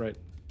 Is that right?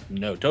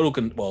 No, total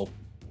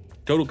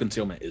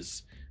concealment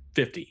is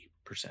 50%.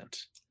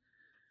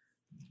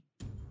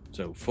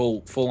 So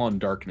full on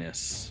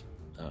darkness,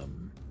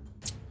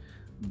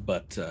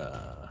 but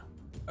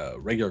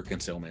regular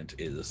concealment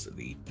is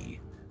the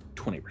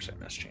 20%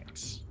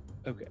 mischance.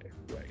 Okay,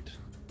 right.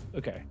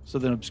 Okay, so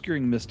then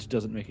obscuring mist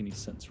doesn't make any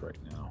sense right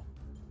now.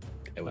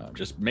 It would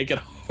just make it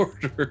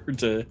harder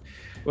to.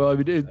 Well, I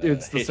mean,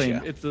 it's the same.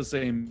 ya. It's the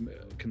same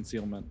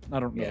concealment. I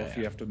don't know if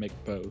you Yeah. have to make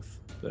both,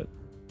 but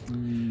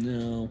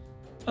No.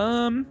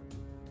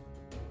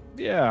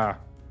 yeah.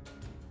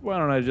 Why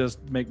don't I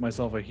just make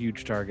myself a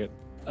huge target?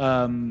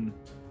 I'll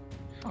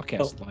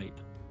cast light,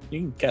 You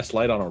can cast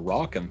light on a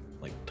rock and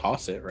like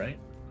toss it, right?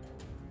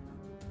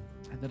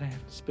 and then I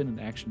have to spend an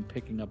action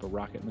picking up a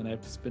rocket, and then I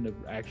have to spend an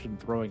action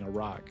throwing a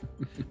rock,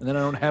 and then I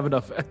don't have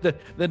enough.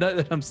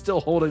 Then I'm still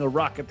holding a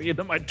rock at the end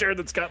of my turn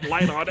that's got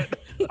light on it.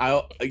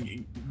 I'll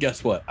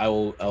guess what?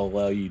 I'll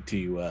allow you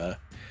to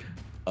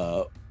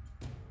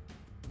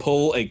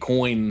pull a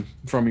coin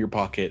from your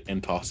pocket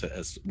and toss it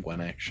as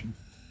one action.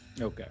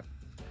 Okay.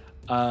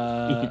 You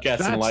can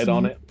cast some that's light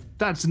on it.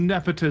 That's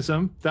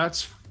nepotism.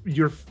 That's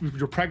you're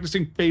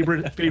practicing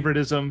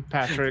favoritism,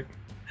 Patrick.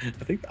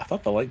 I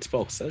thought the light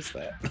spell says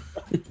that.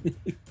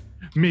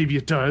 Maybe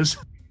it does.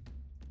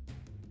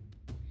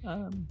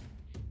 No,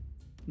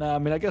 I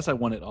mean, I guess I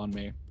want it on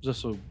me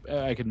just so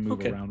I can move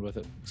Okay. around with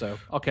it. So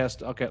I'll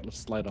cast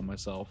light on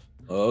myself.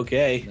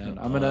 Okay. And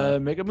I'm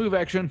gonna make a move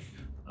action.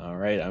 All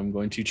right, I'm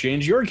going to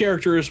change your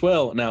character as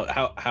well. Now,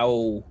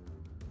 how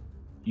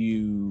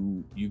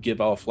you give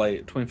off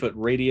light 20-foot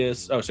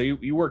radius? Oh, so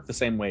you work the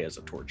same way as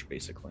a torch,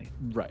 basically.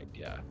 Right,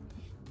 yeah.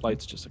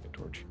 Light's just like a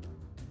torch.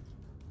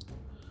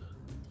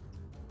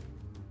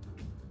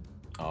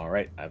 All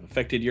right, I've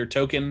affected your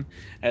token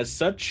as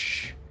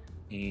such,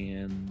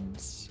 and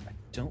I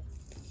don't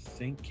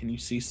think. Can you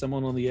see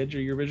someone on the edge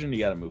of your vision? You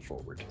got to move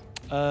forward.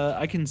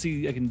 I can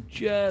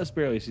just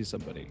barely see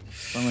somebody.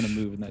 So I'm gonna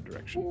move in that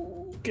direction.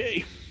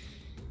 Okay.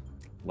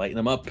 Lighten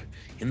them up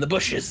in the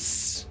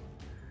bushes.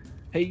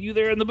 Hey, you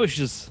there in the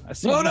bushes? I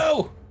see Oh you.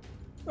 no!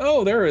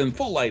 Oh, they're in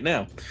full light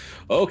now.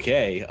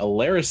 Okay,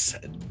 Alaris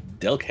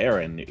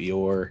Delcarin,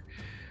 your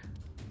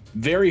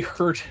very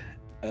hurt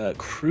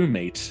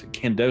crewmate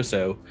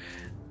Candoso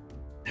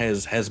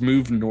has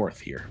moved north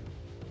here.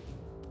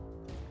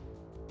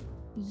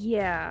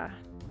 Yeah.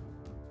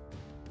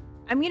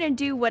 I'm going to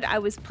do what I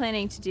was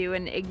planning to do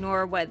and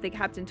ignore what the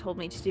captain told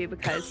me to do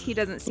because he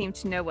doesn't seem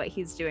to know what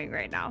he's doing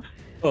right now.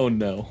 Oh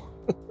no.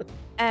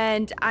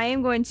 And I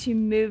am going to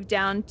move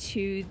down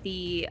to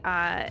the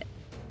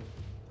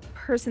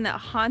person that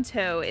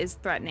Honto is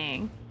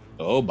threatening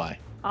Oh bye.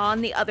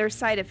 on the other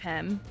side of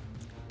him.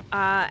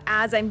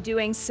 As I'm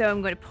doing so,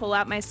 I'm going to pull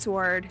out my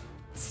sword,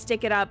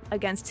 stick it up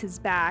against his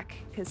back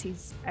because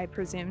he's, I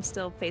presume,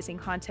 still facing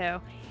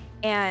Honto,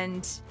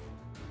 and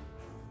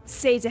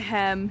say to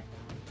him,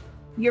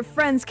 "Your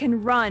friends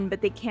can run,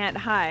 but they can't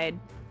hide.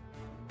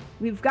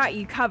 We've got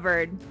you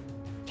covered.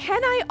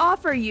 Can I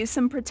offer you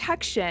some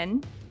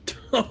protection?"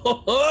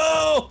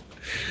 Oh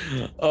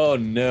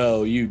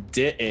no, you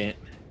didn't.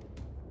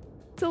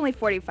 It's only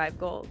 45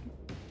 gold.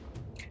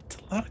 It's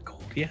a lot of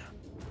gold, yeah.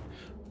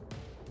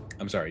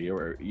 I'm sorry,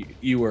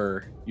 you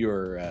were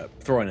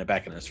throwing it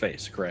back in his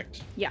face,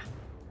 correct? Yeah.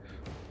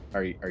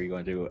 Are you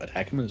going to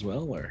attack him as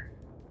well, or?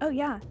 Oh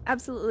yeah,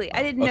 absolutely.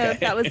 I didn't know if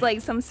Okay. that was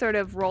like some sort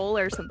of roll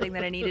or something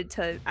that I needed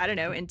to, I don't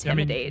know,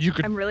 intimidate. you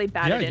could- I'm really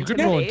bad Yeah, at you could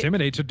intimidate. roll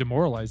intimidate to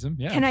demoralize him.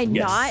 Yeah. Can I absolutely.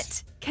 Yes.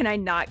 not? Can I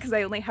not? Because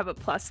I only have a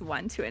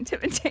 +1 to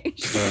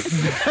intimidation.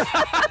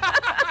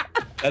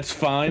 That's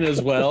fine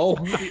as well.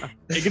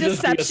 It could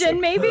just be a-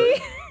 Deception, maybe?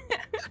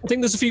 I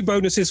think there's a few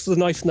bonuses for the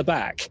knife in the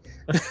back.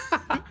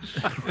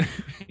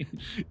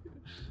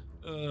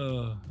 These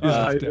uh,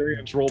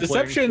 Iberians role-playing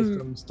Deception-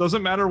 systems.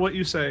 Doesn't matter what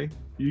you say.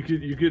 You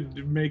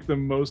could make the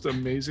most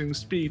amazing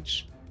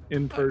speech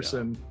in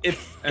person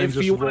if and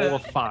just you roll a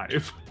wanna,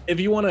 5. if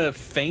you want to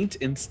feint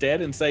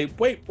instead and say,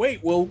 wait,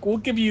 we'll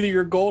give you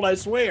your gold, I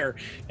swear,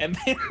 and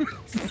then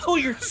pull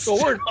your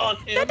sword on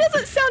him. That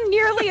doesn't sound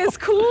nearly as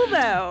cool,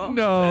 though.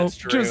 No, That's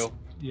true.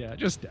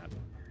 just stab him.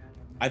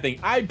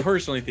 I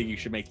personally think you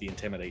should make the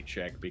intimidate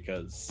check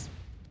because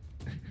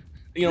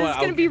you know This is what,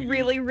 going to be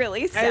really,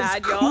 really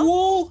sad,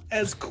 y'all.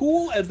 As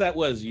cool as that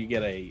was, you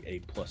get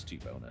a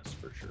 +2 bonus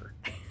for sure.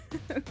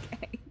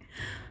 Okay.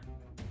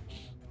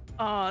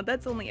 Oh,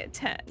 that's only a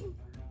 10.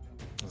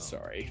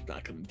 Sorry,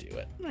 not gonna do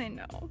it. I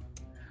know.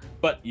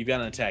 But you've got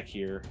an attack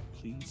here.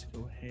 Please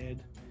go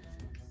ahead.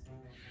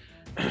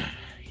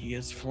 He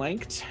is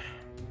flanked.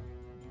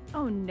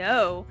 Oh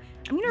no.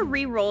 I'm going to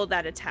re-roll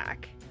that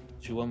attack.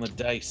 2 on the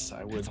dice.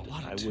 I would. That's a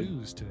lot of I would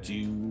twos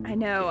today. do. I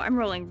know. I'm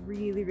rolling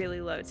really, really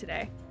low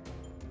today.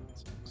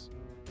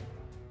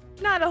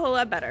 Not a whole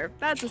lot better.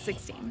 That's a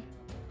 16.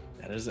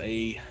 That is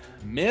a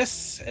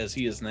miss, as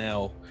he is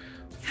now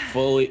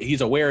fully.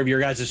 He's aware of your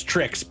guys'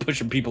 tricks,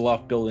 pushing people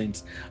off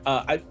buildings.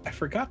 I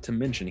forgot to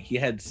mention he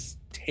had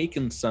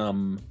taken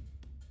some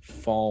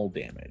fall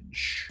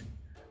damage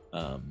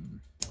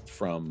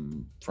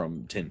from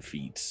 10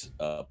 feet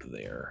up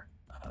there.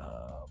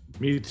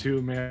 Me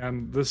too,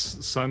 man. This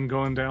sun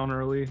going down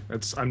early.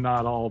 I'm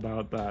not all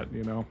about that,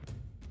 you know.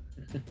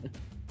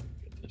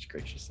 Goodness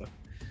gracious,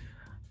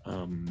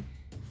 though.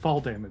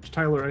 Fall damage.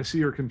 Tyler, I see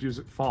you're confused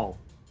at fall.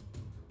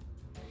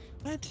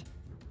 What?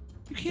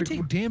 You can't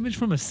take damage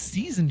from a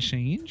season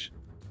change.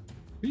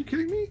 Are you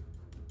kidding me?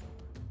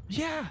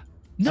 Yeah.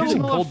 No,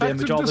 Seasonal cold affective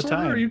damage all the disorder?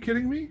 time. Are you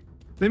kidding me?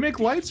 They make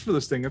lights for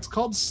this thing. It's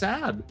called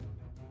SAD.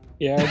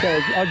 Yeah,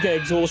 I get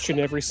exhaustion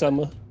every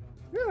summer.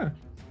 Yeah.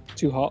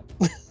 Too hot.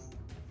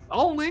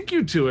 I'll link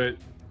you to it.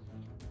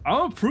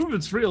 I'll prove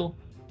it's real.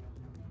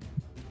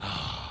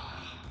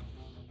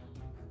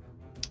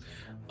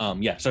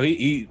 Yeah, so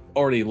he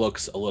already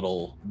looks a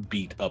little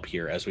beat up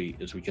here as we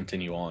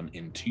continue on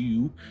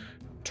into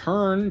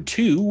turn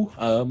 2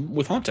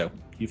 with Honto.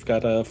 You've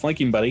got a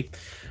flanking buddy.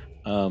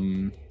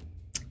 And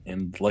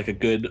like a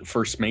good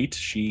first mate,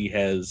 she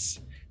has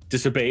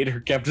disobeyed her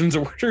captain's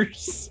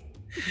orders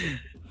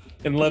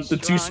and let the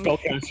 2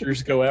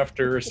 spellcasters go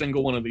after a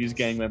single one of these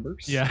gang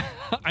members. Yeah,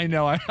 I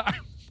know.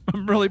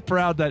 I'm really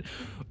proud that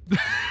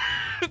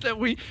that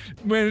we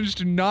managed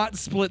to not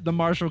split the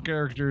martial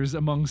characters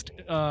amongst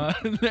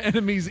the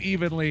enemies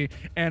evenly,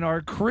 and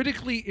our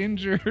critically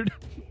injured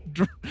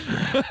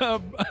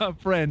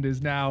friend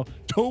is now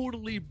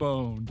totally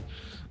boned.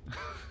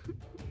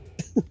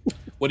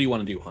 What do you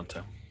want to do,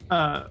 Honto?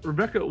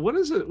 Rebecca, what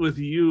is it with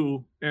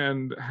you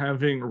and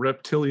having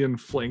reptilian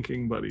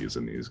flanking buddies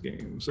in these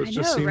games? It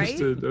just seems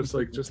right? that's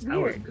like just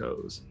how weird. it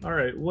goes. All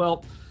right,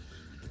 well,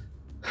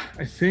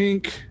 I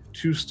think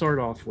to start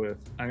off with,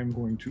 I am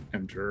going to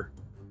enter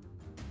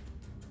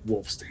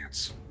Wolf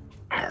Stance.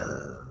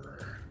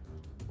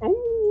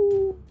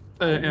 Oh,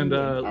 and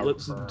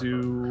let's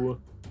do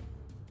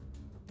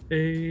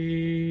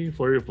a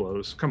flurry of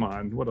blows. Come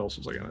on, what else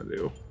was I gonna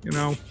do? You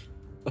know.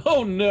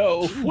 Oh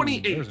no!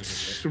 28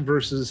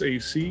 versus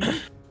AC.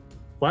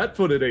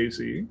 Flat-footed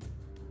AC.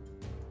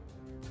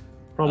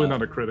 Probably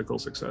not a critical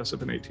success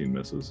if an 18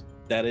 misses.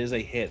 That is a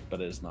hit,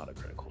 but it is not a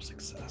critical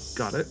success.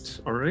 Got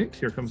it. All right,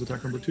 here comes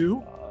attack number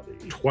 2.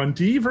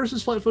 20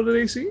 versus flat-footed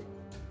AC.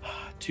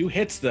 2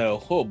 hits,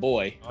 though. Oh,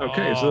 boy.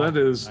 Okay, so that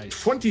is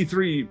nice.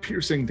 23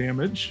 piercing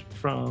damage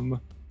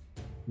from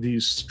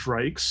these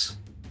strikes.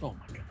 Oh,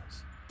 my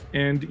goodness.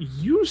 And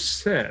you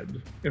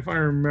said, if I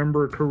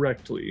remember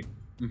correctly,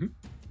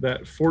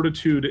 that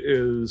Fortitude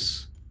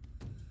is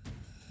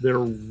their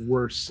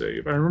worst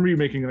save. I remember you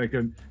making like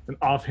an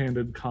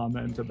offhanded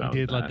comment about that.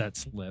 He did let that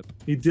slip.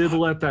 He did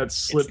let that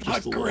slip It's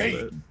just a not little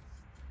great. bit.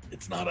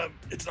 It's not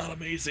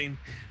amazing.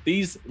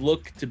 These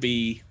look to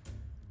be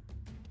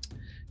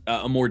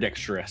more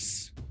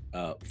dexterous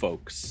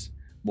folks,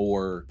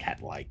 more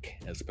cat-like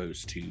as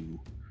opposed to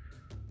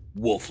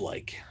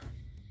wolf-like.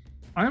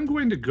 I'm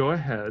going to go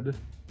ahead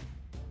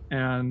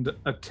and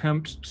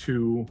attempt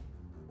to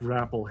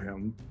grapple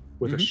him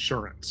with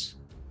assurance,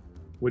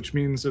 which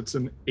means it's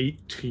an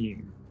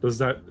 18. Does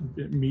that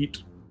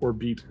meet or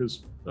beat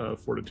his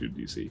fortitude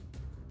DC?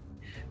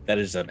 That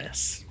is a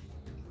miss.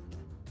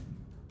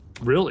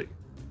 Really?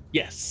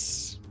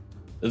 Yes.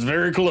 It's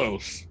very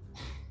close.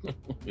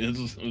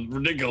 It's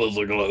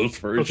ridiculously close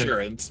for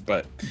insurance,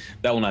 but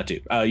that will not do.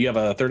 You have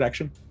a third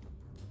action?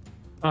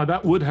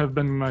 That would have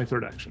been my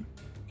third action.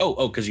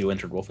 Oh, because you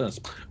entered Wolfness.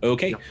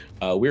 Okay.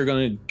 Yeah. We're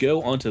going to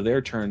go on to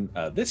their turn.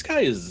 This guy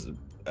is,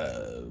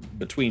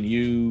 between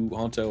you,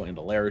 Honto, and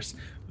Alaris,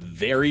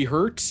 very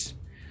hurt.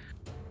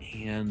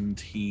 And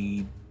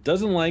he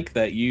doesn't like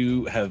that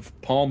you have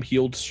palm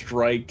healed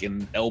Strike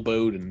and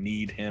elbowed and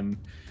need him.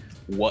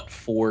 What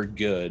for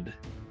good?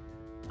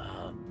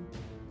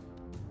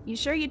 You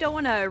sure you don't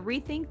want to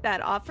rethink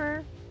that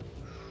offer?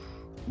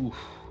 Oof.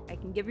 I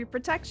can give you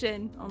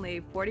protection,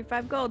 only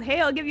 45 gold.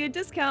 Hey, I'll give you a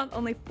discount,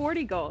 only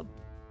 40 gold.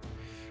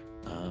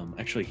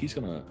 Actually,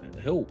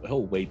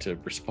 he'll wait to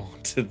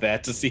respond to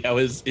that to see how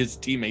his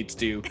teammates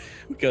do,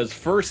 because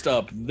first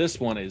up, this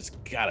one is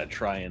gotta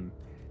try and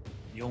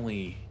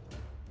you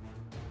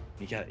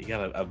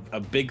got a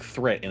big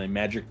threat and a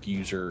magic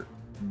user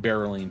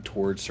barreling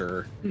towards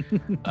her.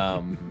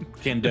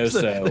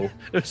 Candoso.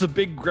 There's a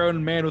big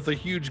grown man with a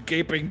huge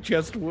gaping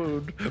chest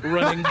wound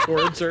running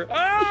towards her.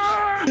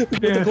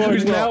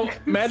 Who's now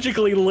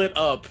magically lit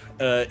up,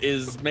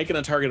 is making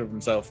a target of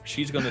himself.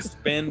 She's going to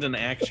spend an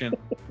action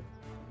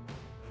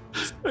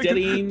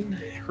steadying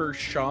her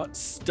shot,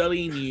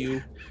 studying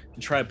you,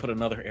 and try to put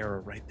another arrow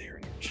right there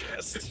in your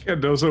chest.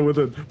 Candoso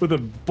with a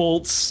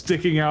bolt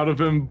sticking out of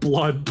him,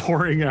 blood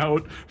pouring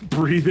out,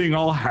 breathing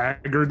all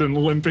haggard and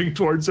limping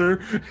towards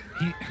her.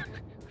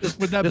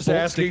 With that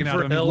bolt sticking out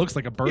of him, it looks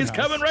like a birdhouse. He's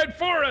coming right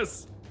for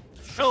us.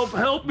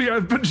 Help me,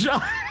 I've been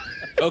shot.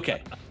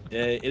 Okay.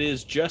 It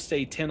is just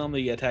a 10 on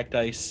the attack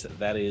dice.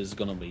 That is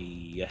going to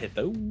be a hit,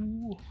 though.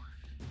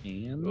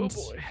 And Oh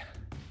boy.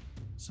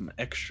 some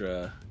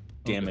extra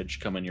damage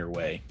coming your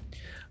way.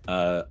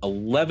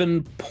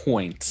 11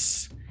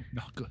 points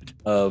Not good.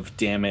 of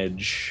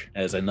damage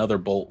as another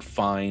bolt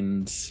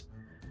finds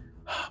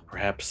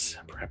perhaps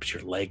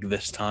your leg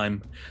this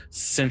time,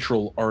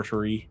 central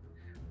artery,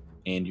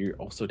 and you're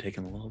also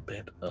taking a little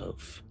bit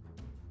of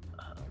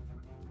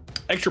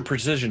extra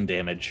precision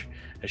damage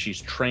as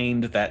she's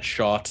trained that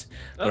shot.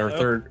 But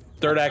her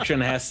third action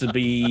has to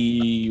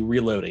be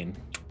reloading.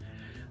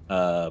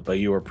 But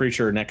you are pretty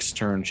sure next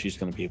turn she's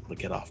going to be able to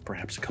get off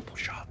perhaps a couple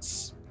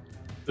shots.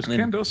 Is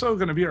Candoso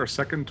going to be our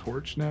second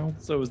torch now?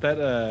 So is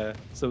that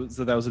so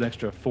that was an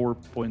extra 4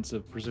 points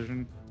of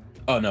precision?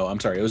 Oh no, I'm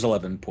sorry. It was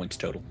 11 points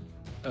total.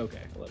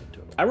 Okay, 11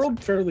 total. I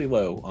rolled fairly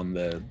low on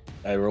the.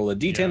 I rolled a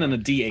D10 and a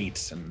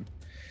D8 and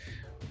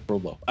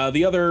rolled low.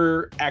 The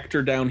other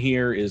actor down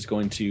here is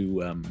going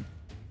to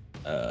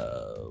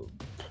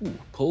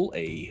pull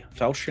a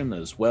falchion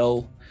as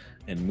well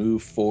and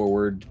move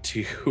forward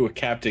to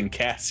Captain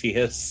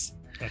Cassius.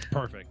 That's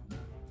perfect.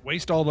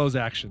 Waste all those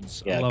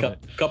actions. Yeah, I love it.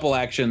 Couple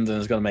actions, and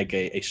is going to make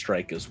a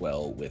strike as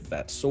well with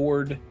that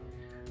sword.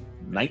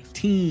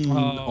 19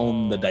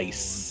 on the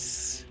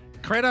dice.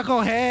 Critical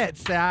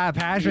hits,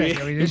 Patrick.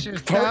 Yeah. I mean, this is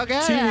so Part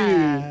good. two.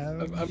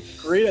 I'm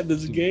great at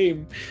this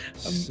game.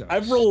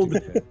 I've rolled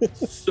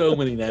so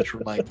many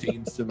natural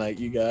 19s tonight,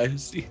 you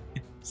guys.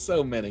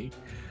 So many.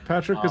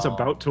 Patrick is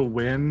about to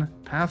win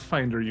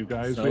Pathfinder, you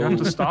guys. We have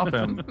to stop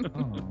him.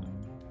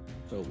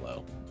 So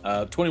low.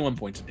 21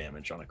 points of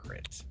damage on a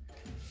crit.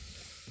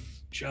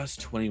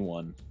 Just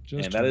 21.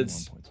 Just and that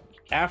is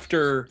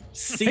after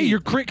seeing. Hey,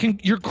 your crit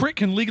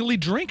can legally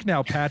drink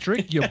now,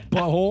 Patrick. You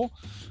butthole.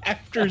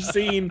 After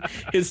seeing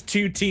his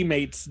two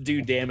teammates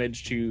do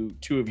damage to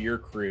two of your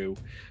crew,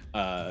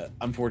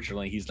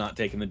 unfortunately, he's not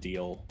taking the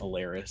deal,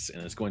 Alaris,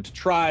 and is going to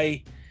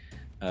try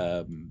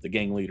the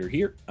gang leader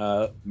here.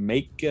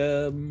 He's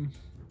going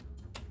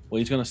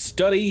to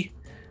study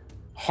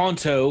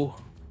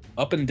Honto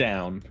up and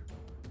down,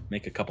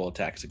 make a couple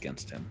attacks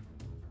against him.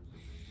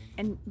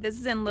 And this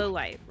is in low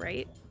light,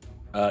 right?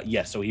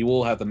 Yeah, so he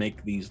will have to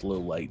make these low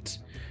light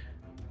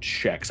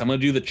checks. I'm going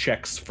to do the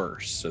checks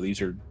first. So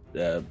these are,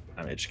 I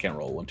just can't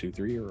roll 1, 2,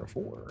 3, or a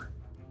 4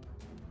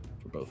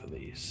 for both of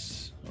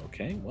these.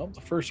 Okay, well,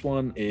 the first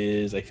one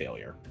is a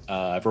failure.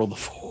 I've rolled the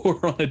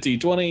 4 on a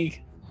d20.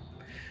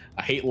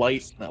 I hate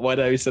light. Why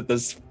did I set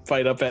this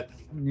fight up at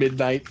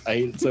midnight? I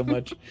hate it so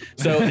much.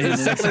 So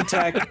his second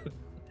attack,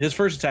 his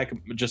first attack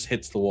just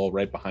hits the wall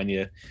right behind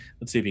you.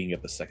 Let's see if he can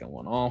get the second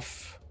one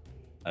off.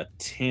 A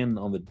 10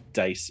 on the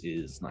dice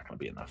is not going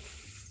to be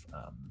enough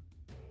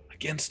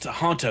against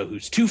Honto,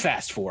 who's too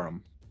fast for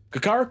him.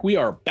 Kukkaruk, we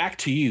are back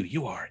to you.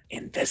 You are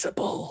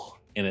invisible.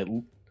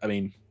 And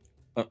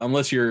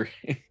unless you're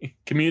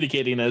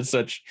communicating as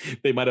such,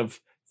 they might have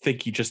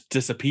think you just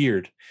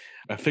disappeared.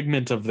 A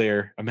figment of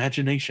their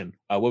imagination.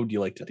 What would you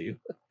like to do?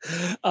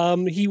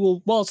 He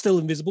will, while still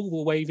invisible,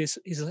 will wave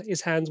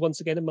his hands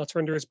once again and mutter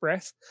under his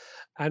breath,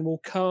 and will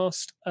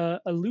cast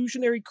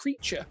Illusionary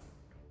Creature.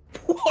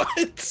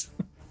 What?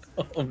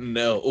 Oh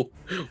no!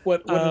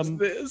 What is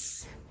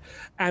this?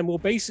 And will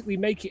basically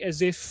make it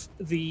as if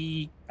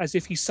he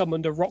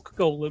summoned a rock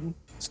golem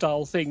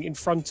style thing in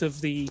front of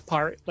the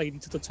pirate lady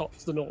to the top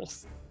to the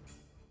north.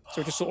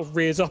 So it just sort of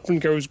rears up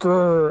and goes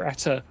grrr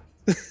at her.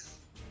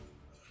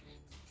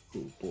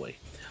 Oh boy.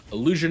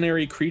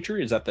 Illusionary Creature,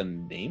 is that the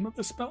name of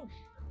the spell?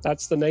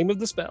 That's the name of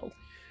the spell.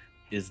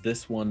 Is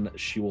this one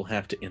she will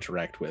have to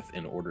interact with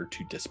in order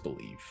to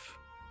disbelieve?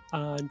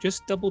 I'm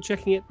just double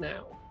checking it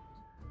now.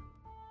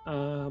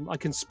 I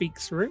can speak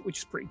through it, which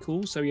is pretty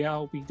cool. So yeah,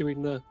 I'll be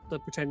doing the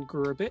pretend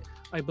grrr a bit.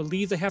 I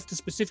believe they have to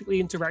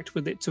specifically interact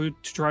with it to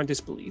try and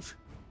disbelieve.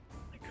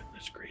 My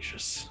goodness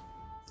gracious.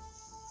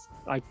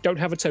 I don't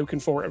have a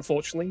token for it,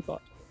 unfortunately,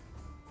 but...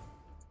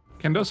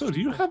 Candoso, do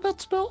you have that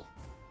spell?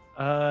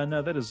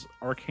 No, that is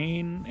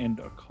Arcane and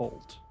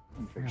Occult.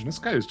 Man, this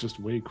guy is just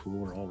way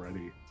cooler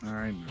already. All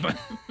right.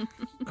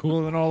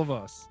 Cooler than all of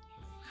us.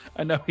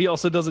 I know he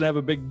also doesn't have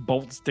a big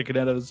bolt sticking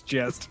out of his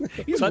chest.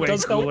 He's that way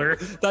does cooler.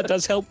 Help. That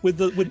does help with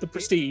the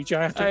prestige.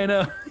 I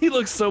know. He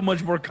looks so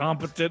much more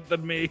competent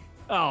than me.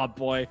 Oh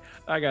boy,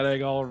 I got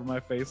egg all over my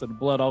face and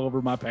blood all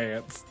over my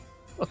pants.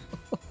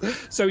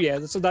 So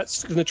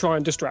that's going to try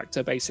and distract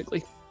her,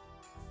 basically.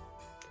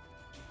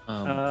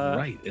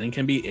 Right, and it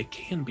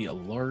can be a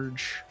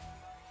large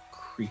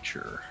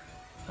creature.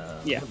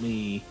 Yeah. Let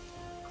me.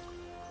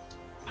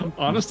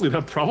 Honestly,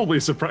 that probably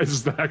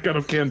surprises the heck out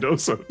of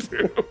Candoso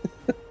too.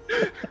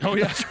 Oh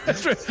yeah,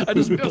 I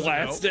just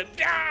blast it.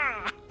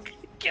 Ah!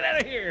 Get out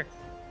of here!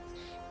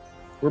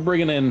 We're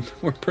bringing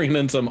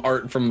in some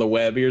art from the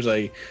web. Here's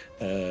a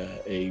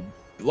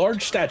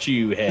large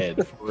statue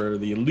head for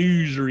the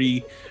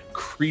illusory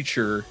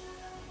creature.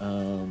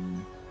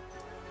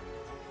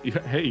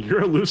 Hey,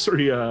 your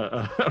illusory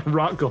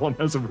rock golem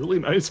has a really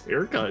nice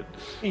haircut.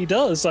 He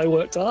does. I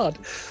worked hard.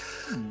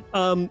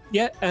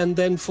 And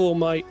then for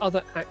my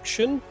other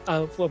action,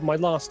 for my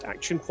last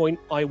action point,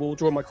 I will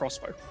draw my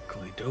crossbow.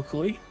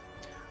 Dokily.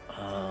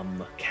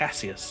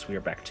 Cassius, we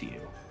are back to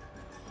you.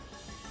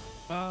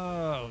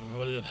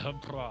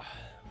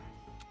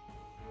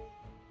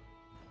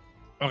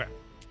 Okay.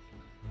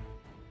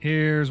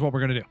 Here's what we're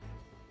gonna do.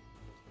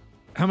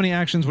 How many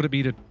actions would it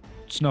be to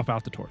snuff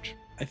out the torch?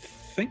 I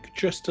think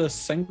just a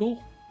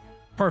single.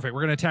 Perfect.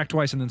 We're gonna attack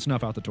twice and then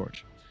snuff out the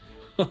torch.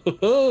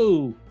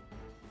 Oh.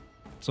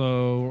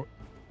 So,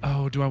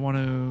 do I want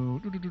to?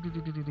 Do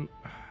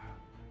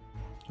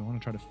I want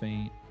to try to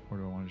feint, or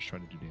do I want to just try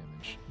to do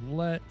damage?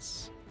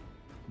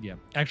 Yeah.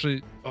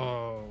 Actually,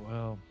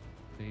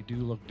 they do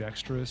look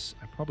dexterous.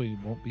 I probably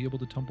won't be able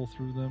to tumble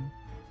through them.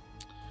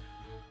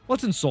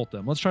 Let's insult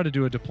them. Let's try to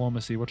do a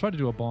diplomacy. We'll try to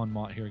do a bon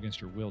mot here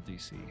against your will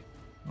DC.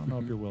 I don't know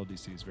if your will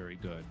DC is very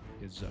good.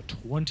 Is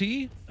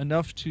 20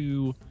 enough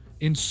to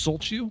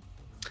insult you?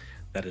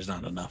 That is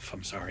not enough.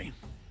 I'm sorry.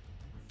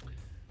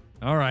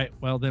 All right.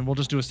 Well, then we'll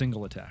just do a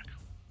single attack.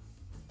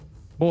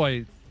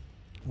 Boy,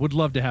 would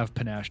love to have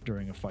panache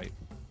during a fight.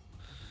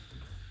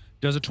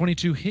 Does a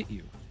 22 hit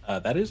you?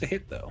 That is a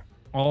hit, though.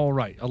 All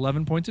right.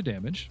 11 points of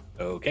damage.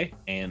 Okay.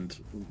 And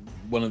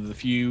one of the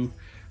few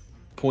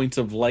points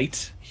of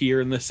light here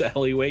in this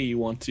alleyway you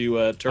want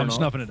to turn on? I'm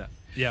snuffing it out.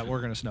 Yeah,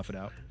 we're going to snuff it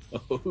out.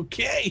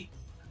 Okay.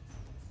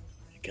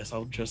 I guess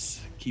I'll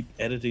just keep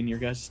editing your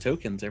guys'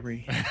 tokens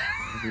every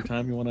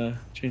time you want to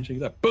change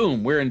things up.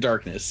 Boom, we're in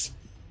darkness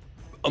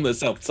on the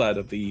south side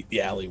of the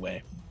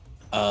alleyway.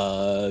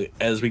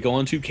 As we go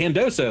on to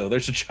Candoso,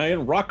 there's a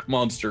giant rock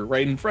monster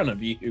right in front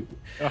of you.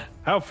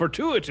 How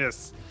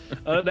fortuitous.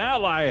 An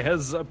ally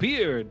has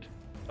appeared.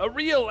 A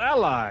real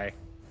ally.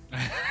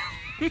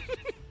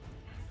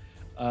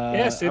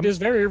 Yes, it is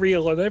very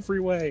real in every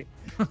way.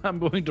 I'm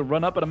going to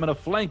run up and I'm going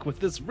to flank with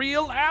this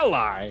real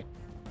ally.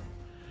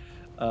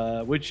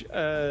 Which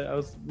I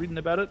was reading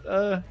about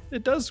it.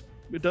 It does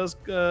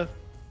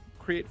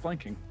create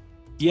flanking.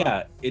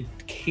 Yeah, it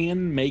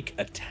can make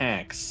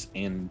attacks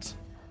and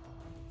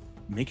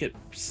make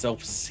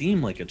itself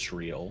seem like it's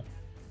real.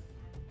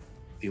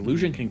 The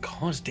illusion can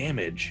cause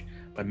damage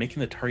by making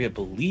the target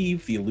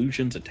believe the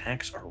illusion's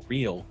attacks are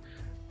real,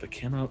 but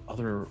cannot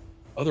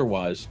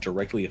otherwise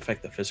directly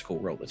affect the physical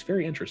world. That's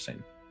very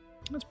interesting.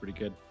 That's pretty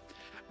good.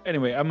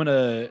 Anyway,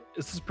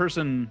 is this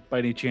person by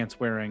any chance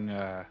wearing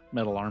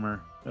metal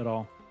armor at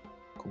all?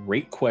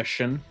 Great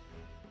question.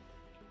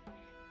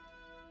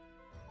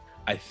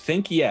 I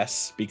think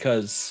yes,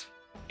 because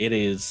it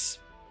is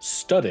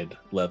studded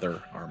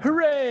leather armor.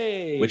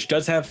 Hooray! Which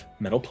does have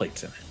metal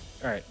plates in it.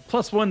 All right,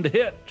 +1 to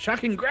hit.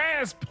 Shocking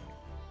grasp.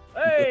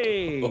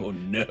 Hey! Oh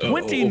no!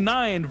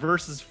 29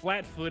 versus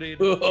flat-footed.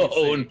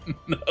 Oh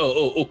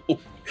no!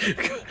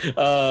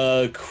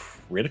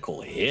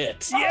 Critical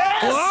hit.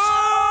 Yes!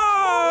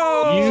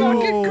 Whoa!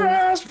 Shocking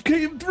grasp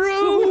came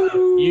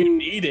through. You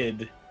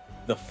needed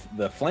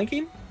the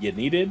flanking. You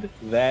needed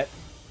that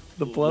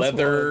the plus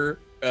leather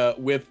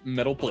with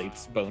metal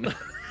plates bonus.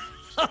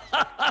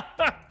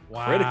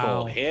 Wow.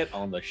 Critical hit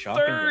on the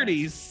shocking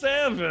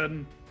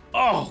 37.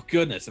 Oh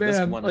goodness! And Man,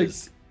 this one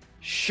is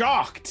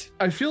shocked.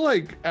 I feel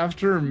like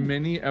after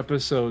many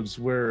episodes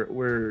where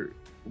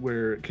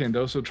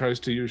Candoso tries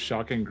to use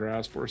Shocking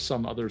Grasp or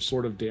some other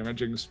sort of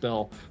damaging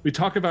spell, we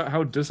talk about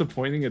how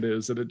disappointing it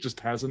is that it just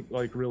hasn't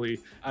really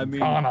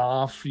gone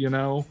off, you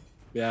know?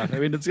 Yeah, I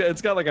mean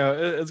it's got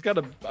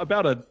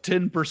about a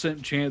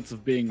 10% chance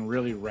of being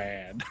really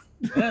rad.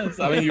 Yes,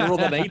 I mean you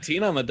rolled an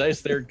 18 on the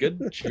dice there.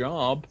 Good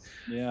job.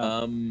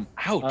 Yeah.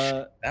 Ouch.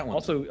 That one.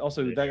 Also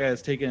that guy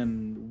has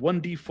taken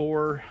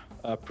 1d4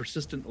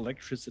 persistent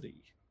electricity.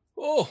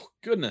 Oh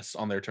goodness,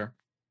 on their turn.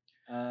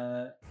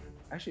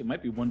 Actually, it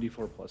might be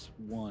 1d4 plus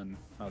 1.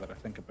 Now that I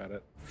think about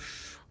it.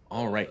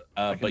 All right,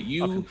 I'll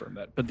you confirm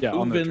that. But yeah,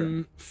 on their turn.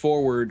 moving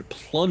forward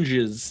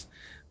plunges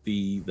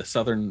the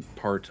southern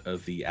part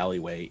of the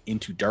alleyway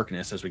into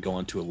darkness as we go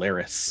on to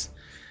Alaris.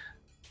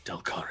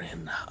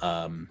 Delcarin.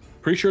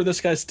 Pretty sure this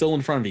guy's still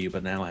in front of you,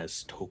 but now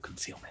has total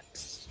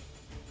concealment.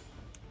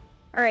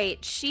 All right,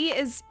 she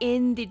is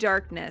in the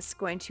darkness,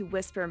 going to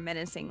whisper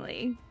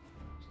menacingly.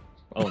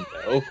 Oh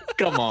no!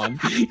 Come on,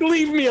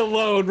 leave me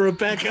alone,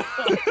 Rebecca.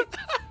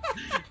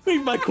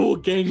 Leave my cool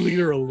gang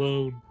leader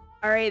alone.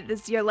 All right,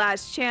 this is your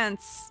last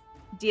chance.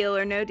 Deal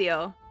or no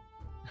deal?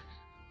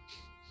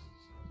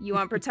 You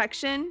want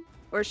protection,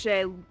 or should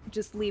I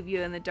just leave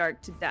you in the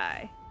dark to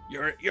die?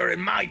 You're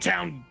in my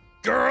town,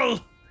 girl,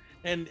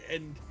 and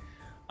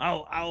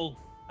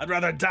I'd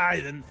rather die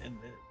than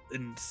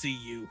see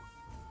you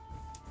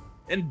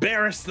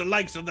embarrass the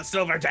likes of the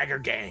Silver Dagger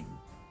gang.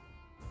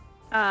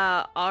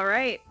 All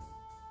right.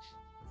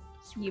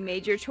 You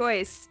made your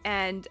choice,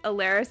 and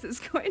Alaris is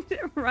going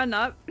to run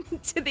up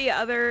to the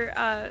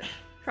other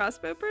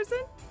crossbow person.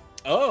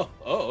 Oh,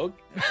 okay.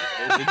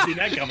 I didn't see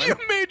that coming. You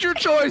made your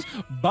choice.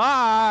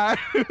 Bye.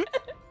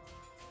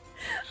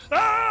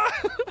 All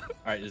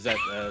right, is that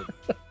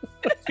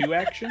 2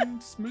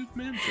 actions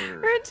movement?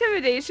 Or? Her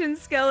intimidation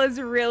skill is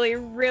really,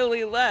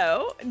 really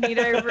low. Need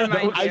I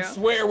remind you? I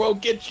swear we'll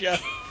get you.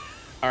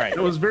 All right.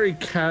 It was very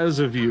Kaz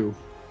of you.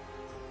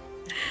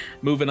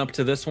 Moving up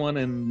to this one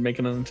and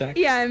making an attack?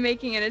 Yeah, I'm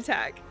making an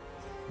attack.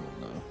 Oh,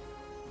 no.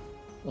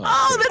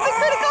 Oh, that's a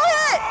critical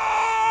hit!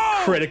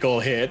 Critical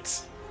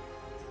hit.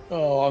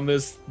 Oh, on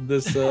this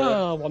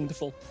Oh,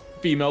 wonderful.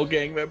 female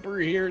gang member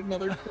here,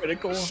 another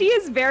critical. She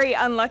is very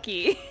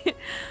unlucky.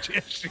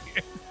 Yes, she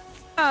is.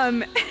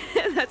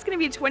 That's going to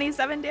be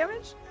 27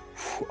 damage.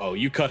 Oh,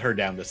 you cut her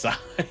down to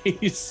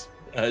size.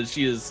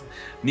 She is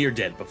near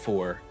dead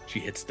before she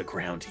hits the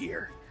ground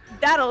here.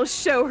 That'll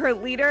show her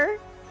leader.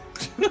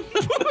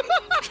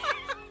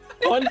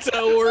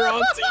 Honto, we're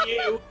on to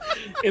you.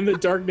 In the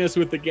darkness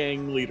with the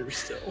gang leader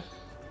still.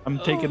 I'm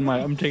taking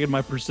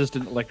my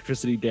persistent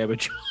electricity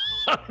damage.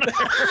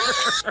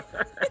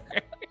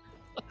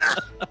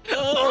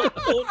 Oh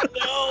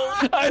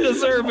no! I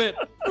deserve it.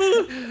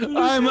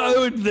 I'm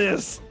owed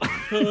this.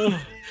 That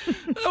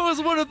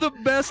was one of the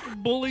best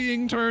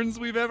bullying turns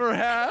we've ever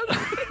had.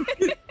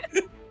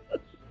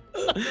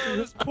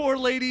 This poor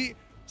lady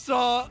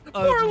saw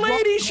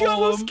She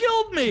almost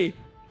killed me.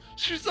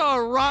 She saw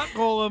a rock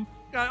golem,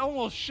 got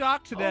almost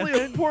shocked to death.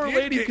 Only a poor Did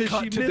lady get because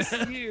cut she to missed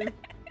death. you.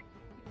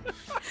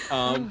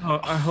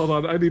 Hold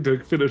on. I need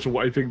to finish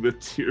wiping the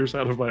tears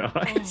out of my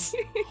eyes.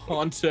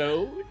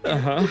 Honto,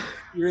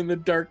 you're in the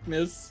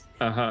darkness.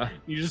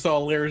 You just saw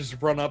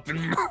Laris run up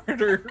and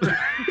murder.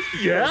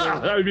 Yeah,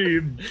 I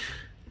mean,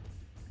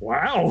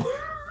 wow,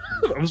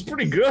 that was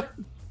pretty good.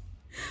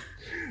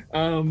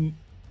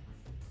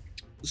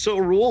 So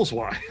rules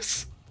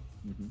wise,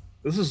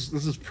 this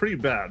is pretty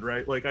bad,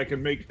 right? Like I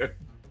can make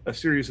a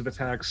series of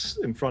attacks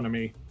in front of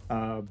me,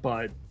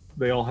 but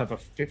they all have a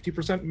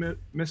 50%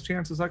 miss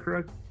chance. Is that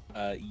correct?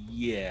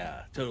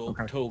 Yeah. Total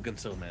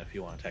concealment if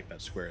you want to attack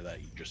that square that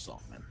you just saw,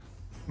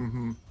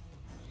 man.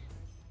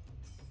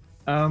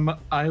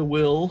 I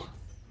will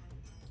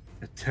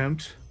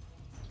attempt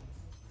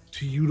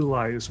to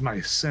utilize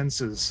my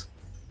senses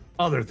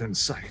other than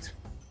sight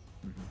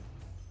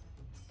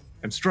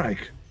and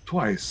strike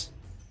twice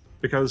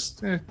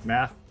because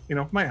math,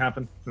 might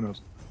happen. Who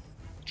knows?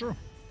 True.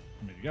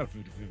 I mean, you got a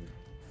 50-50.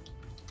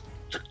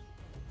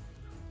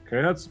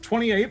 Okay, that's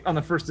 28 on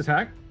the first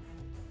attack,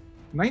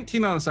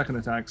 19 on the second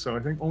attack, so I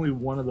think only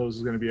one of those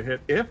is going to be a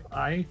hit. If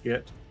I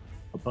get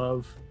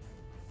above,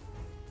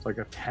 it's like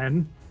a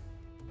 10,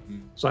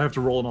 so I have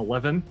to roll an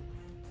 11.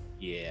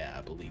 Yeah,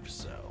 I believe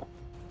so.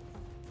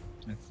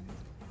 That's easy.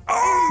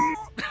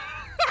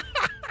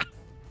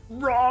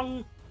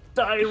 Wrong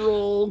die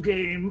roll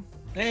game.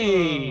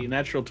 Hey,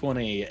 natural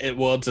 20.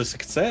 It's a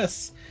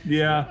success.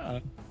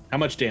 Yeah. How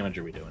much damage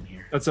are we doing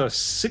here? That's a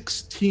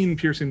 16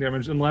 piercing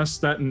damage, unless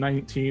that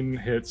 19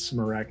 hits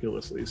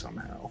miraculously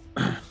somehow.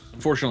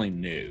 Unfortunately,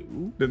 no.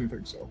 Didn't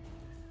think so.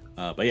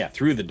 But yeah,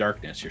 through the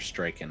darkness, you're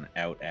striking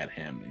out at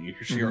him, and you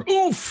hear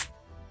oof.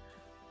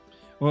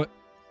 Well,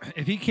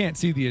 if he can't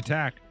see the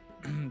attack,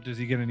 does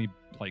he get any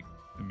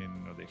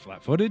are they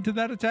flat-footed to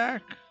that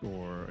attack,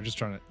 or just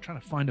trying to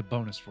find a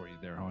bonus for you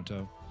there,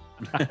 Honto?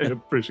 I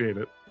appreciate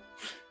it.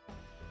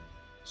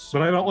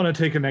 But I don't want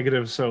to take a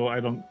negative, so I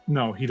don't.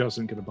 No, he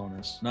doesn't get a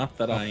bonus. Not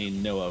that I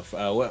know of.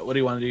 What do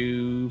you want to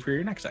do for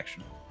your next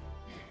action?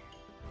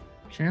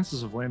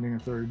 Chances of landing a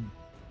third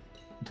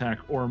attack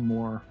or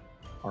more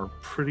are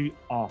pretty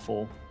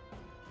awful.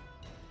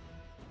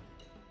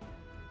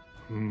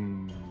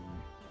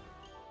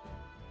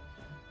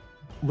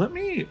 Let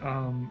me.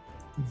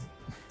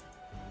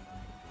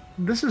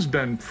 This has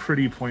been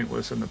pretty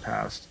pointless in the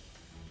past,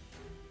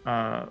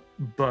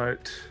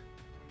 but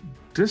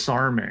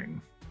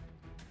disarming.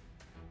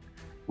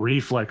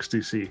 Reflex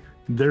DC.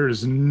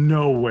 There's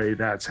no way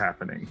that's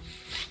happening.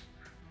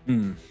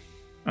 On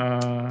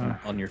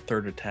your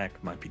third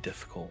attack might be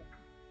difficult.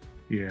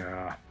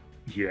 Yeah,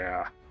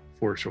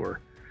 for sure.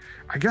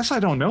 I guess I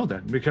don't know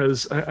then,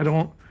 because I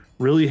don't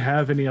really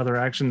have any other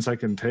actions I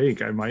can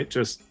take. I might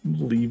just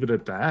leave it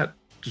at that.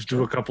 Just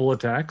do a couple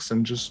attacks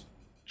and just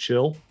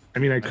chill. I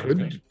mean, I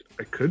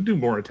could do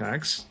more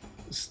attacks.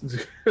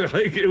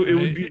 Like it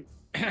would be.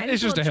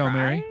 It's just a Hail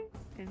Mary.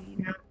 I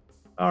mean, Yeah.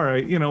 All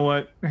right, you know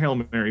what? Hail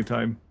Mary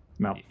time.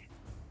 No.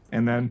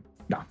 And then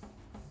no.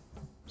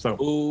 So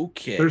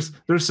Okay.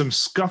 there's some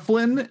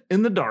scuffling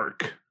in the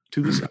dark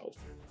to the south.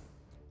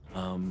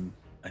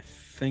 I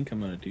think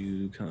I'm gonna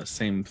do kind of the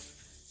same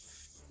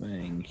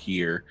thing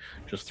here.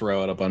 Just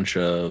throw out a bunch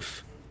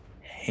of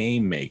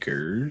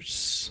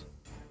haymakers.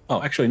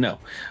 Oh, actually no.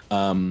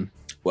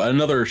 Well,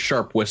 another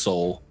sharp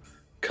whistle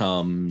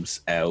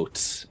comes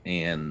out,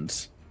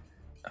 and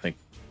they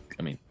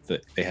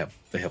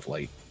have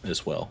light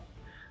as well.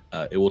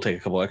 It will take a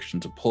couple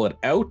actions to pull it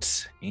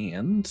out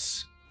and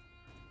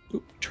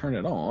turn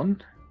it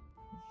on.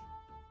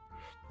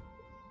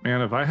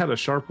 Man, if I had a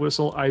sharp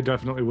whistle, I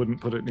definitely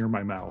wouldn't put it near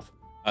my mouth.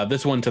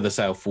 This one to the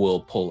south will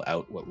pull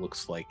out what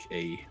looks like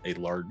a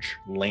large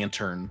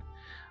lantern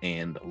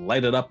and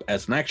light it up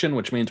as an action,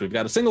 which means we've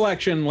got a single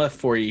action left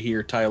for you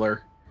here,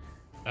 Tyler.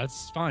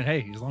 That's fine.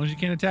 Hey, as long as you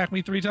can't attack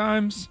me 3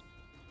 times,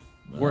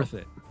 worth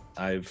it.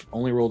 I've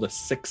only rolled a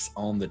 6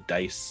 on the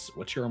dice.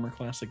 What's your armor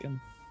class again?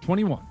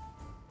 21.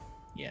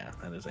 Yeah,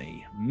 that is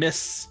a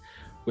miss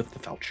with the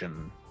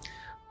falchion.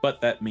 But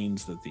that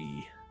means that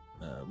the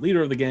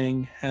leader of the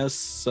gang has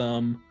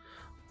some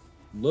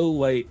low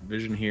light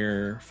vision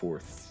here for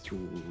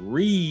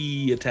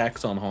 3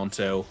 attacks on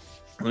Honto.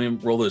 Let me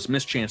roll those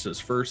mischances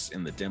first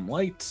in the dim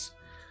lights.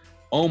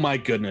 Oh my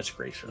goodness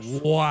gracious.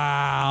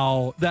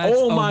 Wow. That's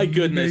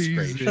goodness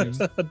amazing. gracious.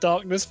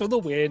 Darkness for the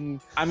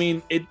win. I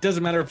mean, it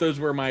doesn't matter if those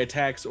were my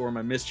attacks or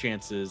my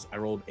mischances. I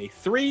rolled a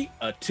 3,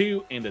 a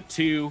 2, and a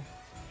 2.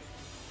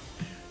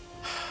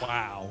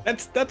 Wow.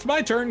 That's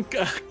my turn.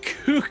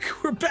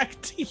 Kook, we're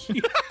back to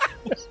you.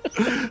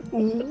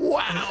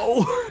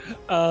 Wow.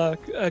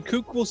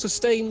 Kook will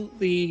sustain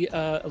the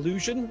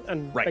illusion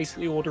and Right.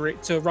 basically order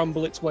it to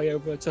rumble its way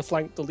over to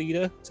flank the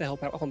leader to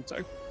help out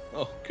Honto.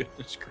 Oh,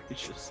 goodness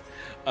gracious.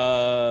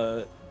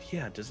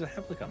 Yeah, does it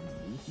have like a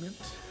movement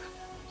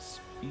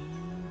speed?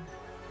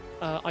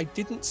 I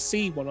didn't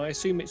see one. I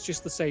assume it's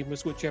just the same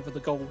as whatever a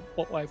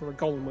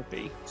golem would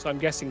be. So I'm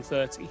guessing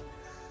 30.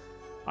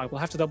 I will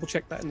have to double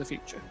check that in the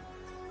future.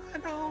 I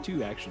know.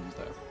 2 actions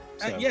though.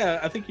 So.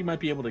 Yeah, I think you might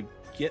be able to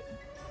get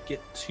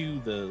to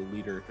the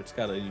leader if it's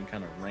got any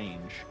kind of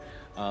range.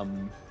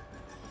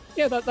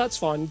 Yeah, that's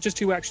fine. Just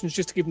 2 actions,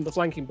 just to give him the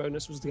flanking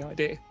bonus was the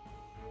idea.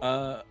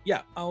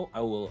 Yeah,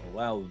 I will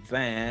allow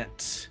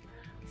that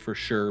for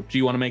sure. Do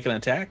you want to make an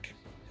attack?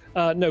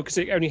 No, because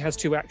it only has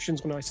 2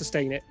 actions when I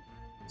sustain it.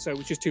 So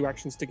it's just 2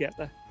 actions to get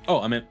there. Oh,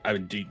 I mean,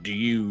 do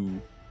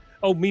you?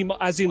 Oh, me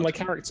as in my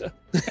character.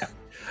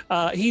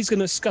 He's going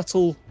to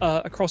scuttle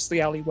across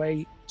the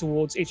alleyway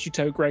towards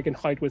Ichito Greg and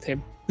hide with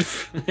him.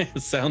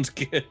 Sounds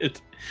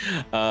good.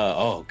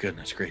 Oh,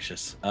 goodness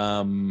gracious.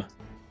 And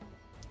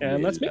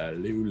that's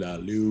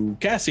me.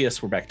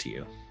 Cassius, we're back to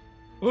you.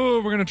 Oh,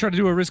 we're going to try to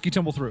do a risky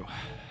tumble through.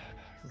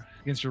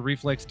 Against your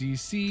reflex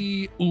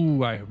DC.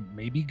 Ooh, I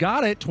maybe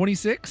got it.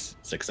 26.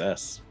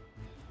 Success.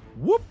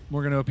 Whoop.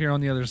 We're going to appear on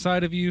the other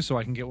side of you so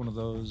I can get one of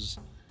those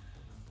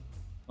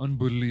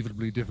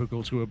unbelievably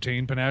difficult to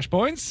obtain panache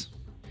points.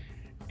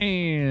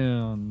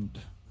 And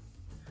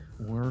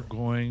we're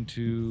going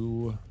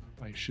to...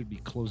 I should be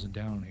closing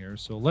down here.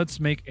 So let's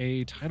make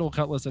a Tidal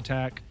Cutlass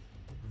attack.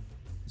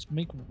 Let's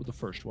make the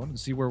first one and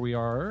see where we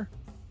are.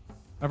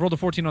 I've rolled a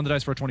 14 on the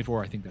dice for a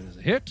 24. I think that is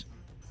a hit.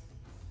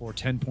 For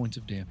 10 points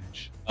of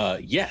damage.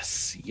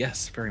 Yes,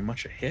 very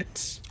much a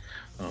hit.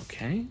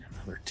 Okay,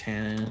 another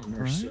 10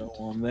 or so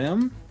on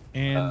them.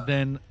 And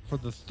then for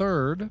the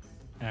third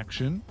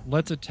action,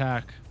 let's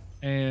attack,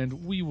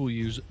 and we will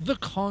use the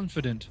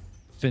Confident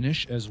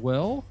Finish as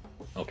well.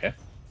 Okay.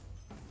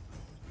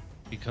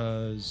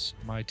 Because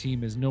my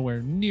team is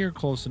nowhere near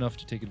close enough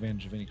to take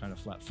advantage of any kind of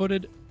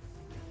flat-footed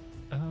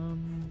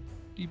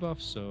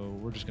debuff, so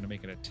we're just going to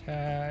make an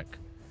attack.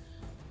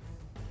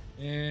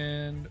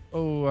 And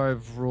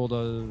I've rolled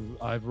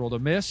a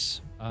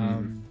miss.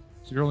 So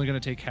you're only going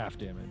to take half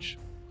damage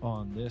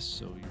on this,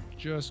 so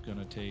you're just going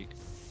to take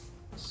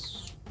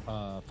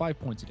 5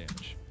 points of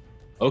damage.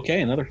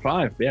 Okay, another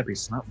 5. Yeah,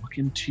 he's not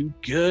looking too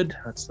good.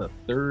 That's the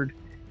third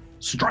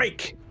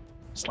strike.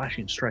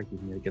 Slashing strike you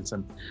can get against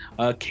him.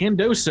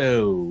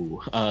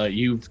 Candoso,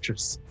 you've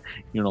just,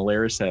 you and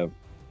Alaris have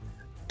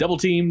double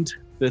teamed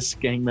this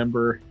gang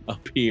member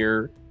up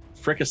here,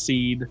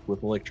 fricasseed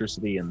with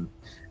electricity and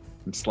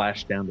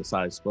slashed down to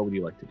size. What would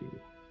you like to do,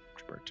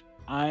 Bert?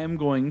 I'm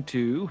going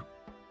to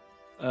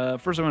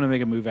first I'm going to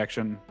make a move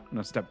action. I'm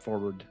going to step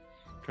forward,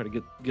 try to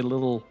get a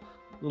little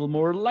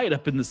more light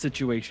up in the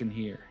situation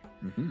here.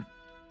 Mm-hmm.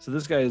 So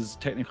this guy is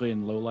technically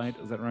in low light,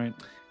 is that right?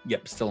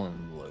 Yep, still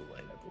in low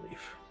light, I believe.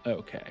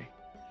 Okay.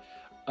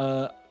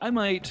 I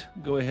might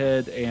go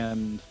ahead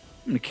and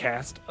I'm going to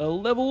cast a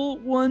level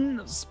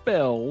 1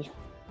 spell,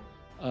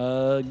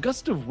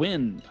 Gust of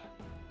Wind.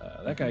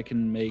 That guy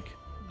can make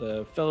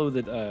the fellow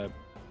that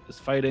is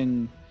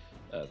fighting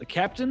the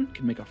captain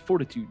can make a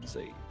Fortitude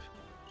save.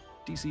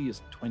 DC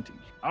is 20.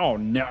 Oh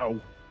no!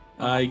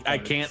 I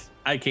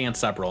can't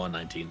stop rolling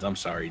 19s. I'm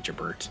sorry,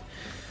 Jabert.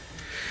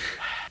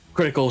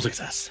 Critical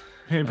success.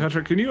 Hey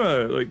Patrick, can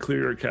you clear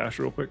your cache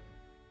real quick?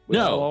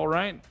 No. All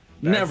right.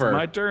 Never.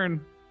 My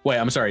turn. Wait,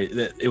 I'm sorry.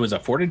 It was a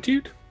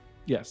fortitude?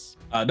 Yes.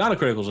 Not a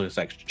critical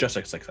success, just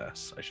a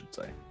success, I should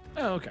say.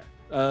 Oh, okay.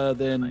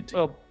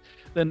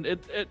 Then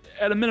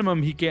at a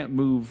minimum he can't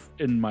move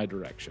in my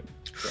direction.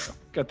 So,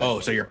 got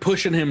that. So you're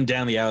pushing him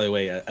down the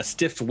alleyway. A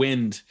stiff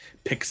wind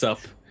picks up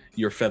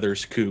your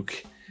feathers,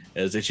 Kook,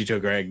 as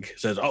Ichito Greg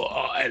says,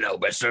 "Oh, hello,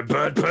 Mr.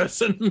 Bird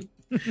Person."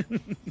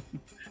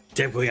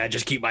 Typically, I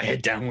just keep my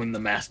head down when the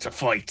master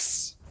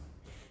fights.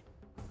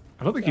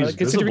 I don't think he's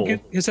visible.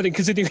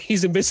 Considering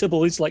he's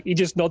invisible, he's like he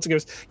just nods and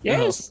goes,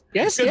 "Yes,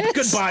 yes."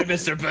 Goodbye,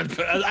 Mr. Bird.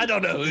 I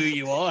don't know who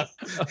you are.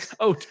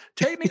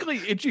 Technically,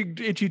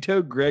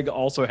 Ichito Greg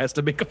also has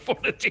to make a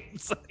fortitude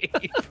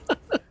save.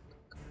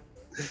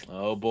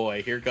 Oh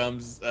boy, here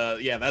comes.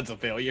 That's a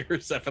failure.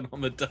 7 on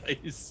the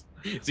dice.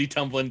 Is he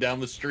tumbling down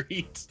the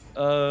street?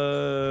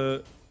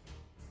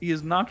 He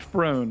is knocked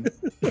prone.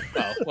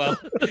 Oh well,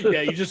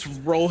 yeah. You just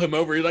roll him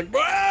over. You're like,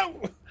 wow.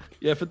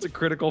 Yeah, if it's a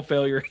critical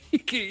failure,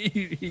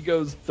 he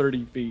goes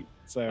 30 feet.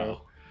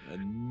 So,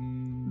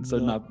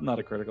 not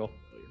a critical.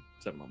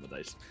 7 on the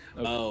dice.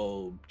 Okay.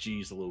 Oh,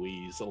 geez,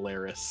 Louise,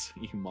 Alaris,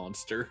 you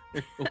monster.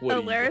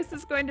 Alaris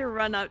is going to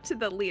run up to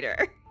the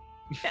leader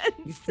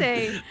and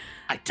say,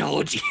 "I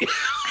told you."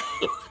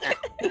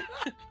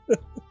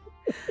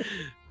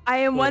 I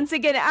am once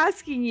again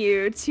asking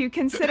you to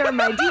consider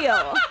my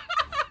deal.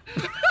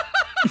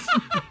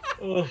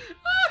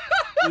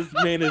 This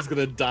man is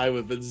gonna die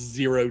with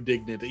 0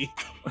 dignity.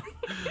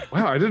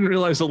 Wow, I didn't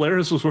realize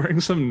Alaris was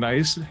wearing some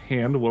nice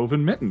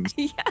hand-woven mittens.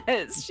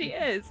 Yes, she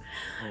is.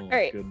 Oh, All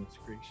right. goodness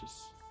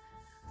gracious.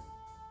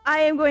 I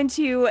am going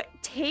to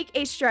take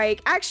a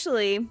strike.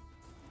 Actually,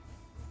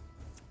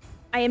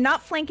 I am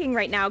not flanking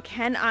right now.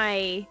 Can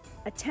I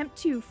attempt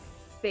to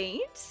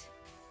feint?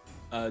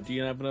 Do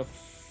you have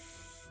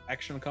enough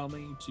action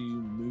economy to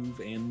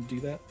move and do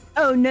that?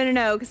 Oh,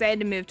 no, because I had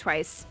to move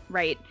twice.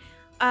 Right.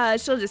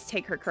 She'll just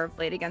take her curved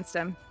blade against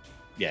him.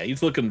 Yeah,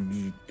 he's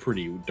looking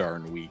pretty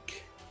darn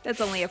weak. That's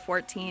only a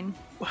 14.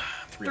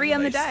 3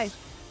 on the die.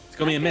 It's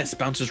going to be a miss.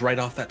 Bounces right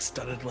off that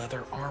studded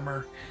leather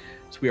armor.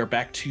 So we are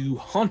back to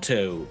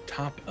Honto,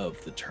 top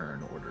of the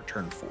turn order,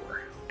 turn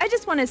 4. I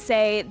just want to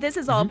say, this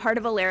is all part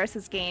of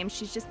Alaris's game.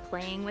 She's just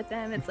playing with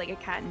them. It's like a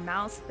cat and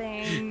mouse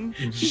thing.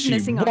 She's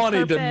missing on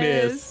wanted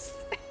purpose.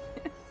 to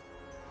miss.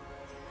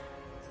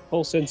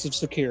 Whole sense of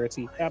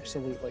security.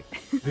 Absolutely. I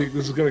think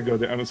this is going to go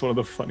down as one of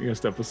the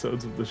funniest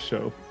episodes of the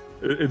show.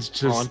 It's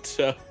just...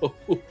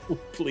 Honto,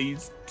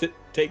 please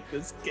take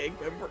this gang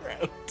member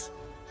out.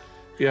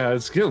 Yeah,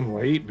 it's getting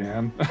late,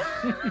 man.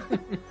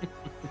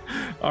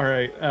 All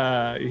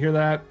right, you hear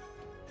that?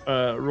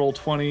 Roll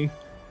 20.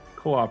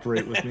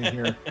 Cooperate with me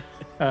here.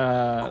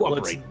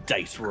 Cooperate,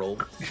 dice roll.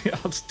 Yeah,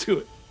 let's do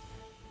it.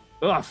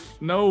 Ugh,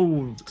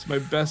 no, it's my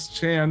best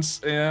chance,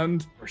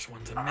 and... First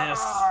one's a miss.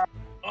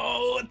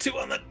 Oh, a 2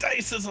 on the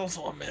dice is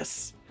also a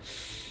miss.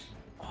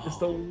 It's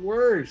the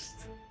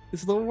worst.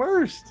 It's the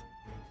worst.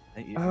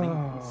 You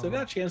still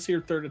got a chance to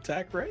your third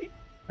attack, right?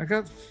 I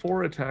got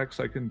 4 attacks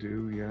I can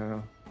do,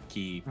 yeah.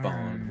 Keep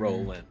on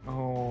rolling.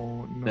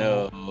 Oh,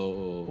 No.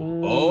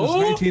 Oh,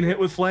 does 19 hit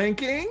with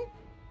flanking?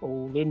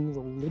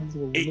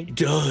 Rolling. It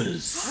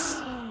does.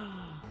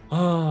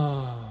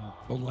 Oh.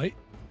 Oh, light.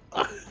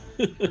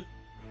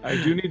 I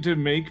do need to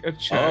make a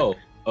check.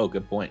 Oh,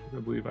 good point. I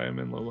believe I am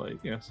in low light,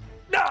 yes.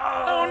 No!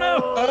 Oh, no!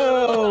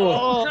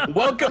 Oh!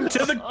 Welcome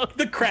to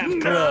the crap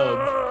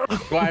club.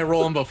 Well, I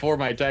roll them before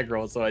my attack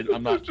roll, so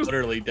I'm not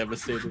utterly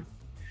devastated.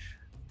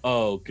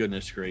 Oh,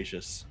 goodness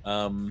gracious.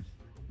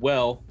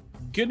 Well,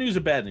 good news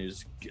and bad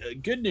news.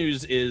 Good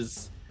news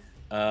is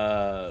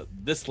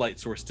this light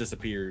source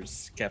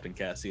disappears, Captain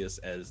Cassius,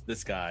 as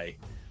this guy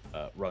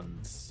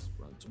runs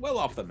well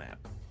off the map.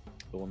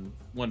 The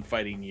one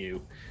fighting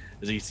you,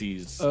 as he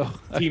sees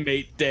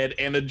teammate dead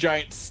and a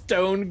giant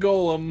stone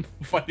golem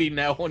fighting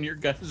now on your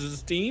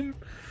guys' team.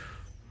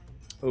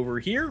 Over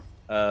here,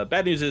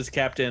 bad news is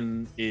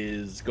Captain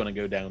is going to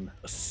go down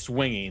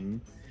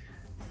swinging.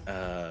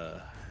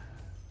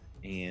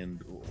 And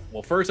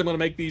well, first I'm going to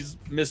make these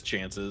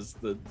mischances,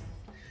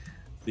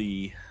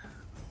 the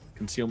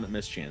concealment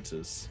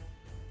mischances.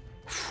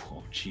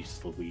 Oh,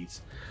 jeez,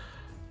 Louise.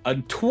 A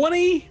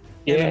 20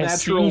 and a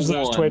natural use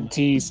those 1.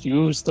 20s,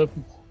 use them.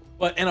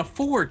 But and a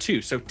 4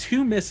 too, so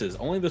 2 misses.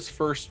 Only this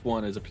first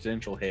one is a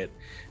potential hit.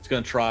 It's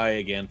going to try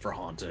again for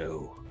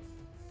Honto.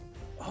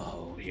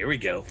 Oh, here we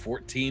go.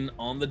 14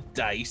 on the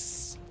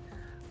dice.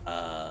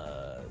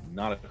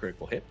 Not a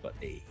critical hit, but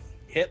a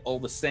hit all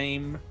the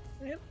same.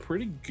 And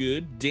pretty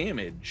good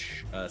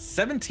damage.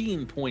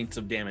 17 points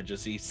of damage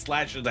as he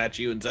slashes at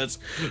you and says,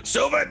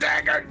 "Silver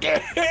Dagger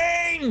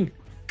Gang!"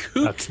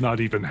 Kook, That's not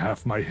even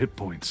half my hit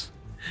points.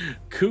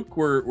 Kook,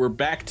 we're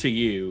back to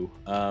you.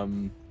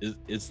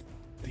 Is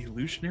the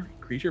illusionary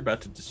creature about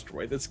to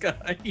destroy this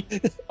guy?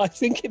 I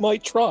think it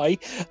might try.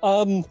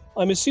 I'm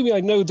assuming I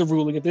know the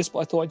ruling of this, but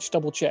I thought I'd just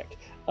double check.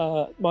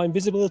 My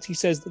invisibility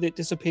says that it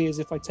disappears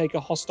if I take a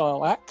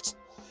hostile act.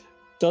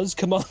 Does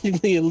commanding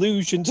the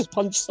illusion to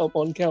punch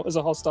someone count as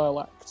a hostile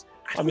act?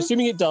 I'm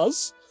assuming it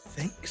does.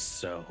 Think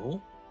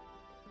so.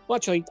 Well,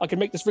 actually, I can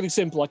make this really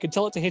simple. I can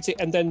tell it to hit it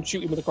and then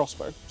shoot him with a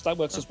crossbow. So that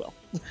works as well.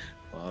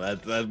 Well,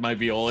 that might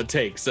be all it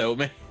takes. So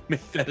make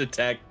that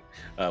attack.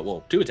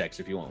 2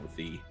 attacks if you want with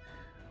the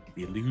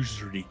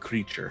illusory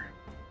creature.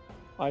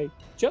 I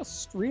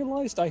just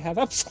realized I have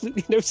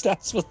absolutely no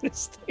stats for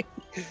this thing.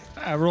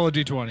 Roll a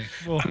d20.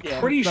 Well, I'm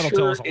pretty that'll tell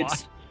sure us a lot.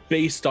 it's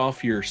based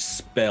off your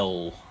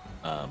spell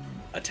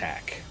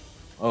attack.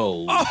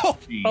 Ignore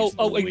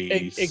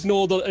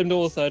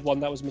the third one.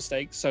 That was a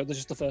mistake. So there's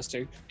just the first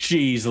 2.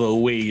 Jeez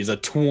Louise, a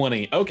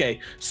 20. Okay,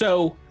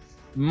 so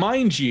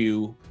mind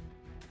you,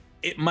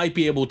 it might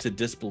be able to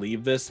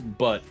disbelieve this,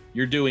 but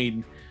you're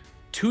doing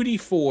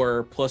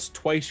 2d4 plus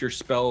twice your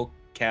spell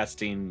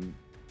casting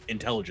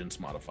intelligence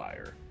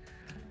modifier.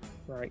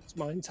 Right.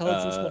 My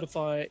intelligence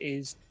modifier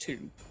is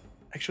 2.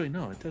 Actually,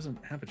 no, it doesn't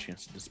have a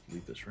chance to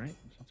disbelieve this, right?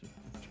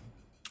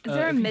 Is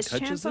there a if he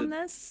mischance touches on it-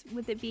 this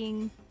with it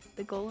being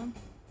the golem?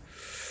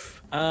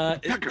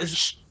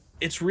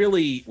 It's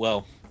really,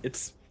 well,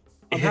 it's...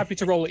 I'm happy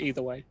to roll it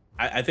either way.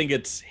 I think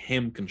it's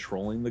him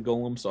controlling the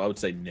golem, so I would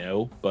say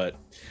no, but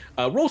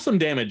roll some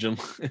damage and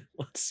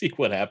let's see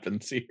what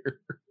happens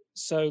here.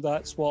 So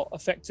that's what,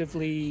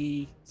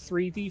 effectively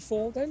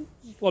 3d4 then?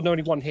 Well, no,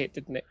 only 1 hit,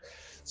 didn't it?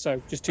 So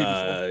just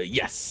 2d4.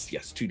 Yes,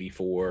 2d4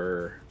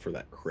 for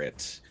that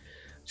crit.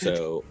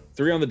 So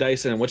 3 on the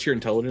dice, and what's your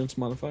intelligence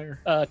modifier?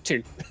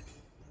 2.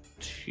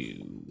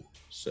 2.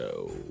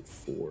 So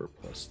 4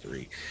 plus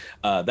 3.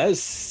 That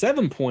is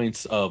 7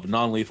 points of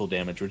non-lethal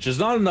damage, which is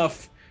not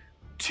enough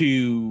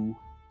to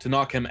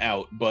knock him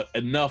out, but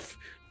enough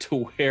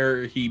to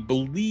where he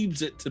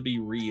believes it to be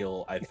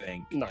real, I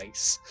think.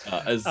 Nice.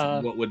 As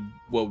what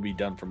would be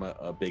done from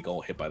a big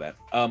old hit by that.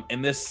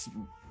 And this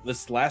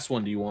last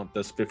one, do you want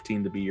this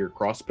 15 to be your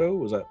crossbow?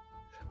 Was that?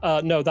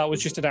 No, that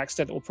was just an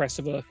accidental press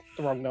of the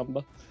wrong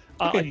number.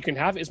 Okay. You can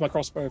have it as my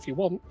crossbow if you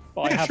want,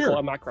 but I have got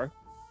a macro.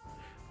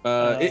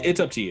 It's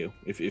up to you.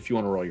 If you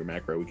want to roll your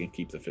macro, we can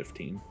keep the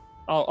 15.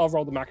 I'll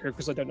roll the macro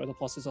because I don't know the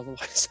pluses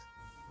otherwise.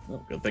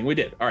 Oh, good thing we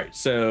did. All right,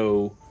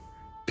 so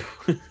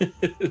is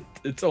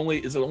it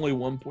only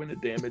 1 point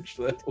of damage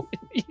though?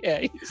 Yeah,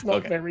 it's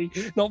not very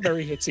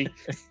hitty.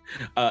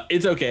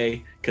 It's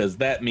okay because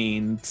that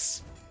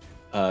means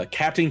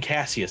Captain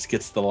Cassius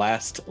gets the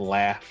last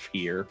laugh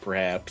here,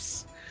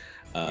 perhaps.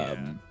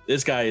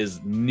 This guy is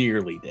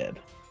nearly dead.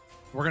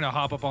 We're gonna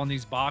hop up on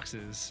these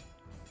boxes,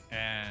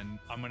 and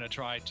I'm gonna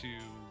try to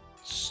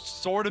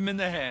sword him in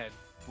the head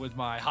with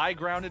my high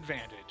ground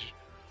advantage.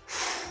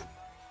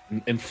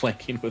 And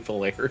flanking with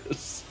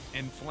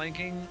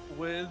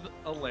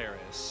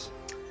Alaris.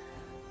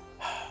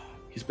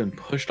 He's been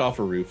pushed off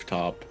a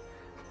rooftop,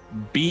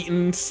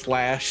 beaten,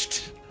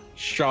 slashed,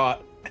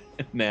 shot.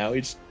 Now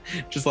he's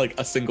just like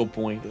a single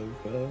point of.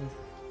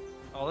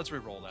 Oh, let's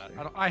re-roll that.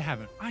 I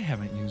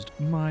haven't used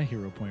my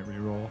hero point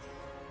re-roll.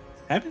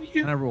 Haven't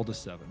you? And I rolled a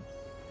 7.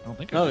 I don't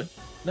think.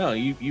 No,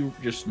 you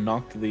just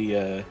knocked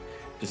the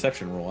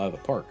deception roll out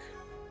of the park.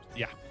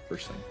 Yeah,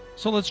 first thing.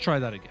 So let's try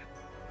that again.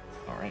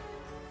 All right.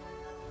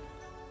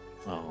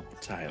 Oh,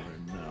 Tyler,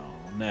 no.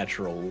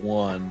 Natural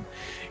 1.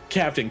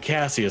 Captain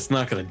Cassius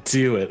not going to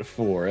do it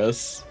for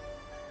us.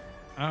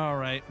 All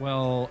right.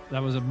 Well,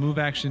 that was a move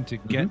action to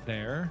get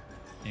there.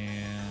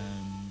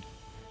 And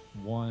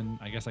 1,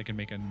 I guess I can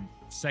make a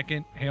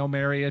second Hail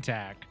Mary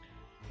attack.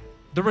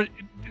 The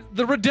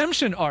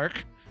redemption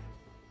arc.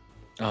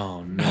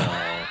 Oh,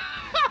 no.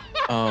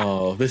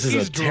 Oh, this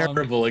is a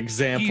terrible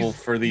example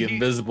for the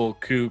invisible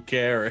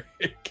Kukkaruk.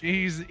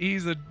 He's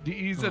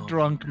a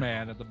drunk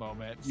man at the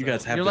moment. So you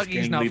guys have this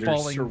gang leader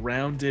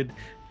surrounded.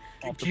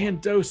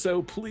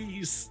 Candoso,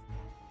 please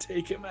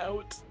take him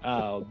out.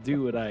 I'll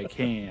do what I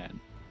can.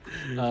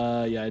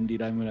 Yeah,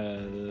 indeed, I'm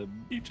gonna.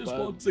 He just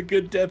wants a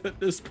good death at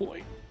this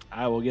point.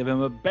 I will give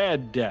him a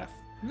bad death.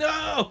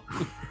 No.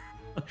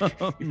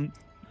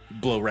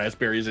 Blow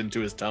raspberries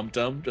into his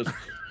tum-tum. Just.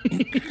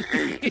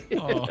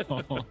 Oh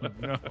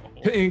no!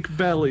 Pink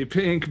belly,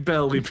 pink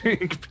belly,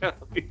 pink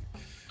belly.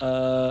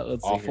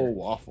 Let's see. Awful here.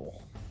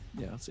 waffle.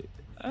 Yeah, let's see.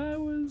 I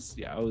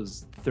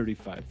was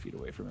 35 feet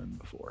away from him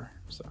before,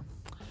 so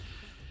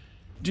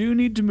do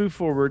need to move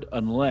forward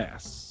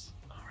unless.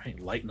 All right,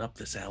 lighten up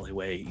this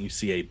alleyway. You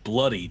see a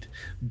bloodied,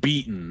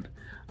 beaten,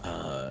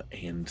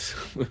 and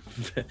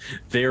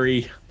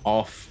very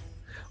off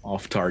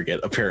target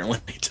apparently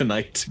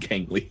tonight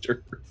gang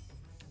leader.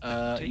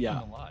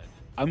 Yeah.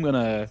 I'm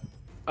gonna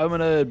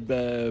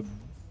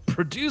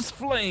produce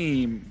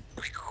flame.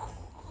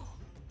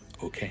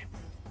 Okay.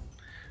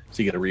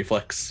 So you get a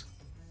reflex.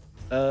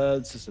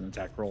 It's just an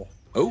attack roll.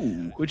 Oh,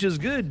 which is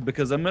good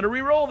because I'm gonna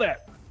re-roll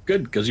that.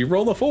 Good, because you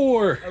rolled a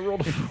 4. I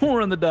rolled a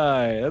 4 on the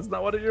die. That's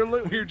not what you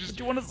want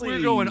to see.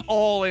 We're going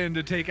all in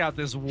to take out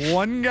this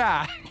one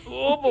guy.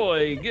 Oh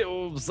boy, get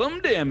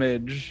some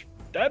damage.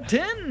 That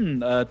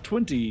 10,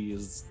 20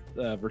 is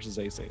versus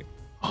AC.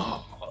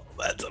 Oh,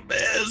 that's a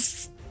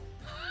miss.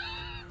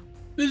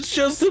 It's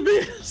just a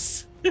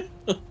miss.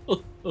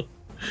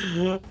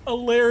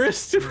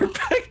 Alaris, we're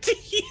back to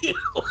you.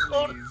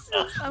 Oh,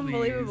 no.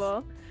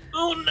 Unbelievable.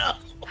 Oh no.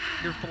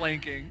 You're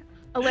flanking.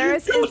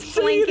 Alaris is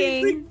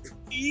flanking.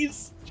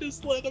 Please,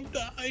 just let him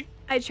die.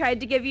 I tried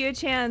to give you a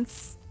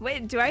chance.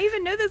 Wait, do I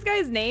even know this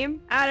guy's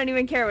name? I don't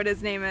even care what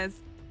his name is.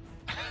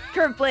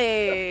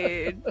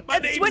 Curveblade.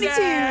 That's 22.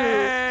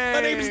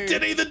 My name's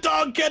Denny the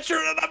dog catcher,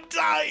 and I'm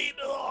dying.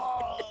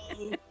 Oh.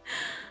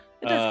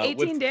 It does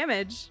 18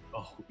 damage.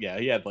 Oh yeah,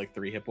 he had like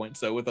 3 hit points.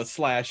 So with a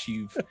slash,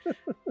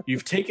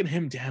 you've taken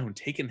him down,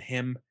 taken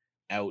him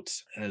out.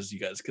 As you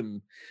guys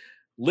can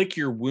lick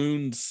your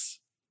wounds,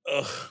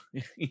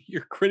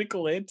 your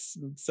critical hits,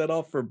 and set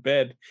off for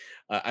bed.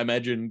 I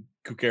imagine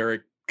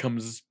Kukkaruk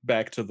comes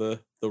back to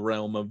the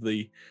realm of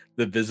the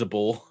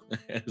visible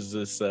as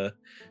this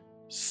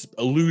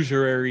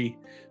illusory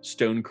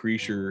stone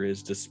creature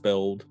is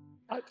dispelled.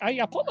 I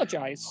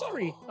apologize.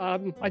 Sorry.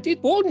 I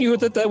did warn you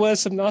that there were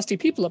some nasty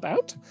people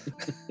about.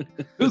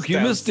 Luke,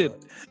 you missed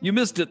it. You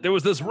missed it. There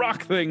was this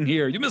rock thing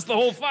here. You missed the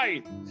whole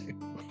fight.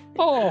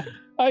 Oh,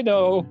 I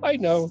know.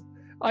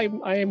 I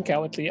am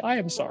cowardly. I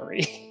am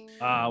sorry.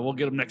 We'll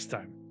get him next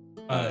time.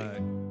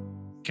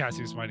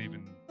 Cassius might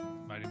even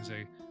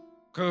say,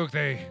 Cook,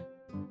 they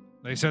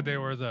said they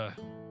were the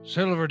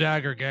Silver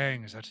Dagger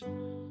Gang. Is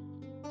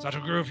that a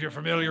group you're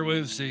familiar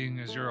with, seeing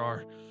as you're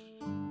our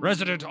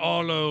resident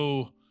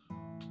Arlo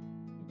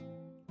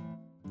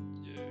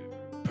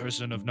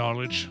person of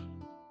knowledge?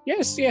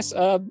 Yes.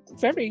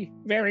 Very,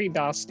 very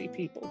nasty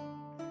people,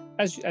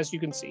 as you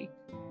can see.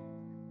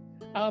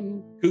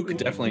 Kook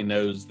definitely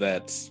knows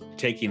that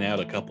taking out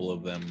a couple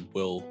of them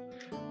will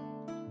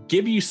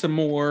give you some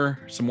more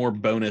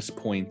bonus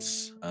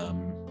points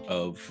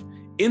of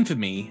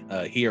infamy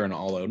here in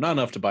Olo. Not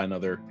enough to buy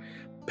another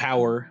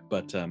power,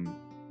 but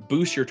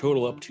boost your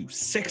total up to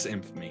 6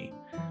 infamy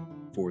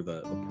for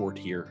the port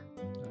here.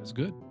 That's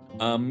good.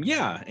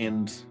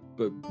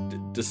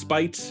 But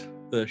despite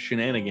the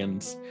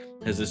shenanigans,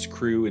 has this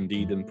crew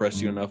indeed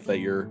impressed you enough that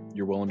you're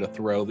willing to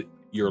throw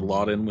your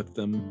lot in with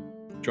them,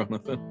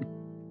 Jonathan?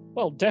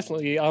 Well,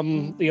 definitely.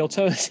 The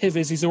alternative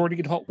is he's already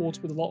in hot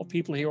water with a lot of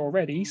people here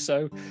already.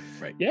 So,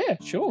 right. Yeah,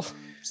 sure.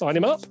 Sign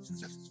him up.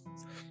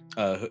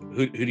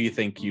 Who do you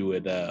think you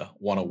would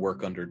want to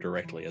work under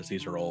directly, as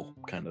these are all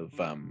kind of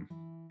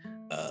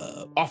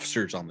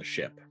officers on the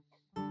ship?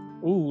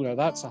 Ooh, now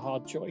that's a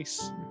hard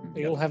choice.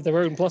 They all have their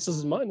own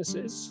pluses and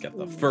minuses. Got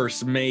the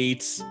first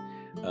mate,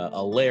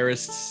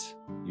 Alarists.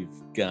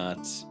 You've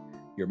got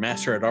your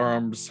master at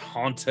arms,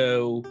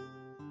 Honto,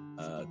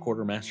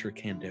 quartermaster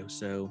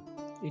Candoso.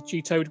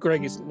 G-Toad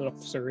Greg isn't an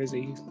officer, is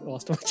he?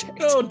 Last time I checked.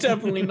 No,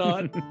 definitely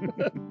not.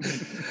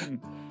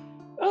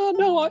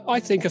 No, I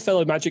think a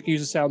fellow magic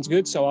user sounds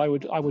good, so I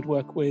would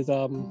work with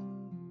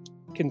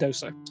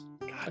Candoso.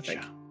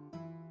 Gotcha.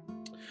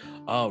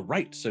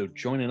 Right, so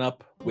joining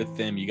up with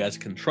them, you guys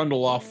can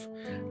trundle off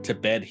to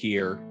bed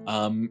here.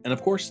 And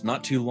of course,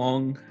 not too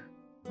long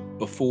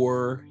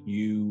before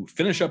you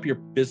finish up your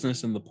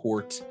business in the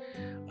port,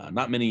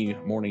 not many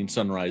morning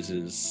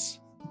sunrises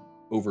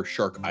over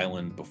Shark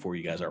Island before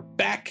you guys are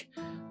back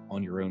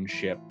on your own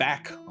ship,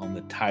 back on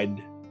the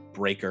Tide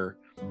Breaker,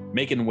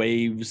 making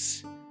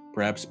waves,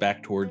 perhaps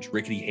back towards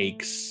Rickety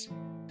Hakes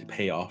to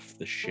pay off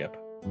the ship.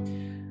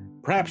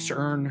 Perhaps to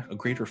earn a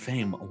greater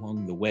fame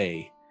along the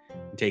way,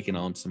 taking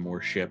on some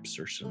more ships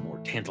or some more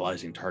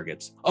tantalizing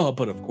targets. Oh,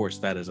 but of course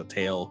that is a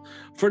tale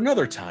for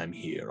another time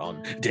here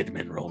on Dead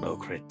Men Roll No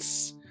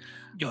Crits.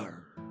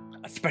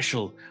 A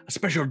special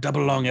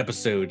double long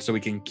episode so we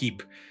can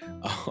keep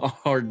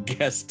our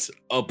guests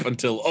up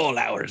until all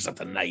hours of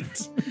the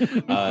night.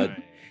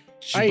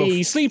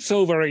 Sleep's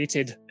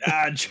overrated.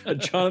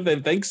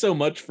 Jonathan, thanks so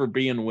much for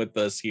being with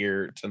us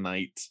here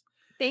tonight.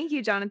 Thank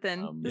you,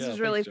 Jonathan. This was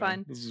really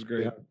fun. This is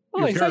great.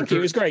 Oh, thank you.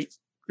 It was great.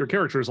 Your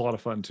character is a lot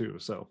of fun too,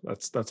 so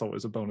that's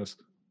always a bonus.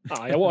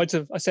 I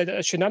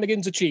said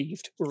shenanigans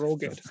achieved. We're all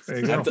good. There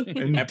you go.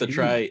 I have to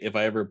try, if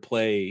I ever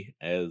play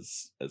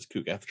as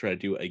Kook, I have to try to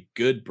do a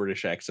good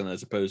British accent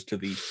as opposed to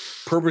the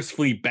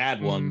purposefully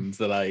bad ones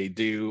that I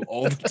do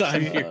all the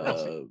time here.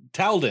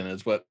 Talden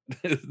is what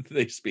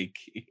they speak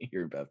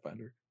here in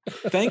Pathfinder.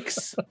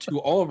 Thanks to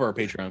all of our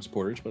Patreon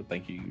supporters, but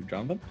thank you,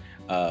 Jonathan,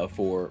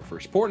 for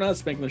supporting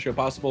us, making the show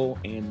possible,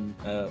 and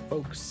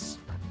folks,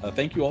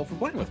 thank you all for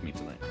playing with me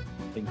tonight.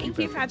 Thank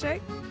you,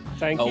 Patrick.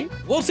 Thank you.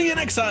 We'll see you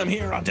next time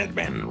here on Dead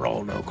Men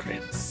Roll No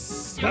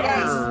Crits.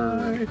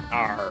 Yes.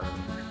 Arr.